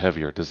becoming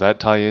heavier? Does that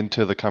tie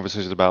into the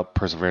conversation about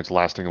Perseverance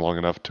lasting long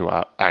enough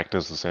to act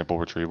as the sample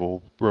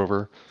retrieval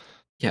rover?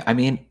 Yeah, I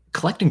mean,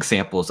 collecting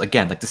samples,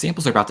 again, like the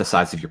samples are about the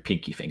size of your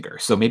pinky finger.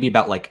 So maybe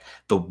about like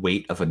the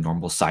weight of a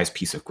normal size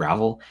piece of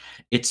gravel.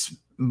 It's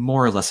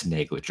more or less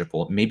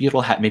negligible. Maybe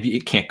maybe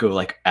it can't go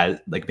like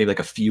maybe like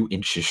a few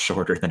inches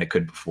shorter than it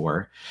could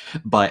before.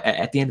 But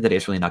at the end of the day,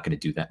 it's really not going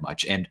to do that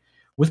much. And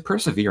with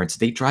Perseverance,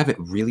 they drive it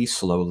really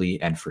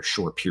slowly and for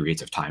short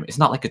periods of time. It's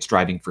not like it's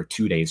driving for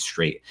 2 days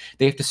straight.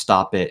 They have to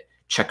stop it,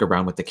 check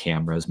around with the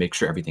cameras, make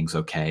sure everything's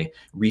okay,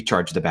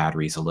 recharge the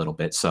batteries a little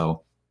bit.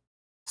 So,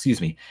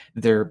 excuse me,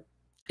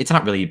 it's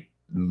not really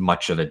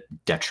much of a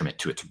detriment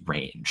to its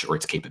range or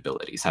its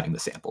capabilities having the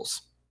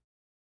samples.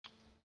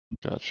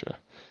 Gotcha.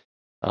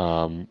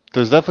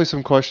 There's definitely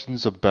some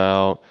questions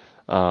about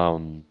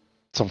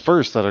some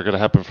firsts that are going to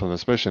happen from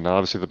this mission. Now,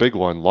 obviously, the big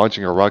one,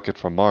 launching a rocket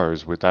from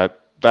Mars, with that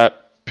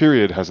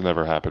period has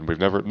never happened.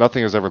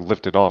 Nothing has ever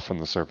lifted off from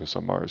the surface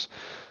of Mars.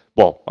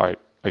 Well, all right,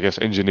 I guess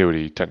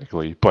Ingenuity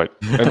technically, but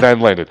and then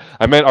landed.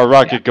 I meant our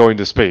rocket going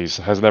to space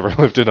has never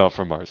lifted off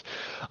from Mars.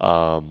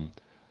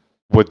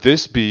 Would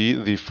this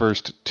be the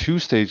first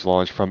 2-stage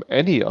launch from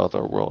any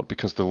other world?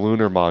 Because the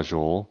lunar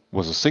module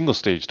was a single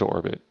stage to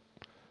orbit.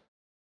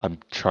 I'm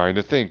trying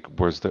to think.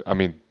 That's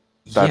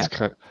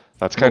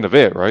kind of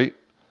it, right?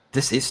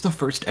 This is the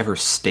first ever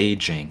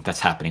staging that's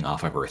happening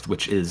off of Earth,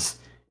 which is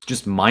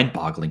just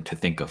mind-boggling to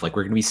think of. Like,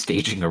 we're going to be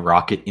staging a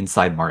rocket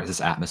inside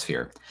Mars's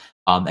atmosphere.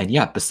 And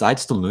yeah,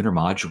 besides the lunar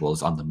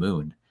modules on the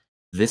moon,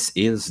 this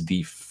is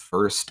the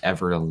first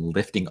ever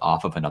lifting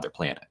off of another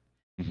planet.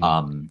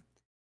 Mm-hmm.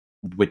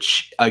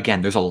 Which,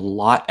 again, there's a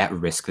lot at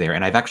risk there.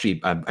 And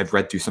I've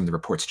read through some of the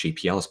reports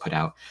JPL has put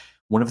out.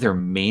 One of their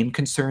main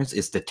concerns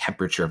is the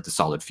temperature of the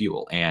solid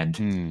fuel.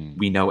 And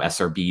we know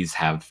SRBs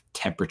have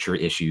temperature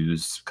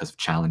issues because of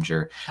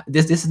Challenger.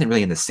 This isn't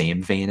really in the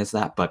same vein as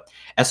that, but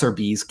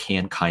SRBs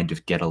can kind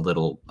of get a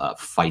little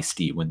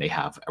feisty when they're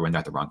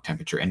at the wrong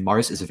temperature. And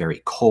Mars is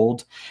very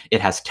cold.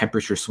 It has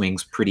temperature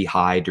swings pretty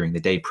high during the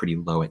day, pretty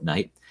low at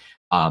night.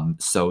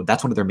 So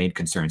that's one of their main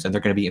concerns. And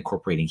they're going to be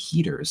incorporating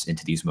heaters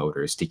into these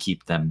motors to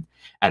keep them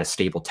at a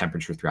stable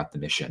temperature throughout the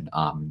mission.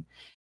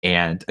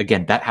 And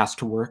again, that has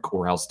to work,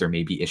 or else there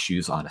may be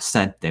issues on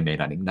ascent. They may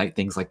not ignite,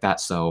 things like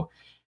that. So,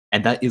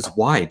 and that is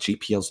why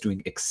JPL is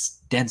doing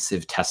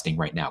extensive testing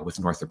right now with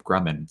Northrop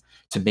Grumman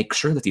to make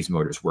sure that these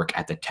motors work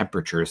at the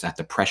temperatures, at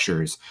the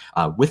pressures,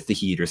 with the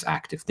heaters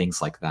active,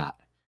 things like that.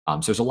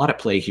 So there's a lot at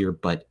play here,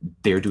 but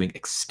they're doing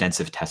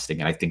extensive testing.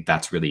 And I think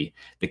that's really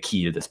the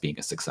key to this being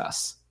a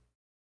success.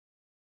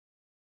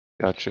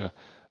 Gotcha.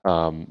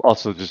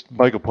 Also, just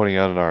Michael pointing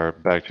out in our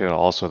back channel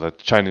also that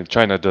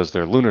China does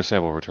their lunar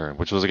sample return,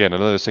 which was again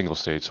another single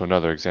stage, so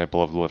another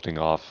example of lifting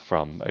off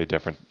from a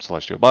different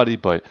celestial body,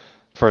 but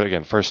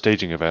first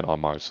staging event on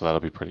Mars, so that'll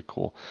be pretty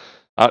cool.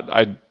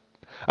 I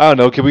don't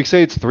know. Can we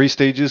say it's 3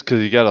 stages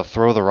because you got to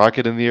throw the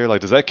rocket in the air? Like,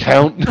 does that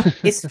count?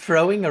 Is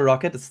throwing a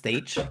rocket a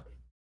stage?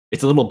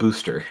 It's a little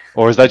booster.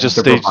 Or is that just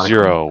stage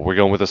 0? We're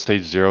going with a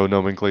stage 0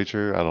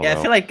 nomenclature. I don't know. Yeah,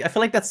 I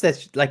feel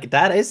like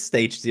that is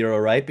stage 0,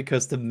 right?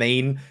 Because the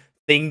main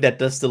thing that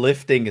does the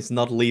lifting is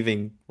not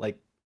leaving I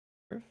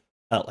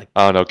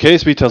don't know.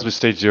 KSB tells me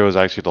stage 0 is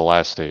actually the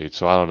last stage,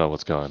 so I don't know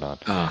what's going on.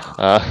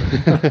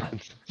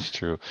 It's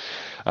true.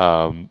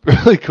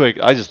 Really quick,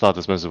 I just thought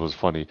this message was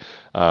funny.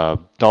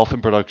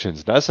 Dolphin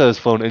Productions. NASA has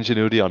flown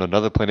Ingenuity on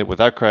another planet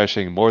without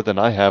crashing more than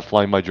I have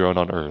flying my drone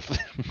on Earth.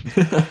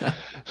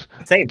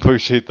 Same.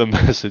 Appreciate the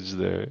message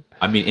there.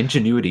 I mean,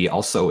 Ingenuity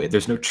also,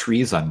 there's no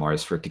trees on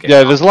Mars for it to get.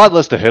 Yeah, there's a lot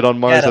less to hit on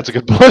Mars. Yeah, that's a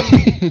good point.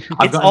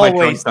 I've gotten my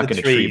drone stuck in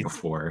a tree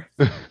before.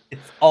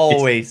 It's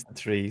always the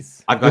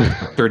trees. I've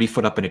got 30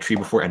 foot up in a tree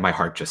before, and my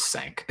heart just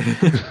sank.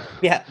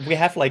 We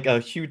have like a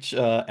huge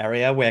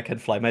area where I can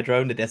fly my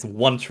drone. There's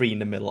one tree in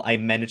the middle. I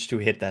managed to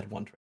hit that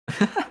one tree.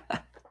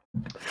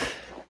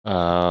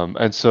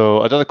 And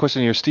so another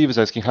question here, Steve is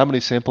asking, how many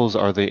samples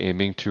are they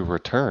aiming to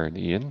return,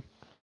 Ian?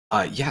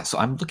 Yeah, so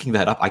I'm looking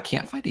that up. I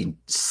can't find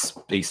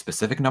a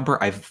specific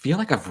number. I feel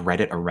like I've read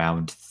it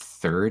around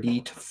 30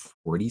 to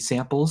 40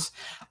 samples.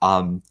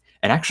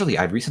 And actually,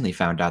 I recently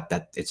found out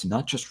that it's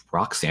not just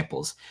rock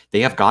samples.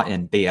 I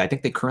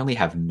think they currently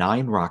have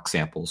 9 rock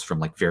samples from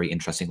like very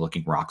interesting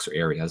looking rocks or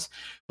areas,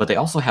 but they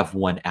also have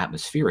 1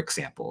 atmospheric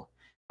sample.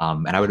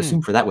 And I would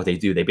assume for that, what they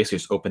do, they basically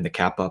just open the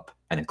cap up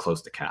and then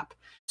close the cap.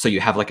 So you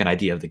have like an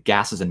idea of the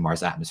gases in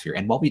Mars' atmosphere.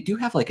 And while we do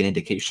have like an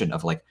indication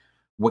of like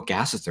what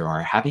gases there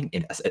are, having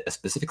a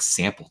specific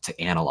sample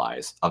to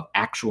analyze of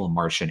actual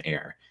Martian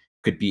air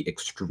could be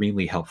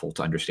extremely helpful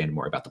to understand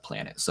more about the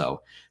planet.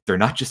 So they're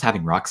not just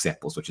having rock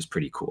samples, which is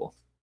pretty cool.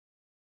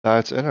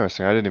 That's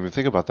interesting. I didn't even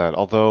think about that.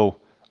 Although,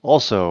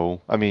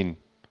 also, I mean,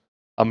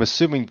 I'm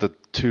assuming the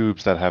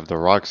tubes that have the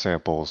rock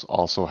samples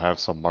also have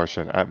some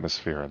Martian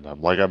atmosphere in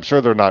them. Like, I'm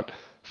sure they're not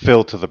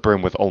filled to the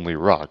brim with only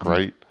rock,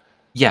 right?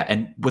 Yeah,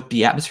 and what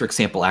the atmospheric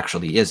sample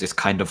actually is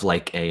kind of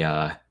like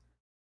a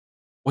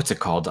what's it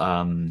called?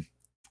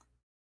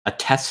 A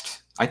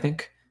test, I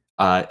think.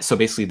 So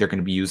basically, they're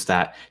going to use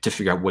that to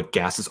figure out what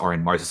gases are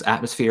in Mars's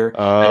atmosphere.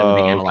 And then when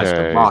they analyze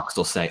the rocks,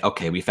 they'll say,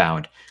 okay, we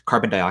found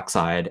carbon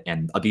dioxide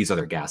and these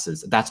other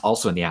gases. That's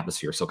also in the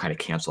atmosphere, so kind of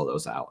cancel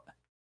those out.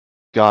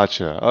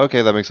 Gotcha.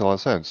 Okay, that makes a lot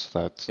of sense.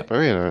 That's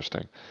very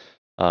interesting.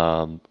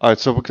 All right,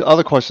 so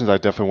other questions I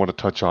definitely want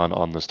to touch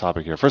on this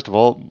topic here. First of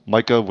all,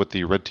 Micah with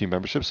the Red Team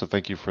membership, so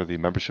thank you for the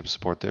membership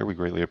support there. We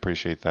greatly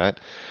appreciate that.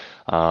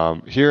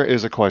 Here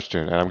is a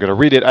question, and I'm going to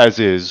read it as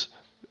is.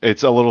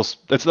 It's a little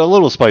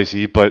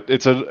spicy, but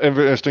it's an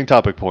interesting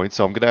topic point,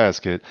 so I'm going to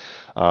ask it.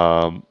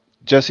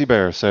 Jesse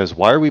Bear says,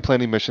 why are we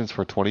planning missions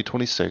for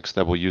 2026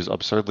 that will use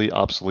absurdly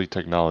obsolete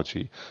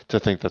technology? To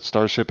think that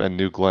Starship and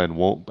New Glenn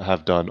won't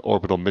have done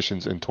orbital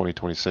missions in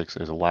 2026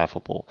 is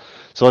laughable.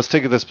 So let's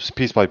take this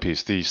piece by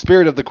piece. The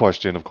spirit of the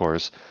question, of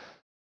course,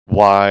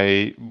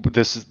 why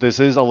this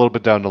is a little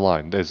bit down the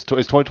line. Is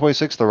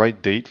 2026 the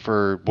right date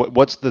for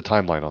what's the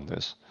timeline on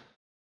this?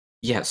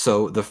 Yeah,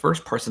 so the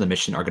first parts of the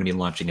mission are going to be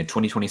launching in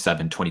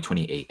 2027,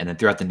 2028, and then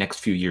throughout the next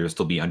few years,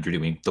 they'll be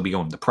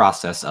going the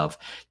process of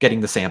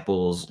getting the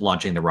samples,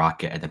 launching the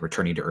rocket, and then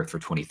returning to Earth for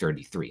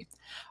 2033.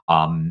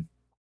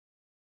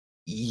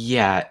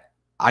 Yeah,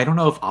 I don't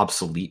know if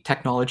obsolete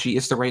technology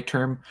is the right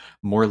term,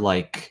 more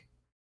like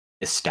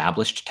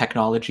established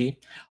technology,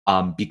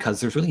 because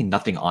there's really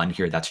nothing on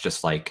here that's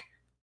just like,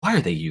 why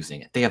are they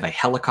using it? They have a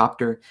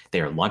helicopter.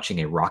 They are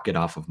launching a rocket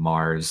off of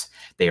Mars.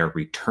 They are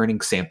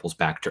returning samples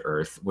back to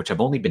Earth, which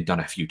have only been done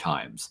a few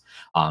times.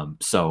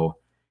 So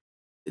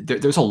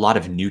there's a lot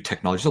of new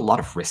technology. There's a lot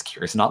of risk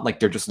here. It's not like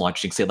they're just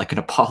launching, say, like an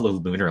Apollo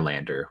lunar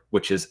lander,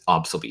 which is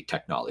obsolete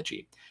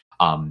technology.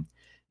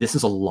 This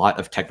is a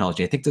lot of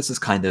technology. I think this is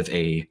kind of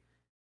a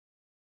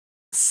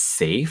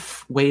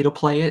safe way to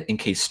play it in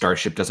case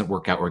Starship doesn't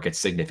work out or gets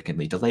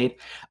significantly delayed.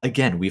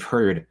 Again, we've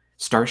heard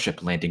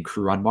Starship landing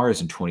crew on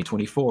Mars in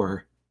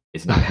 2024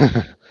 is not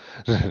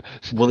happening.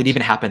 Will it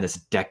even happen this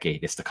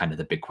decade is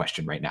the big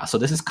question right now. So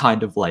this is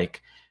kind of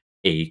like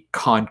a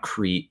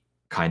concrete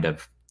kind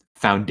of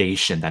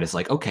foundation that is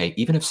like, okay,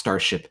 even if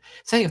Starship,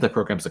 say if the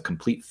program's a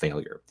complete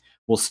failure,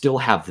 we'll still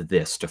have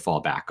this to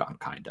fall back on,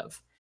 kind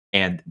of.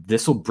 And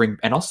this will bring,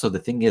 and also the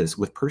thing is,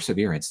 with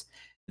Perseverance,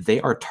 they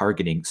are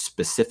targeting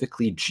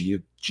specifically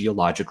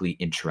geologically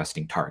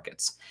interesting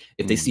targets.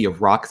 If they see a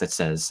rock that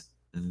says,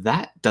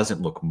 that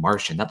doesn't look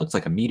Martian, that looks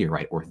like a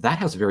meteorite, or that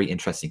has very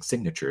interesting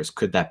signatures,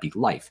 could that be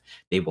life?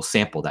 They will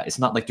sample that. It's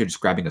not like they're just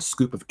grabbing a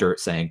scoop of dirt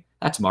saying,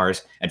 that's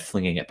Mars, and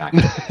flinging it back,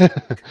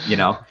 you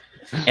know?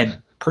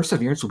 And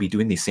Perseverance will be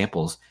doing these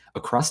samples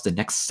across the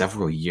next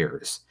several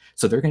years.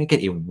 So they're going to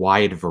get a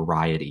wide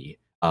variety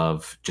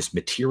of just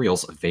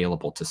materials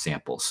available to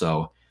sample.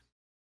 So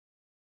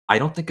I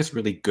don't think it's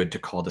really good to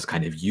call this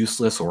kind of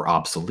useless or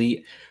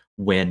obsolete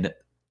when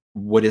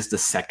what is the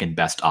second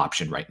best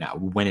option right now?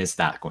 When is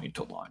that going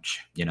to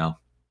launch, you know?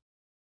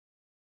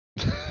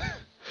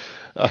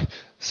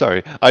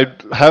 Sorry, I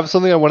have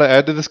something I want to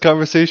add to this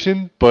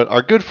conversation, but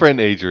our good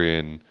friend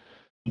Adrian.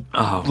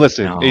 Oh,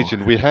 listen, no.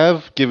 Adrian, we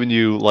have given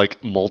you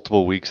like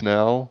multiple weeks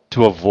now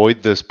to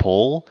avoid this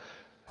poll,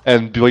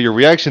 and your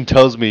reaction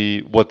tells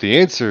me what the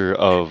answer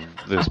of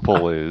this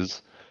poll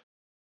is,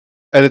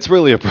 and it's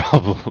really a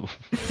problem.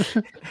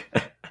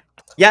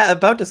 Yeah,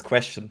 about this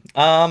question.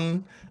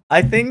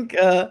 I think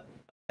I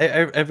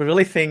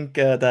really think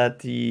that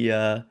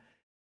the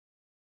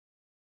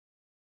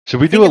Should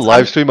we do a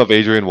live stream of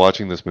Adrian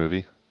watching this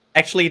movie?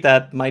 actually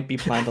that might be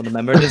planned on the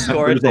member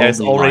Discord.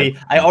 I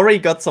already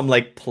got some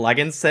like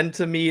plugins sent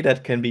to me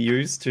that can be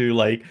used to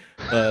like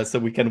so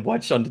we can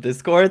watch on the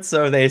Discord.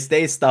 So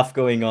there's stuff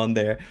going on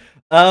there.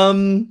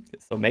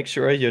 So make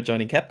sure you're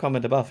joining Capcom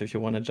at above if you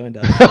want to join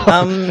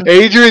that.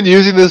 Adrian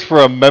using this for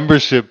a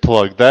membership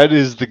plug. That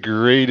is the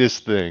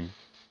greatest thing.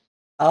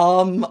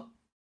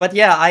 But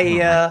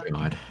yeah,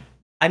 God.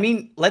 I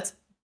mean,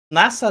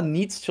 NASA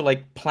needs to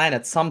like plan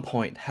at some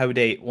point how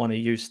they want to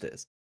use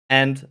this.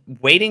 And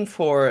waiting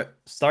for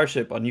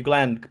Starship or New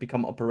Glenn to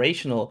become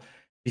operational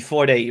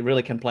before they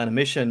really can plan a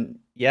mission,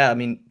 yeah, I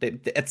mean,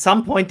 at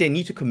some point they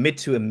need to commit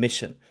to a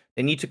mission.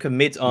 They need to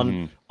commit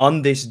on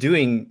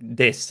doing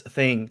this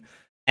thing.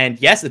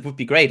 And yes, it would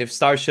be great if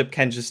Starship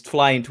can just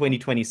fly in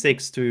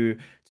 2026 to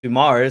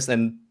Mars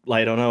and,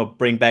 I don't know,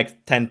 bring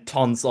back 10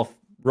 tons of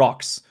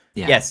rocks.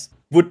 Yeah. Yes,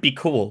 would be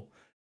cool.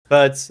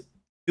 But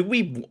do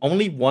we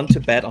only want to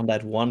bet on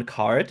that one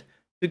card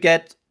to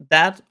get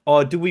that?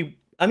 Or do we,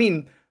 I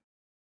mean,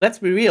 let's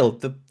be real.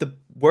 The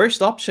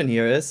worst option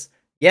here is,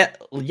 yeah,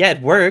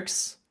 it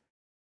works,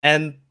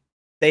 and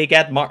they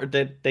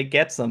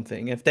get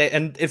something.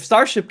 If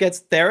Starship gets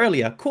there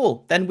earlier,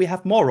 cool. Then we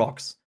have more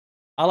rocks.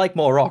 I like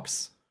more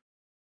rocks.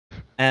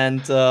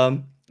 and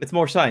it's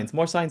more science,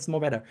 more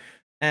better.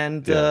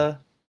 And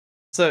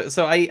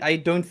so I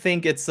don't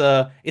think it's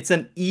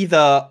an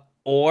either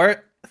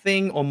or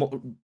thing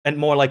and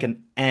more like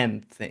an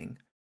and thing.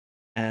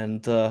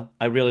 And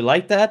I really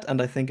like that,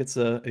 and I think it's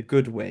a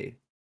good way to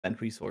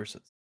spend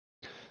resources.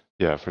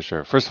 Yeah, for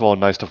sure. First of all,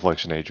 nice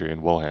deflection,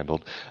 Adrian. Well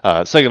handled.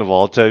 Second of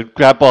all, to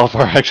wrap off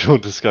our actual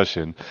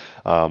discussion,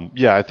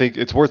 yeah, I think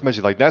it's worth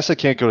mentioning, like, NASA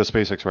can't go to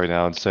SpaceX right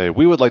now and say,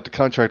 we would like to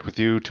contract with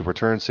you to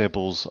return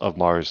samples of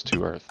Mars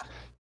to Earth.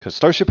 Because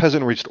Starship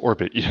hasn't reached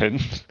orbit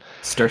yet.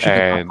 Starship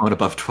has not flown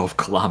above 12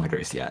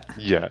 kilometers yet.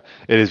 Yeah,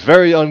 it is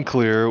very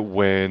unclear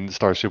when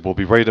Starship will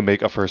be ready to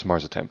make a first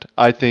Mars attempt.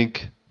 I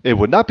think it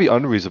would not be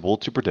unreasonable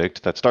to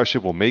predict that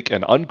Starship will make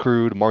an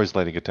uncrewed Mars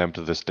landing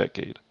attempt this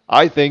decade.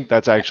 I think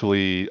that's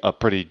actually a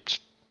pretty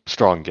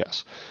strong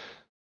guess.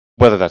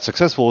 Whether that's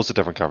successful is a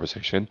different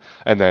conversation.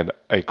 And then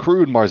a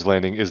crewed Mars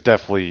landing is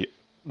definitely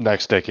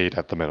next decade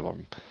at the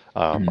minimum.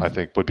 I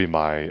think would be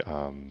my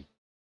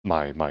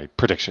my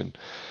prediction.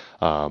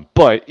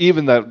 But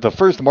even that the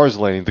first Mars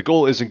landing, the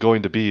goal isn't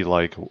going to be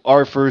like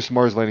our first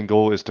Mars landing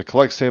goal is to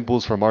collect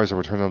samples from Mars and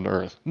return them to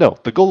Earth. No,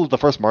 the goal of the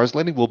first Mars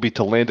landing will be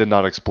to land and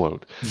not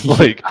explode.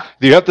 Like,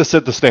 you have to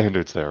set the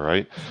standards there,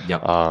 right?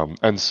 Yep.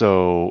 And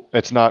so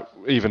it's not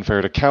even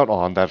fair to count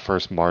on that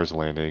first Mars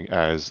landing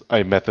as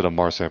a method of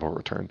Mars sample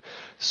return.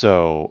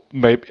 So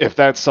maybe if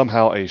that's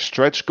somehow a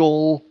stretch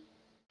goal,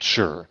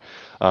 sure.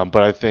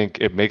 But I think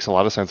it makes a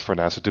lot of sense for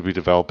NASA to be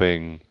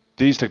developing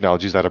these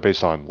technologies that are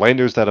based on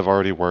landers that have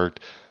already worked,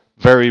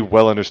 very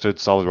well understood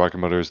solid rocket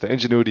motors, the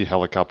Ingenuity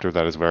helicopter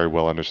that is very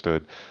well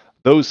understood,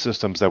 those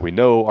systems that we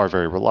know are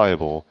very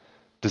reliable.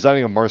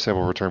 Designing a Mars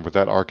sample return with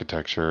that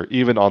architecture,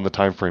 even on the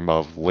time frame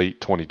of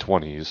late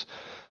 2020s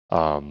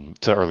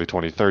to early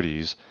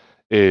 2030s,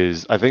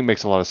 is, I think,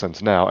 makes a lot of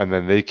sense now. And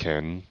then they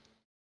can,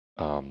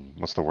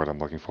 what's the word I'm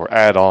looking for?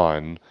 Add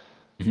on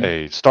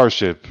a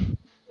Starship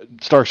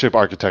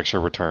architecture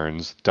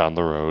returns down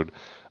the road.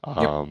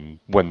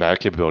 When that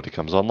capability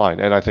comes online.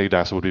 And I think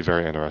NASA would be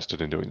very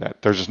interested in doing that.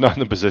 They're just not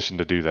in the position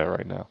to do that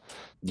right now.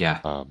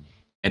 Yeah.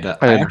 I go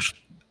ahead.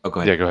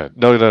 Yeah, go ahead.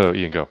 No,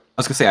 Ian, go. I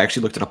was going to say, I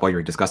actually looked it up while you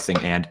were discussing,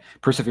 and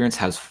Perseverance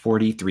has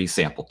 43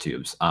 sample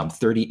tubes.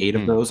 38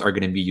 of those are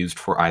going to be used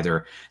for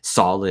either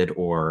solid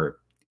or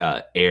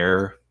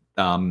air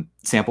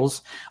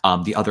samples.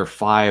 The other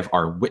 5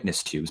 are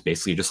witness tubes,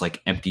 basically just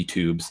like empty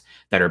tubes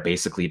that are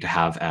basically to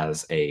have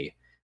as a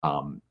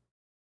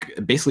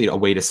basically a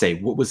way to say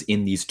what was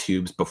in these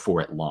tubes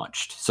before it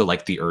launched. So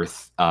like the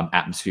Earth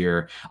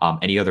atmosphere,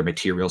 any other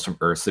materials from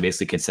Earth. So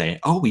basically can say,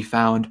 oh, we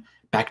found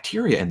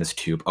bacteria in this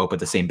tube. Oh, but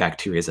the same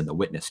bacteria is in the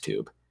witness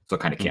tube. So it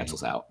kind of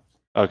cancels out.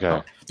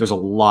 Okay. There's a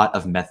lot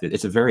of method.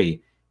 It's a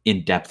very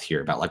in-depth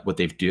here about like what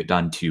they've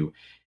done to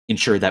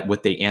ensure that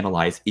what they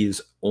analyze is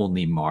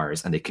only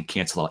Mars, and they can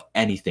cancel out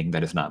anything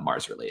that is not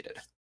Mars related.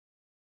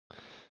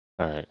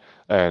 All right.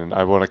 And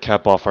I want to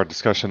cap off our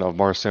discussion of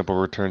Mars sample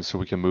returns so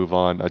we can move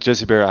on.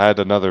 Jesse Bear, I had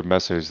another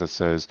message that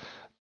says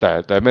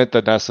that meant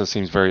that NASA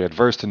seems very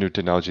adverse to new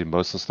technology.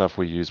 Most of the stuff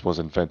we use was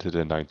invented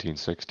in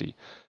 1960.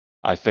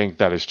 I think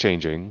that is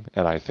changing,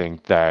 and I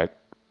think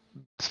that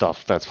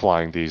stuff that's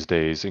flying these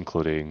days,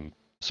 including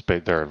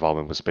their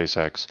involvement with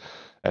SpaceX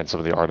and some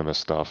of the Artemis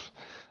stuff,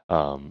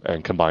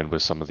 and combined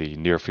with some of the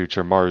near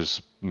future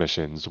Mars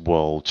missions,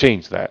 will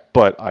change that.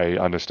 But I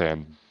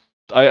understand.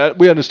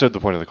 We understood the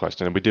point of the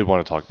question, and we did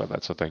want to talk about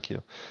that, so thank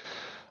you.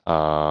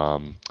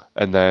 And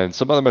then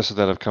some other messages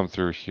that have come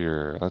through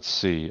here. Let's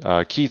see.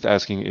 Keith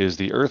asking, is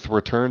the Earth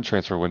return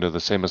transfer window the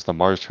same as the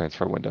Mars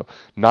transfer window?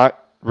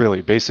 Not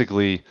really.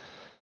 Basically,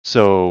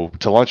 so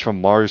to launch from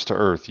Mars to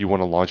Earth, you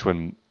want to launch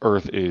when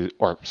Earth is,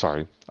 or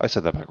sorry, I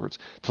said that backwards.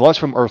 To launch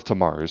from Earth to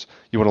Mars,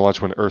 you want to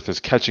launch when Earth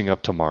is catching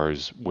up to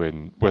Mars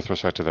with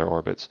respect to their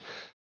orbits.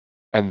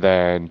 And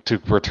then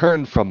to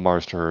return from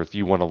Mars to Earth,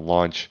 you want to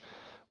launch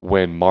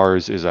when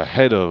Mars is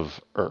ahead of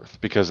Earth,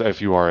 because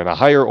if you are in a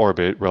higher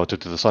orbit relative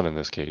to the Sun in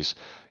this case,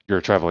 you're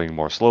traveling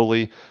more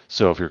slowly.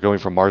 So if you're going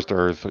from Mars to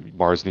Earth,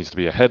 Mars needs to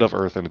be ahead of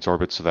Earth in its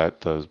orbit so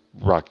that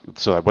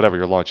so that whatever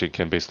you're launching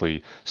can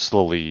basically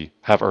slowly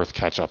have Earth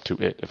catch up to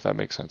it, if that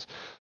makes sense.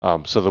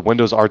 So the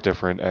windows are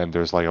different, and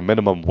there's like a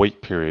minimum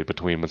wait period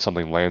between when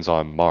something lands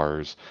on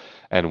Mars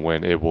and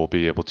when it will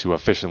be able to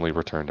efficiently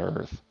return to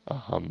Earth.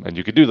 And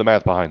you could do the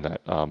math behind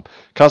that.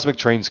 Cosmic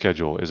Train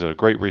Schedule is a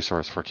great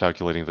resource for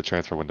calculating the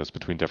transfer windows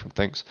between different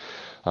things.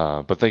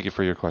 But thank you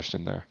for your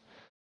question there.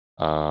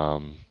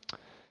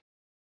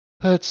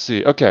 Let's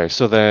see. Okay,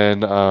 so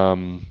then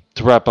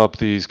to wrap up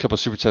these couple of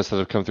super chats that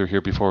have come through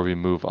here before we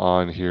move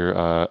on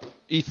here,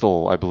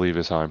 Ethel, I believe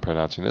is how I'm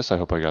pronouncing this. I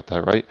hope I got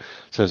that right.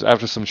 Says,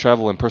 after some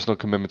travel and personal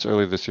commitments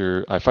earlier this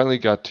year, I finally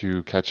got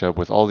to catch up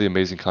with all the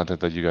amazing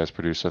content that you guys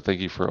produce. So thank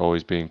you for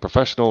always being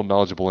professional,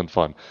 knowledgeable, and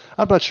fun.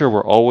 I'm not sure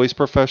we're always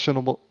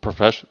professional.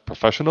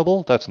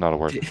 Professional? That's not a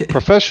word.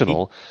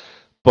 Professional.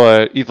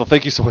 But Ethel,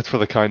 thank you so much for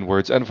the kind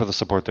words and for the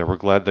support there. We're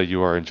glad that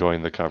you are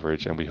enjoying the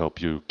coverage, and we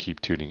hope you keep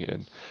tuning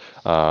in.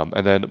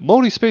 And then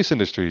Moldy Space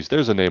Industries,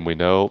 there's a name we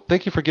know.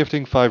 Thank you for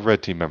gifting 5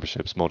 Red Team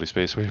memberships, Moldy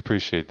Space. We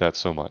appreciate that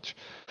so much.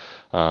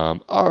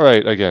 All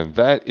right, again,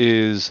 that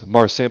is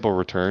Mars sample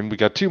return. We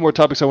got 2 more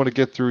topics I want to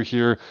get through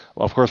here.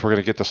 Well, of course, we're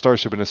going to get to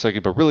Starship in a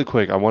second, but really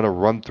quick, I want to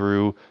run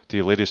through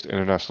the latest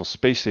International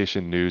Space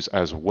Station news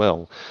as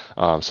well.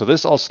 So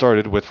this all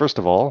started with, first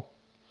of all,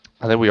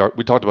 I think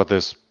we talked about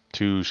this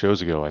 2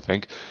 shows ago, I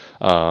think,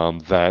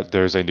 that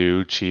there's a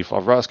new chief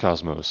of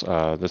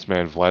Roscosmos. This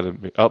man,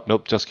 Vladimir. Oh,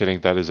 nope, just kidding.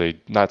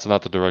 That's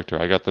not the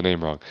director. I got the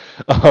name wrong.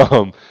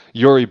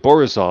 Yuri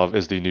Borisov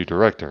is the new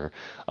director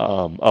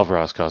of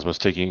Roscosmos,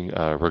 taking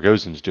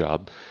Rogozin's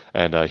job.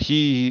 And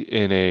he,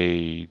 in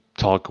a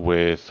talk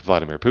with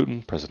Vladimir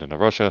Putin, president of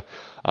Russia,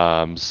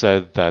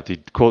 said that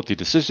the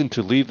decision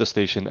to leave the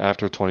station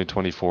after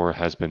 2024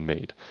 has been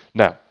made.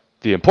 Now,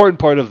 the important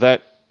part of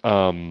that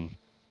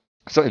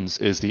sentence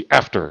is the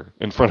after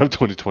in front of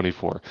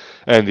 2024.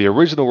 And the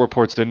original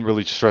reports didn't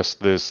really stress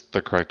this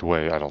the correct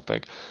way, I don't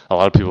think. A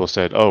lot of people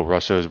said, oh,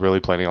 Russia is really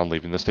planning on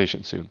leaving the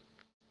station soon.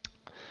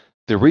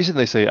 The reason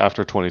they say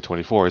after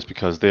 2024 is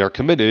because they are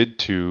committed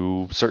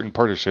to certain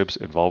partnerships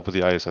involved with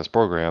the ISS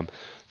program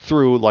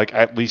through like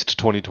at least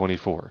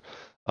 2024.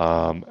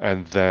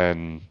 And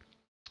then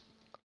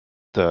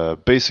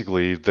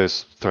basically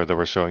this thread that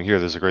we're showing here,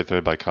 there's a great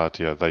thread by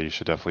Katya that you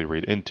should definitely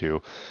read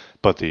into.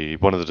 But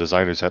one of the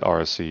designers at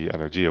RSC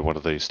Energia, one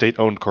of the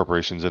state-owned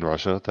corporations in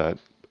Russia that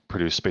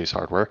produce space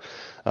hardware,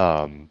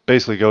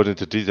 basically goes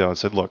into detail and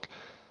said, look,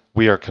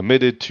 we are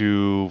committed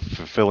to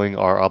fulfilling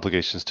our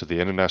obligations to the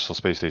International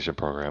Space Station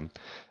program,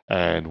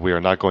 and we are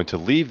not going to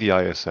leave the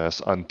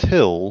ISS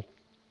until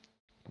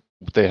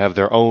they have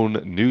their own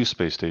new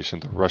space station,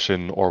 the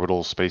Russian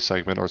Orbital Space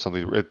Segment or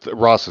something.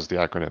 ROS is the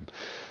acronym,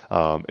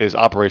 is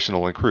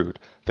operational and crewed.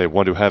 They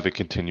want to have a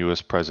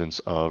continuous presence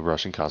of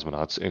Russian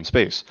cosmonauts in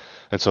space.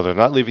 And so they're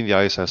not leaving the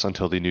ISS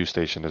until the new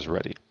station is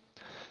ready.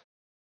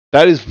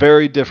 That is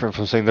very different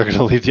from saying they're going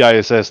to leave the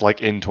ISS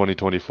like in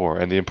 2024.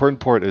 And the important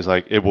part is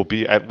like it will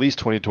be at least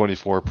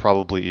 2024,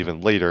 probably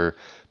even later,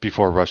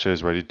 before Russia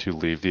is ready to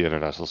leave the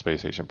International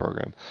Space Station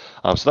program.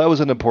 So that was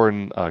an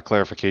important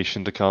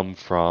clarification to come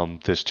from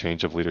this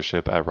change of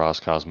leadership at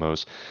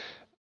Roscosmos.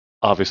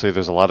 Obviously,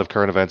 there's a lot of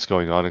current events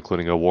going on,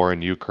 including a war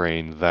in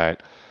Ukraine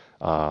that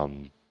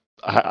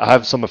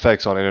have some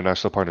effects on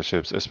international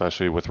partnerships,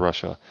 especially with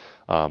Russia.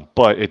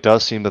 But it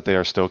does seem that they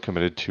are still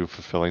committed to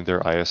fulfilling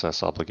their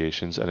ISS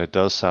obligations, and it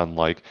does sound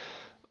like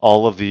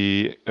all of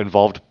the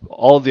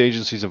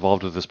agencies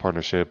involved with this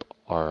partnership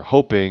are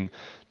hoping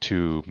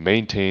to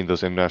maintain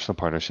those international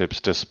partnerships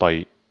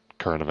despite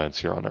current events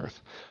here on Earth.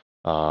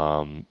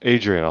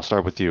 Adrian, I'll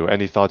start with you.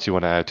 Any thoughts you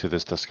want to add to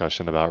this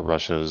discussion about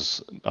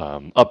Russia's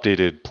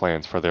updated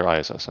plans for their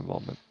ISS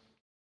involvement?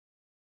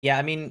 Yeah,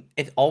 I mean,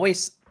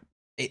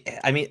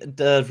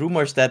 the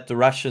rumors that the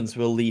Russians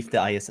will leave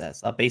the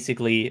ISS are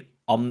basically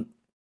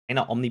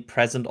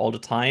omnipresent all the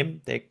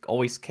time. They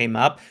always came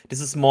up.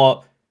 This is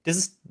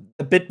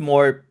a bit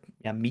more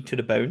meat to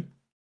the bone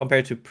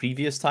compared to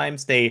previous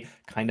times. They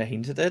kind of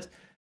hinted it.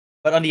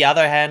 But on the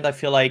other hand, I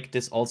feel like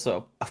this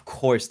also, of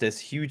course, there's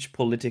huge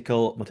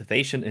political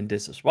motivation in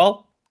this as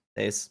well.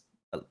 With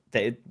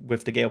the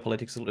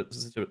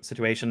geopolitical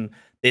situation,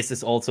 this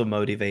is also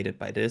motivated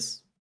by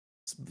this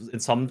in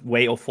some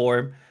way or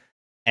form.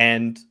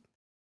 And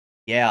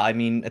yeah, I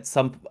mean,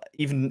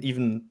 even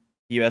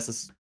the US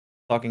is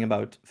talking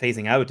about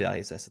phasing out the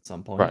ISS at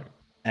some point. Right.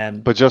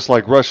 But just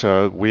like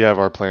Russia, we have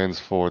our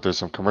plans there's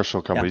some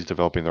commercial companies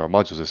developing their own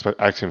modules.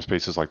 Axiom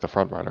Space is like the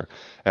front runner.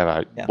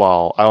 And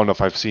while I don't know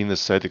if I've seen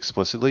this said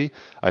explicitly,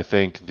 I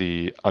think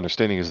the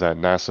understanding is that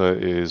NASA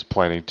is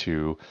planning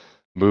to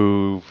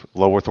move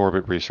low Earth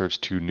orbit research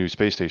to new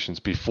space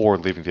stations before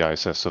leaving the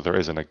ISS, so there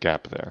isn't a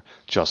gap there,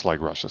 just like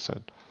Russia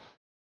said.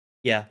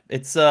 Yeah,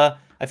 it's I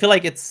feel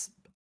like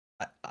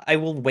I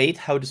will wait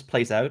how this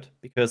plays out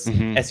because,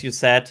 as you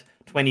said,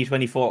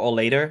 2024 or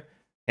later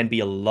can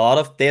be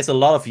there's a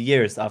lot of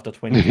years after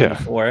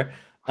 2024.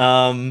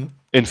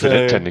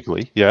 Infinite,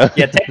 technically, yeah.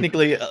 Yeah,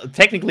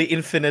 technically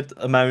infinite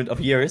amount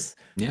of years.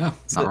 Yeah,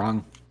 not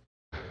wrong.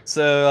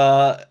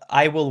 So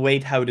I will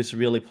wait how this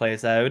really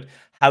plays out,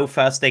 how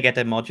fast they get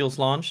their modules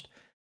launched.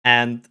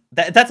 And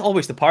that's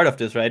always the part of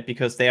this, right?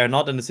 Because they are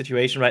not in a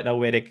situation right now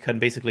where they can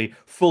basically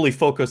fully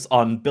focus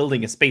on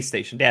building a space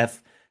station.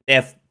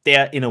 They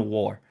are in a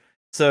war,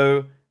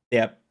 so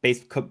they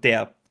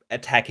are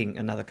attacking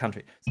another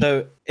country.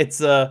 So it's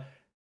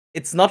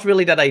not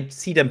really that I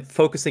see them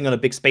focusing on a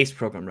big space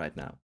program right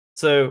now.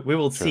 So we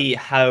will see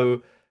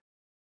how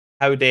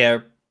they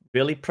are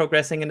really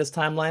progressing in this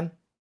timeline,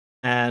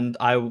 and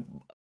how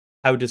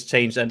this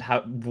changed and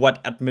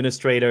what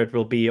administrator it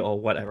will be or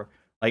whatever.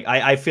 Like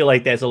I feel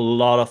like there's a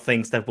lot of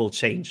things that will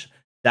change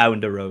down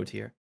the road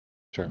here.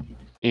 Sure.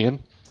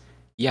 Ian?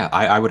 Yeah,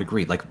 I would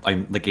agree. Like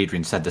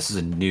Adrian said, this is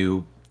a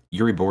new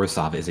Yuri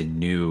Borisov is a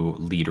new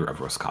leader of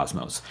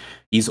Roscosmos.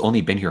 He's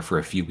only been here for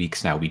a few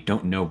weeks now. We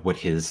don't know what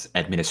his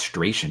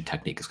administration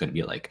technique is going to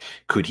be like.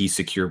 Could he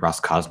secure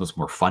Roscosmos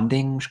more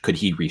funding? Could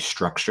he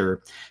restructure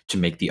to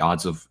make the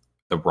odds of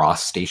the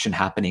Ross station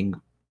happening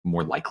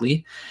more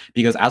likely?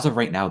 Because as of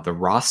right now, the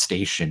Ross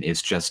station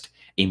is just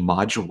a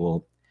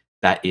module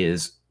that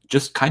is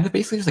just kind of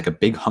basically just like a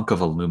big hunk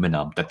of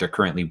aluminum that they're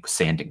currently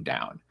sanding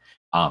down.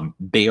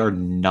 They are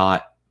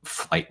not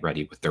flight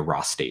ready with their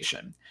Ross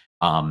station.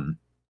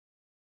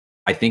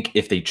 I think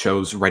if they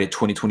chose right at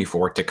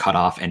 2024 to cut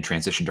off and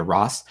transition to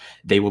Ross,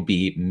 they will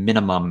be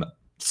minimum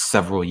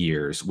several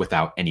years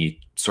without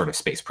any sort of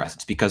space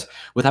presence. Because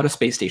without a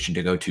space station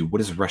to go to, what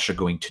is Russia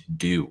going to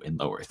do in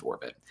low Earth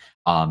orbit?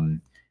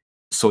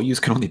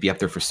 Soyuz can only be up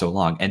there for so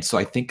long. And so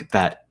I think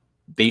that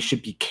they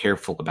should be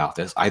careful about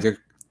this. Either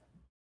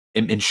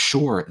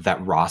ensure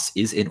that Ross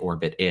is in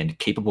orbit and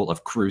capable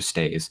of crew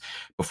stays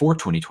before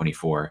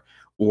 2024,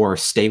 or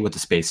stay with the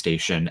space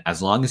station as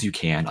long as you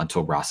can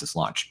until Ross is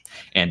launched.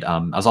 And I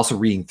was also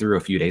reading through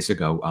a few days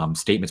ago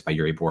statements by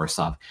Yuri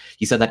Borisov.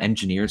 He said that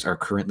engineers are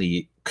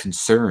currently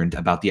concerned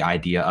about the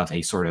idea of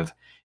a sort of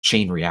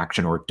chain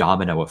reaction or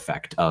domino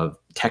effect of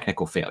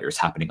technical failures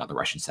happening on the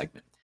Russian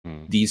segment.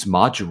 These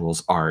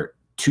modules are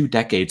 2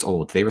 decades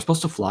old. They were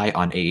supposed to fly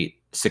on a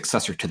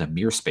successor to the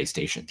Mir space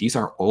station. These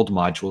are old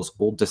modules,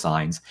 old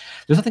designs.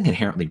 There's nothing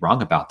inherently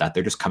wrong about that.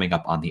 They're just coming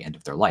up on the end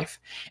of their life.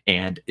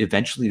 And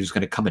eventually there's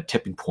going to come a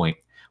tipping point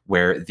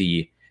where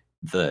the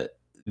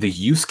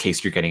use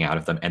case you're getting out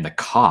of them and the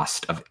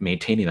cost of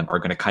maintaining them are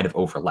going to kind of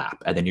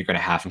overlap. And then you're going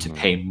to have to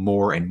pay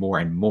more and more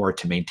and more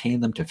to maintain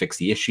them, to fix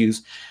the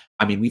issues.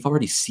 I mean, we've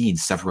already seen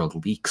several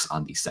leaks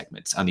on these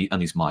segments, on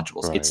these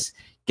modules. Right. It's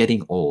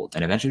getting old.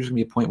 And eventually there's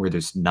going to be a point where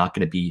there's not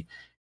going to be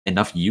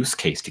enough use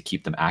case to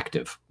keep them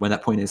active. When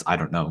that point is, I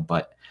don't know,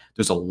 but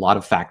there's a lot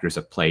of factors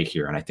at play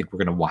here, and I think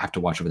we're going to have to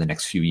watch over the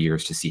next few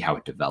years to see how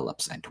it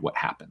develops and what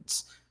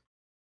happens.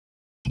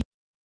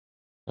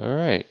 All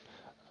right.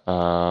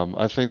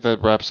 I think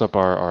that wraps up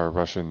our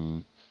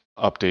Russian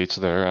updates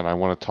there, and I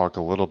want to talk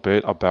a little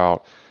bit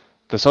about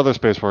this other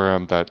space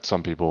program that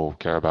some people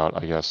care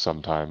about, I guess,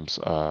 sometimes.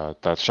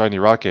 That shiny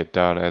rocket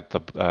down at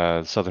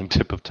the southern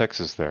tip of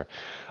Texas there.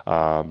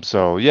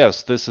 So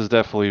yes, this is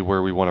definitely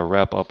where we want to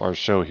wrap up our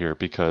show here,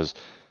 because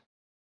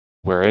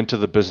we're into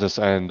the business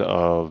end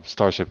of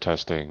Starship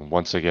testing.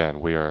 Once again,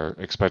 we are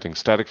expecting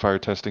static fire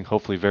testing,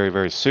 hopefully very,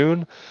 very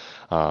soon.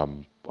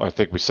 I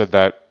think we said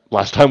that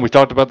last time we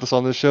talked about this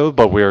on this show,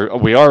 but we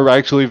are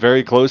actually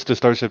very close to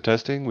Starship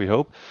testing, we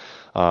hope.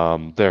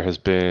 There has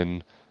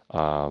been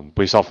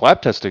we saw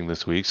flap testing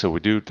this week, so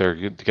they're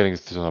getting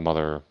some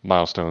other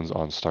milestones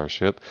on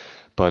Starship.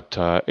 But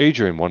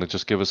Adrian, want to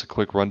just give us a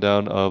quick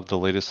rundown of the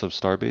latest of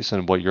Starbase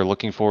and what you're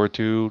looking forward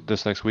to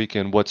this next week,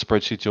 and what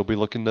spreadsheets you'll be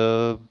looking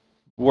to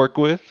work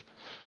with?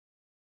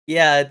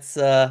 Yeah, it's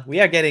we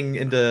are getting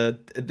into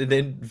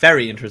the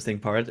very interesting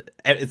part.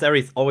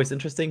 It's always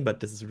interesting,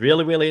 but this is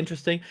really, really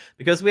interesting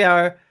because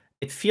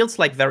it feels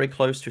like very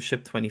close to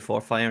Ship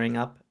 24 firing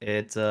up.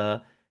 It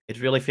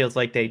really feels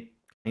like they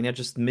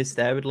just missed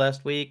out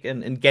last week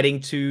and getting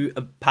to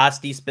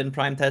past these spin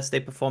prime tests they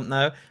performed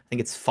now. I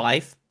think it's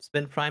 5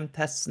 spin prime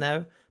tests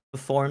now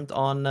performed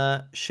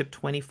on Ship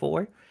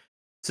 24.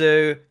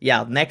 So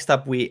yeah, next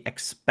up we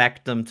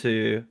expect them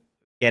to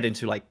get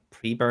into like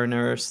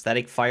pre-burner,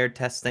 static fire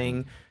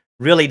testing,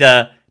 really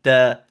the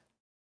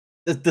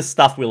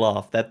stuff we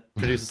love that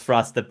produces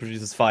thrust, that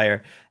produces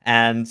fire.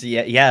 And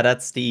yeah,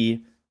 that's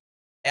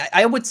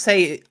I would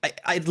say,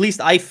 at least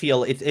I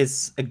feel it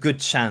is a good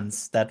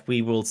chance that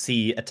we will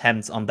see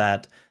attempts on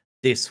that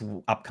this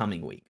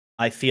upcoming week.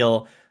 I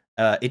feel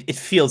it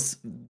feels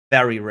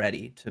very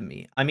ready to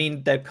me. I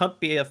mean, there could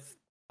be a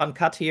fun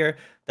cut here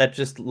that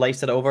just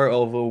lays it over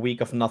a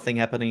week of nothing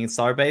happening in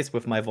Starbase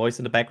with my voice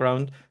in the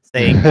background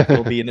saying it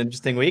will be an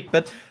interesting week,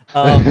 but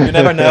you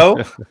never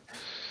know.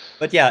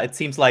 But yeah, it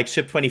seems like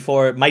Ship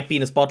 24 might be in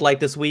the spotlight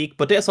this week,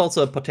 but there's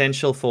also a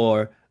potential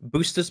for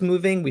boosters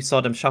moving. We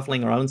saw them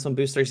shuffling around some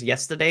boosters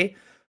yesterday,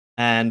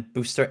 and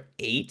Booster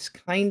 8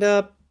 kind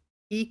of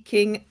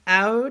peeking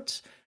out.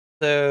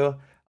 So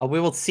we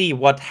will see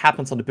what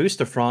happens on the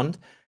booster front.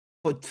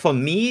 But for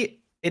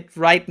me, it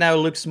right now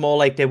looks more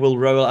like they will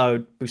roll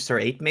out Booster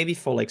 8 maybe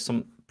for like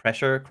some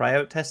pressure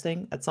cryo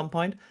testing at some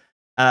point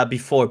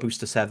before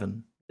Booster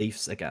 7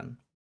 leaves again,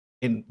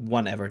 in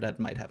whenever that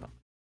might happen.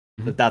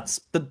 But that's,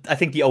 I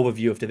think, the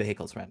overview of the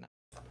vehicles right now.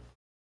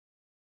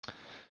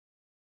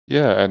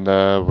 Yeah, and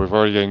we've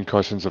already getting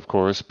questions, of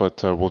course,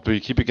 but we'll be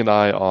keeping an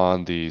eye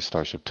on the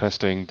Starship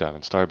testing down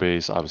in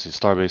Starbase. Obviously,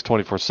 Starbase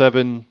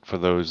 24/7 for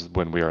those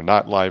when we are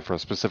not live for a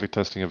specific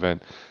testing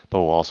event,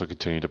 but we'll also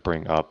continue to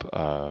bring up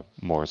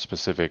more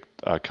specific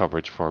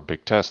coverage for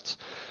big tests.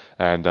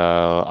 And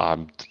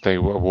I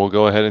think we'll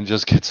go ahead and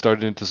just get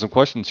started into some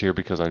questions here,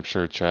 because I'm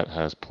sure chat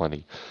has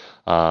plenty.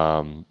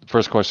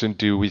 First question,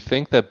 do we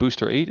think that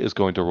Booster 8 is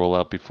going to roll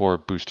out before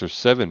Booster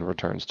 7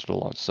 returns to the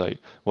launch site?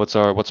 What's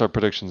our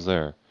predictions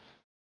there?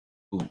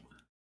 Ooh.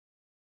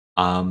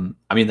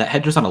 I mean, that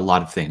hedges on a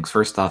lot of things.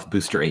 First off,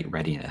 Booster 8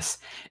 readiness.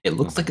 It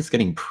looks like it's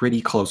getting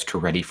pretty close to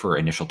ready for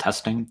initial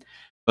testing,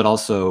 but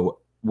also,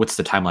 what's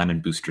the timeline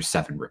on Booster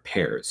 7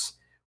 repairs?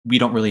 We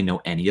don't really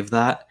know any of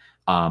that.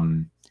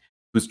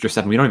 Booster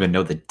 7, we don't even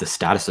know the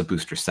status of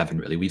Booster 7,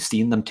 really. We've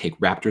seen them take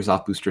Raptors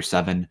off Booster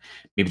 7.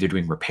 Maybe they're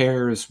doing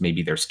repairs.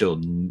 Maybe they're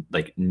still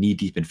like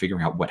knee-deep in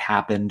figuring out what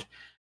happened.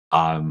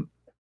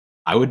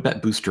 I would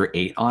bet Booster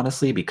 8,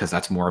 honestly, because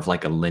that's more of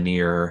like a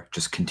linear,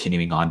 just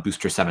continuing on.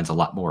 Booster 7's a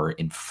lot more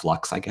in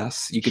flux, I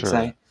guess you could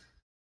say.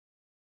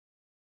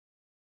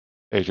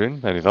 Adrian,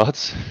 any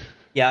thoughts?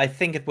 Yeah, I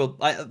think it will.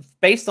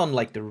 Based on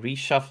like the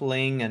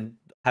reshuffling and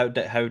how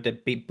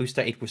the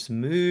Booster 8 was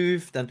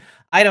moved, and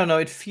I don't know,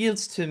 it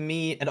feels to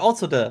me, and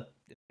also the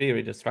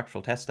theory, the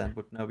structural test stand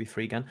would now be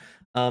free again.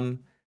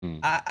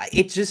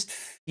 It just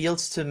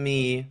feels to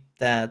me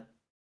that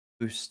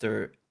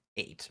Booster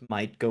 8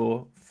 might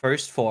go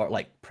first for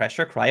like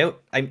pressure cryo.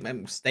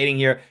 I'm stating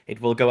here it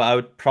will go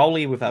out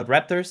probably without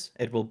Raptors.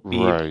 It will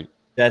be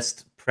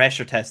just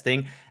pressure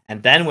testing,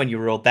 and then when you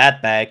roll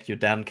that back, you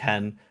then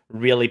can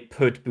really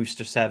put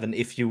Booster 7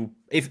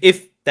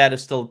 if that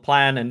is still the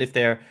plan, and if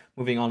they're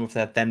moving on with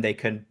that, then they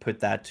can put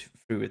that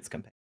through its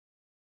campaign.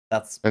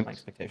 That's my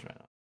expectation right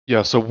now.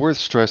 Yeah, so worth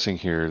stressing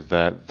here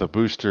that the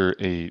Booster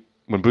 8,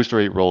 when Booster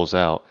 8 rolls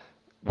out,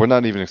 we're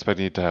not even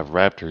expecting it to have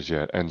Raptors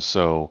yet, and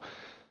so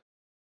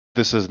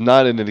this is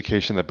not an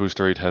indication that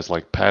Booster 8 has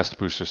like passed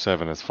Booster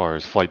 7 as far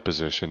as flight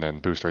position and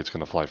Booster 8's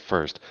going to fly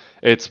first.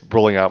 It's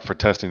rolling out for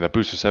testing that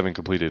Booster 7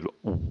 completed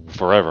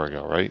forever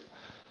ago, right?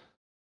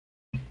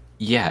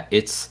 Yeah,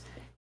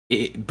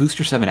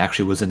 Booster 7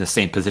 actually was in the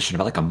same position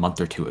about like a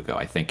month or two ago,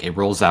 I think. It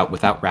rolls out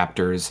without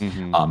Raptors,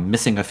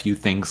 missing a few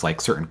things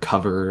like certain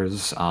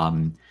covers,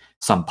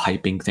 some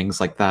piping, things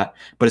like that.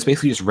 But it's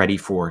basically just ready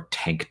for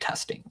tank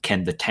testing.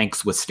 Can the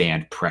tanks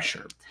withstand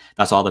pressure?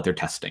 That's all that they're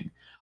testing.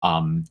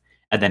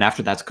 And then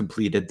after that's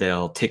completed,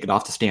 they'll take it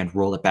off the stand,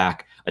 roll it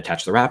back,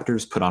 attach the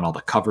Raptors, put on all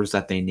the covers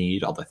that they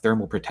need, all the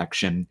thermal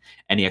protection,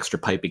 any extra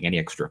piping, any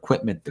extra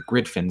equipment, the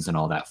grid fins, and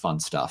all that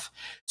fun stuff.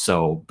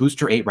 So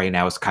Booster 8 right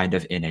now is kind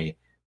of in a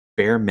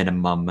bare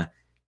minimum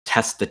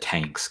test the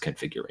tanks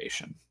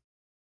configuration.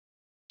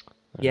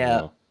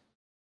 Yeah.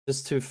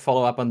 Just to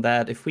follow up on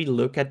that, if we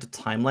look at the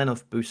timeline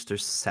of Booster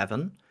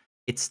 7,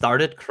 it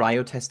started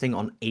cryo testing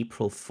on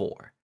April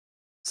 4.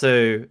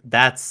 So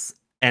that's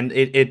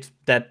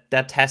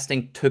that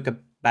testing took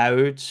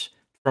about,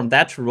 from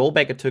that to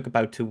rollback, it took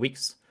about 2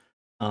 weeks,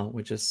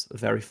 which is a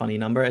very funny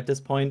number at this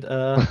point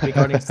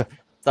regarding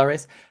Star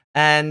Race.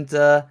 And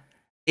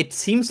it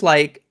seems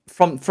like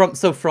from the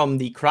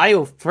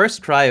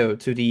first cryo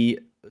to the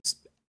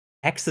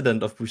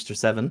accident of Booster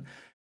 7,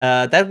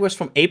 that was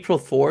from April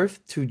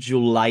 4th to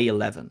July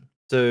 11.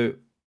 So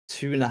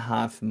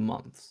 2.5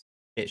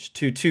 months-ish,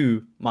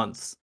 2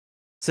 months.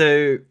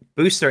 So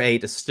Booster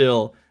 8 is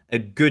still a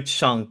good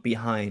chunk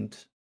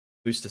behind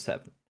Booster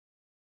 7.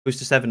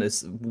 Booster 7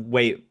 is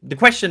the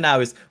question now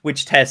is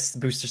which tests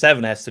Booster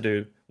 7 has to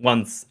do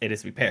once it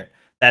is repaired.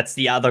 That's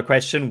the other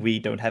question. We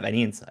don't have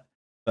any insight.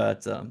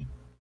 But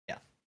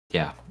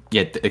Yeah,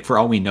 for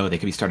all we know, they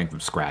could be starting from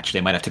scratch. They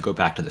might have to go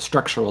back to the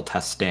structural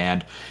test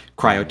stand,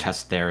 cryo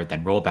test there,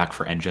 then roll back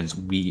for engines.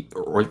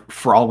 Or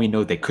for all we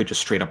know, they could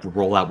just straight up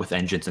roll out with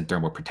engines and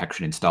thermal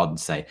protection installed and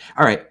say,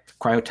 all right,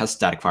 cryo test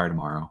static fire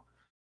tomorrow.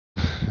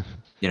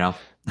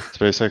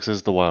 SpaceX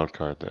is the wild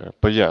card there.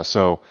 But yeah,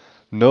 so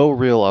no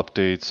real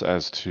updates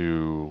as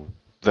to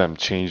them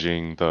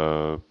changing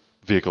the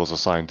vehicles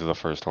assigned to the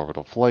first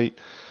orbital flight.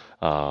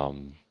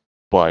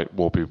 But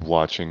we'll be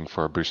watching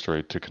for Booster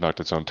 8 to conduct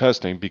its own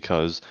testing,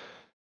 because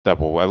that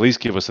will at least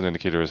give us an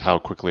indicator as how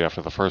quickly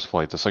after the first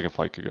flight the second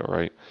flight could go,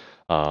 right?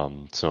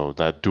 So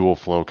that dual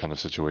flow kind of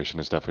situation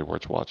is definitely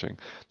worth watching.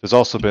 There's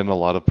also been a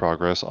lot of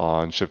progress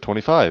on Ship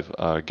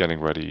 25 getting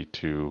ready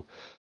to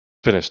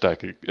finish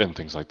deck and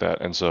things like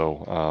that. And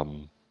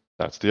so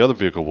that's the other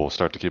vehicle we'll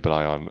start to keep an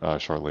eye on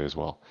shortly as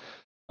well.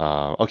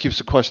 I'll keep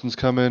some questions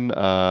coming.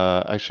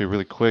 Actually,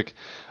 really quick,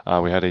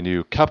 we had a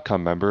new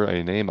Capcom member,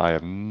 a name I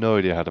have no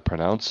idea how to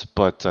pronounce,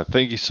 but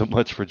thank you so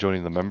much for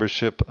joining the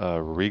membership.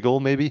 Regal,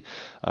 maybe,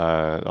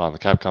 on the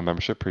Capcom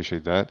membership.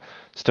 Appreciate that.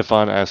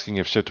 Stefan asking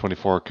if Ship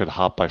 24 could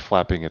hop by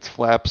flapping its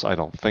flaps. I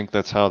don't think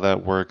that's how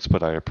that works,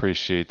 but I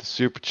appreciate the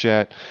super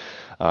chat.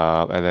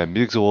 And then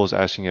Mugzul is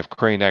asking if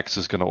Crane X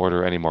is going to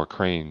order any more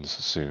cranes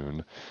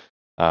soon.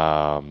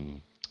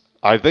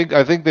 I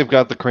think they've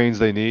got the cranes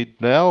they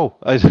need now.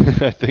 I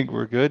think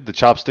we're good. The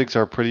chopsticks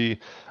are pretty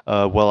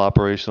well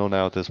operational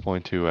now at this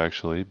point too,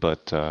 actually.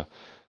 But yeah,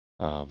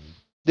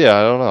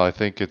 I don't know. I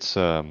think it's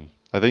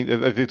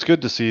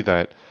good to see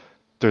that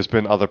there's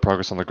been other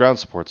progress on the ground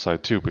support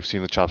side too. We've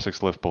seen the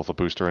chopsticks lift both a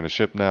booster and a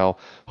ship now.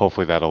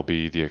 Hopefully that'll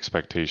be the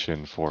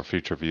expectation for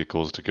future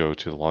vehicles to go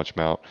to the launch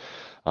mount.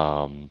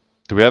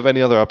 Do we have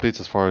any other updates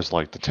as far as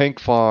like the tank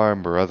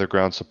farm or other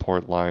ground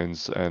support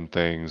lines and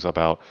things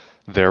about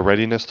their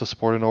readiness to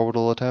support an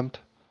orbital attempt?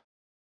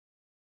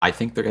 I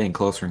think they're getting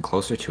closer and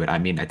closer to it. I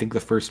mean, I think the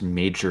first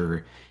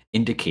major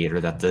indicator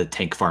that the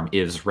tank farm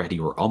is ready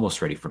or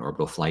almost ready for an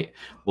orbital flight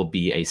will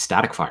be a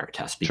static fire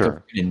test, because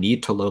Sure. you're going to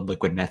need to load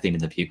liquid methane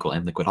in the vehicle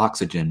and liquid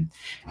oxygen.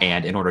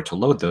 And in order to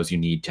load those, you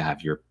need to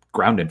have your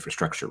ground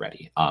infrastructure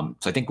ready. So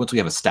I think once we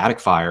have a static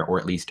fire, or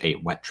at least a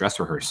wet dress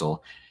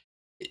rehearsal,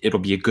 it'll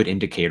be a good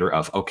indicator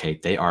of, okay,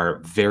 they are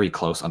very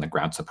close on the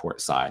ground support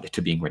side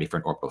to being ready for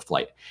an orbital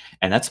flight.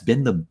 And that's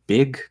been the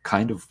big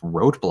kind of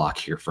roadblock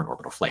here for an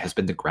orbital flight, has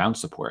been the ground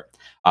support.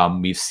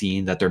 We've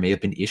seen that there may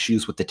have been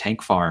issues with the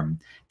tank farm.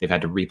 They've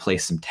had to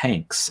replace some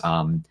tanks.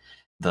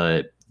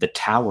 The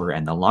tower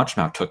and the launch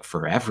mount took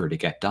forever to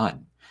get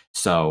done.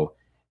 So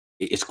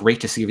it's great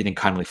to see everything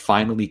kind of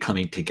finally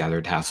coming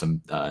together to have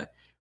some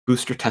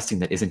booster testing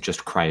that isn't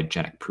just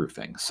cryogenic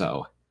proofing.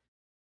 So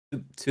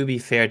To be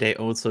fair, they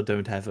also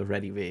don't have a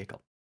ready vehicle.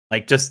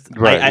 Like, just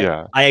Right,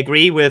 yeah. I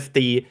agree with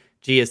the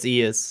GSE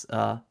is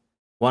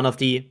one of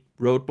the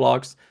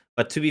roadblocks,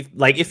 but to be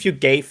like, if you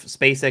gave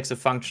SpaceX a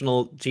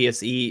functional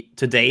GSE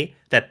today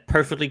that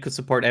perfectly could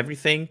support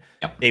everything,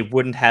 Yep. they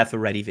wouldn't have a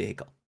ready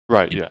vehicle.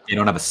 Right, yeah. they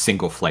don't have a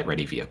single flight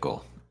ready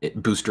vehicle,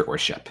 booster or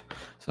ship.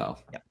 So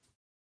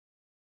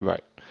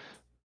Right.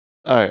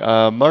 All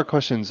right, more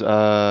questions.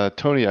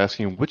 Tony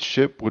asking, which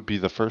ship would be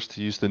the first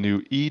to use the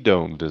new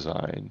E-dome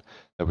design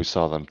that we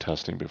saw them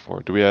testing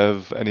before? Do we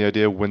have any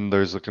idea when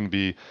there's going to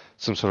be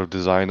some sort of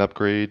design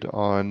upgrade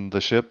on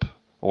the ship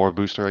or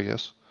booster, I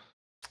guess?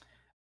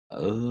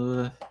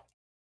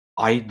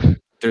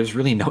 there's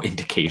really no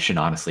indication,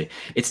 honestly.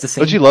 It's the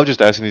same. Don't you love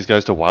just asking these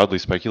guys to wildly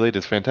speculate?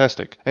 It's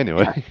fantastic.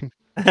 Anyway.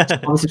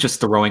 Honestly,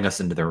 just throwing us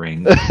into the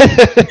ring.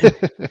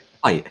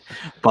 Fight.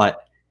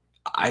 But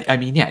I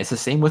mean, yeah, it's the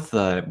same with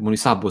when we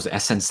saw was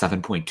SN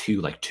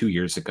 7.2 like 2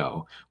 years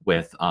ago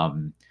with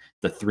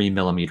the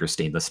 3mm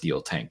stainless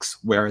steel tanks.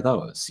 Where are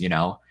those? You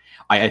know,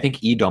 I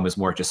think E-dome is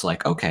more just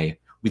like, okay,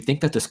 we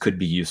think that this could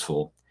be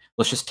useful.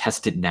 Let's just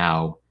test it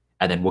now,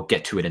 and then we'll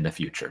get to it in the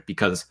future.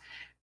 Because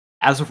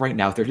as of right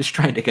now, they're just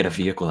trying to get a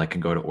vehicle that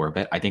can go to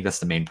orbit. I think that's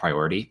the main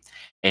priority.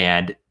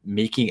 And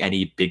making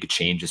any big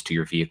changes to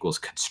your vehicle's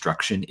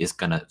construction is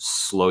going to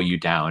slow you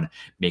down,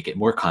 make it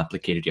more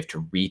complicated. You have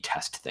to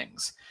retest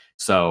things.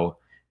 So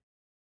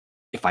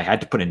if I had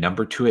to put a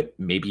number to it,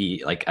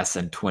 maybe like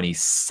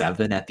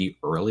SN27 at the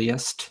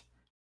earliest.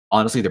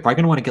 Honestly, they're probably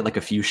going to want to get like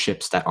a few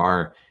ships that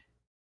are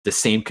the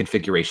same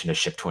configuration as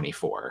Ship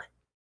 24,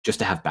 just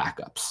to have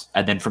backups.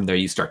 And then from there,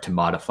 you start to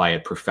modify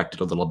it, perfect it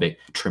a little bit,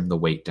 trim the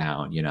weight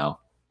down, you know?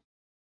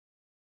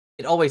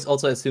 It always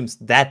also assumes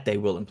that they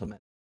will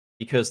implement,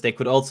 because they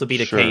could also be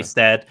the Sure. case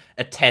that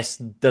a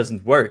test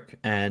doesn't work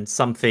and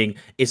something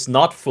is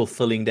not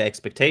fulfilling their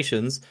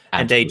expectations,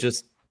 and they Absolutely.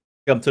 just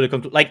come to the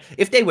conclusion. Like,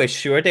 if they were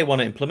sure they want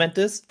to implement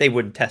this, they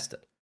wouldn't test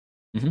it.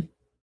 Mhm.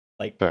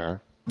 Like,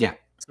 Fair. Yeah.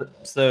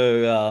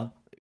 so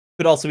it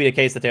could also be the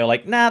case that they're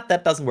like, nah,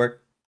 that doesn't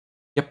work.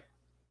 Yep.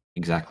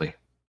 Exactly.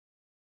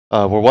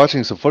 We're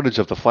watching some footage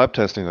of the flap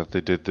testing that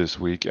they did this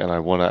week, and I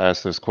want to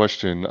ask this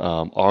question.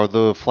 Are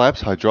the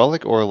flaps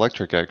hydraulic or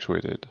electric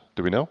actuated?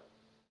 Do we know?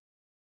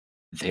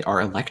 They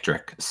are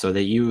electric. So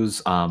they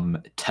use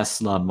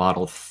Tesla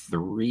Model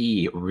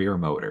 3 rear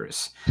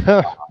motors.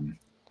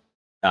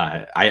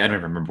 I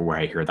don't remember where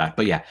I hear that,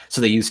 but yeah. So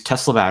they use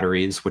Tesla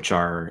batteries, which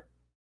are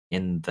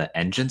in the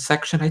engine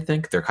section, I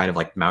think. They're kind of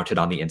like mounted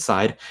on the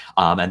inside,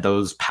 and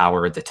those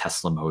power the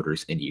Tesla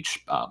motors in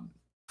each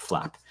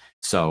flap.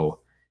 So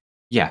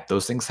yeah,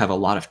 those things have a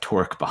lot of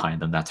torque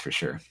behind them, that's for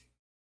sure.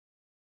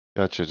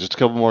 Gotcha. Just a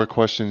couple more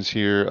questions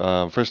here.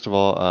 First of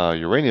all,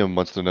 Uranium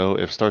wants to know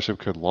if Starship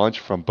could launch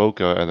from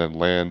Boca and then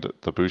land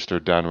the booster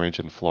downrange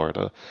in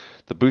Florida.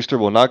 The booster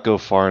will not go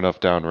far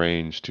enough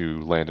downrange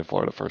to land in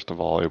Florida, first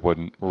of all. It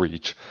wouldn't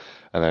reach.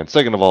 And then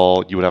second of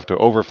all, you would have to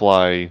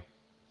overfly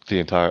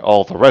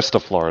all the rest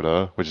of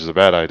Florida, which is a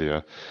bad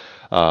idea,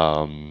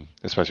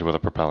 especially with a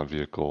propellant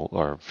vehicle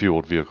or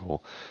fueled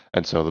vehicle.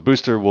 And so the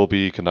booster will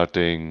be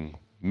conducting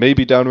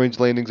maybe downrange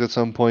landings at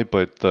some point,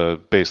 but the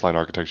baseline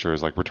architecture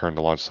is like return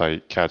to launch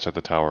site, catch at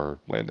the tower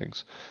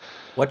landings.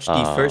 Watch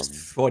the first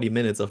 40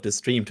 minutes of the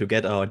stream to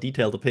get our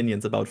detailed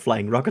opinions about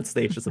flying rocket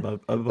stages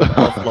above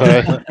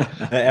Florida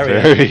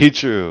area. Very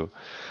true.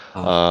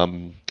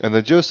 And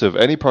then Joseph,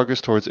 any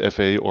progress towards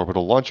FAA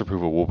orbital launch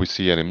approval? Will we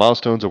see any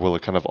milestones, or will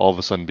it kind of all of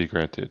a sudden be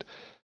granted?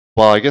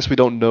 Well, I guess we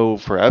don't know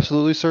for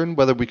absolutely certain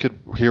whether we could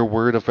hear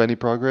word of any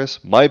progress.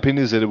 My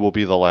opinion is that it will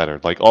be the latter.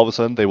 Like, all of a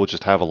sudden, they will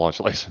just have a launch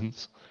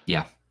license.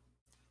 Yeah.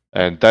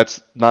 And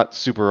that's not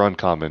super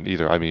uncommon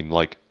either. I mean,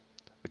 like,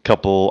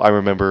 I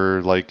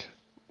remember, like,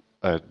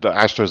 the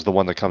Astra is the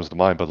one that comes to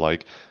mind, but,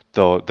 like,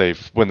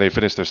 when they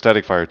finished their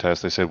static fire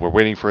test, they said, we're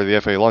waiting for the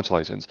FAA launch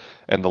license.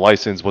 And the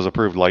license was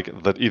approved,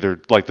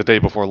 either the day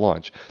before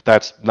launch.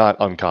 That's not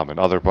uncommon.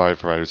 Other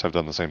providers have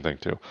done the same thing,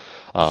 too.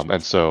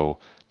 And so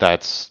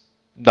that's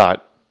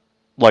not,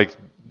 like,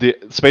 the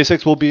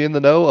SpaceX will be in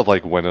the know of,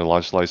 like, when a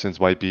launch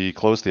license might be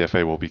close. The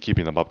FAA will be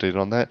keeping them updated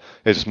on that.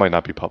 It just might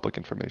not be public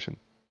information.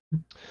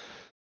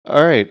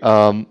 All right.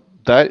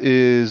 That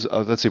is,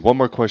 let's see, one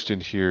more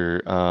question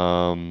here.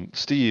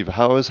 Steve,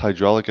 how is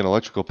hydraulic and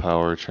electrical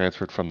power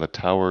transferred from the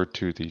tower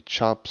to the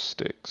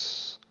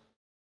chopsticks?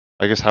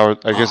 I guess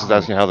it's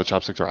asking how the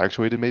chopsticks are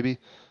actuated, maybe.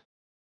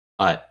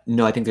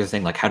 No, I think they're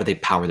saying like how do they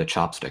power the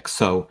chopsticks?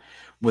 So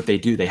what they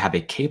do, they have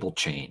a cable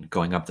chain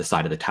going up the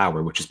side of the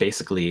tower, which is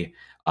basically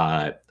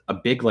a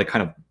big like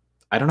kind of,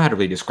 I don't know how to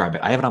really describe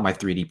it. I have it on my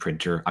 3D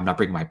printer. I'm not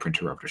bringing my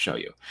printer over to show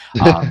you.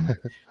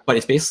 But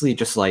it's basically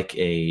just like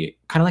a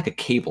kind of like a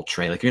cable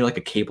tray, like like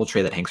a cable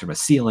tray that hangs from a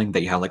ceiling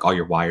that you have like all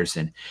your wires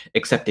in,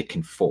 except it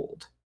can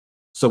fold.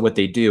 So what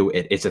they do,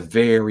 it's a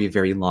very,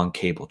 very long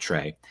cable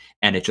tray,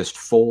 and it just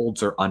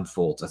folds or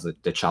unfolds as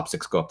the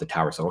chopsticks go up the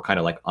tower. So it'll kind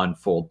of like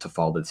unfold to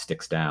follow the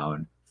sticks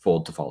down,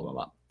 fold to follow them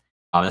up.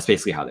 That's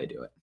basically how they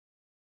do it.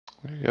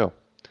 There you go.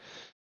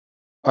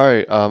 All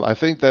right, I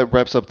think that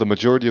wraps up the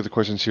majority of the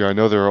questions here. I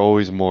know there are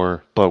always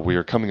more, but we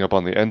are coming up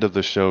on the end of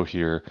the show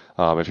here.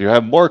 If you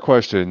have more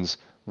questions,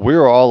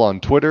 we're all on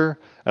Twitter,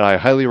 and I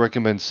highly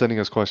recommend sending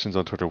us questions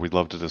on Twitter. We'd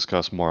love to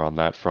discuss more on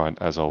that front,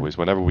 as always,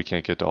 whenever we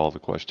can't get to all the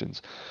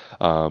questions.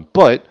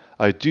 But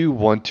I do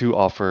want to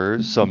offer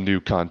some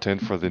new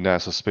content for the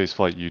NASA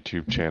Spaceflight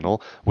YouTube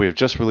channel. We have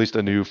just released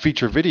a new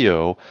feature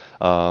video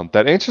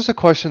that answers a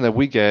question that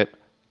we get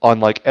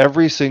on like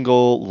every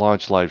single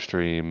launch live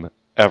stream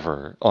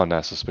ever on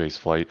NASA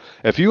Spaceflight.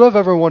 If you have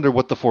ever wondered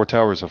what the 4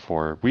 towers are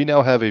for, we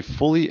now have a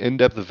fully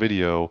in-depth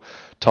video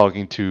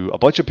talking to a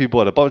bunch of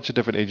people at a bunch of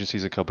different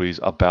agencies and companies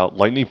about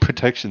lightning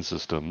protection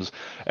systems.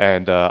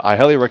 And I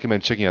highly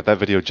recommend checking out that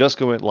video. Just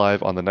go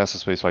live on the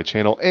NASA Spaceflight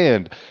channel.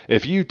 And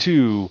if you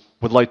too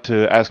would like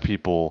to ask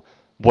people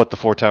what the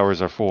 4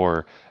 towers are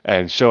for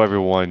and show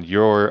everyone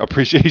your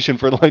appreciation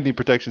for the lightning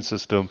protection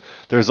system,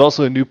 there's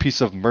also a new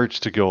piece of merch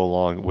to go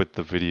along with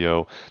the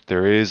video.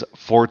 There is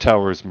 4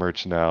 towers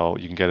merch now.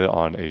 You can get it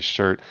on a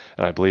shirt,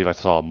 and I believe I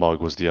saw a mug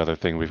was the other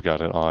thing we've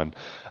got it on.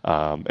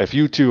 If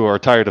you two are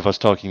tired of us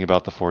talking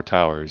about the 4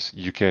 towers,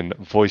 you can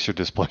voice your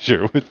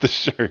displeasure with the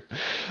shirt.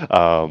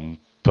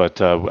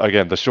 But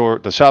again, the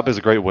shop is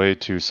a great way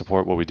to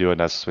support what we do at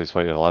NASA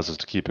Spaceflight. It allows us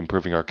to keep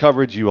improving our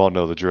coverage. You all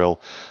know the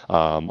drill.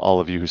 All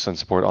of you who send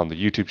support on the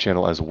YouTube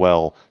channel as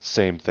well,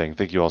 same thing.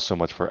 Thank you all so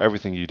much for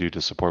everything you do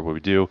to support what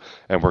we do.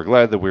 And we're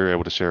glad that we're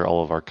able to share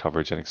all of our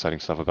coverage and exciting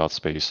stuff about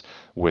space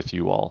with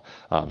you all.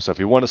 So if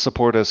you want to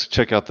support us,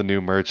 check out the new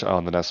merch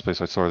on the NASA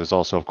Spaceflight store. There's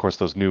also, of course,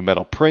 those new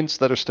metal prints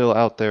that are still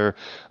out there.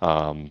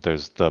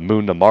 There's the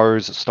Moon to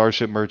Mars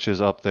Starship merch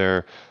is up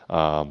there.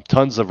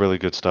 Tons of really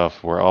good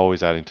stuff. We're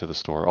always adding to the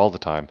store all the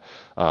time.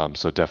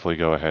 So definitely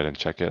go ahead and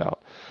check it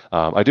out.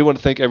 I do want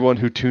to thank everyone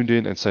who tuned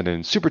in and sent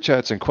in super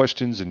chats and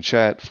questions in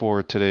chat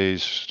for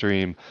today's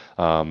stream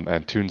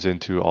and tunes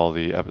into all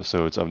the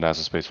episodes of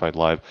NASA Spaceflight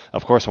Live.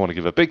 Of course, I want to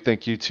give a big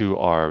thank you to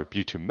our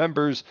YouTube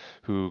members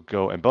who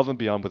go above and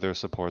beyond with their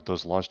support,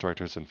 those launch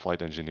directors and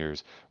flight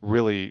engineers.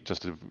 Really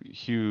just a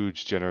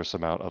huge, generous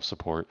amount of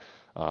support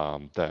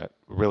that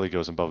really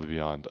goes above and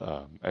beyond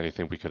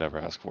anything we could ever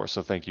ask for.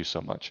 So thank you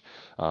so much.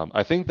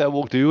 I think that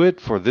will do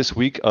it for this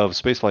week of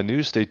Spaceflight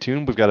News. Stay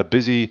tuned. We've got a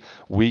busy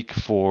week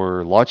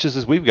for launches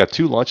this week. We've got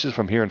 2 launches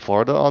from here in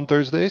Florida on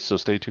Thursday, so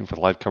stay tuned for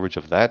live coverage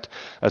of that,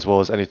 as well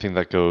as anything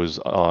that goes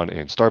on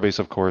in Starbase,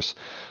 of course,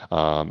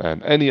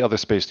 and any other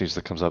space news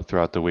that comes up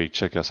throughout the week.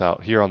 Check us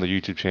out here on the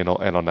YouTube channel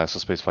and on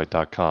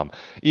nasaspaceflight.com.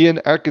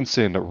 Ian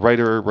Atkinson,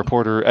 writer,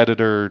 reporter,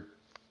 editor,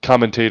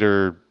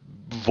 commentator,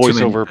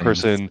 voiceover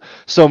person,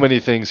 so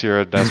many things here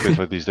at NASA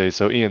Spaceflight these days.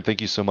 So Ian,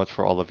 thank you so much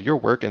for all of your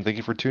work, and thank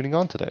you for tuning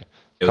on today.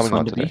 It was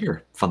fun to be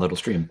here. Fun little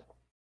stream.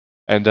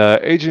 And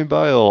Adrian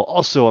Beil,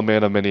 also a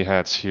man of many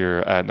hats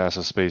here at NASA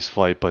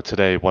Spaceflight, but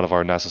today one of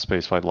our NASA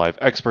Spaceflight Live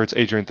experts.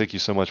 Adrian, thank you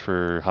so much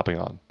for hopping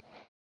on.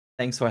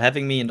 Thanks for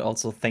having me, and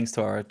also thanks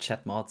to our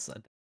chat mods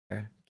that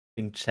are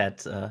keeping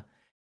chat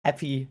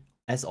happy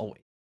as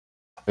always.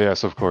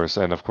 Yes, of course.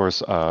 And of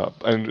course,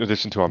 in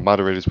addition to our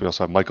moderators, we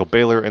also have Michael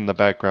Baylor in the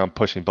background,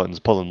 pushing buttons,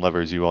 pulling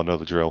levers. You all know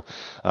the drill.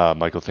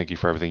 Michael, thank you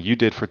for everything you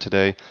did for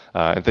today.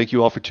 And thank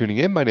you all for tuning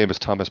in. My name is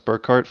Thomas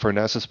Burghardt for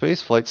NASA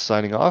Spaceflight,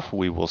 signing off.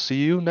 We will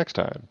see you next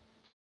time.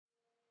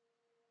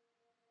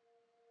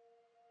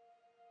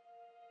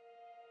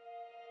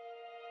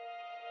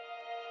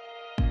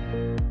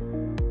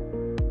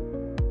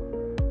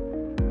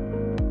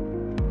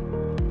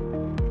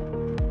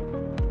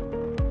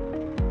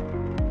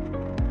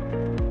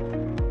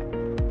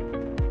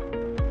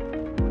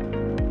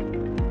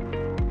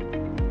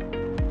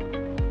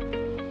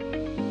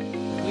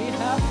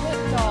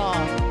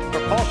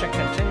 Propulsion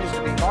continues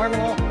to be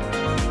normal.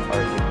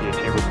 RCP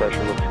chamber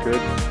pressure looks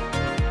good.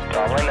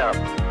 Toggling up.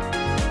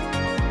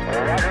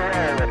 Roger,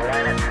 roll,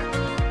 Atlantis.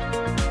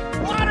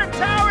 Water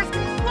towers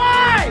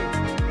fly!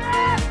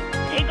 Yes!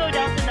 Tango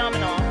Delta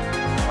nominal.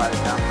 Flight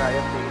downside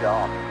SCE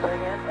off. Say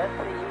again,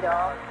 SCE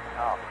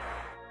off.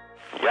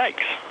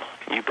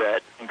 Yikes. You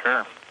bet.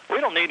 Concur. We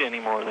don't need any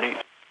more of these.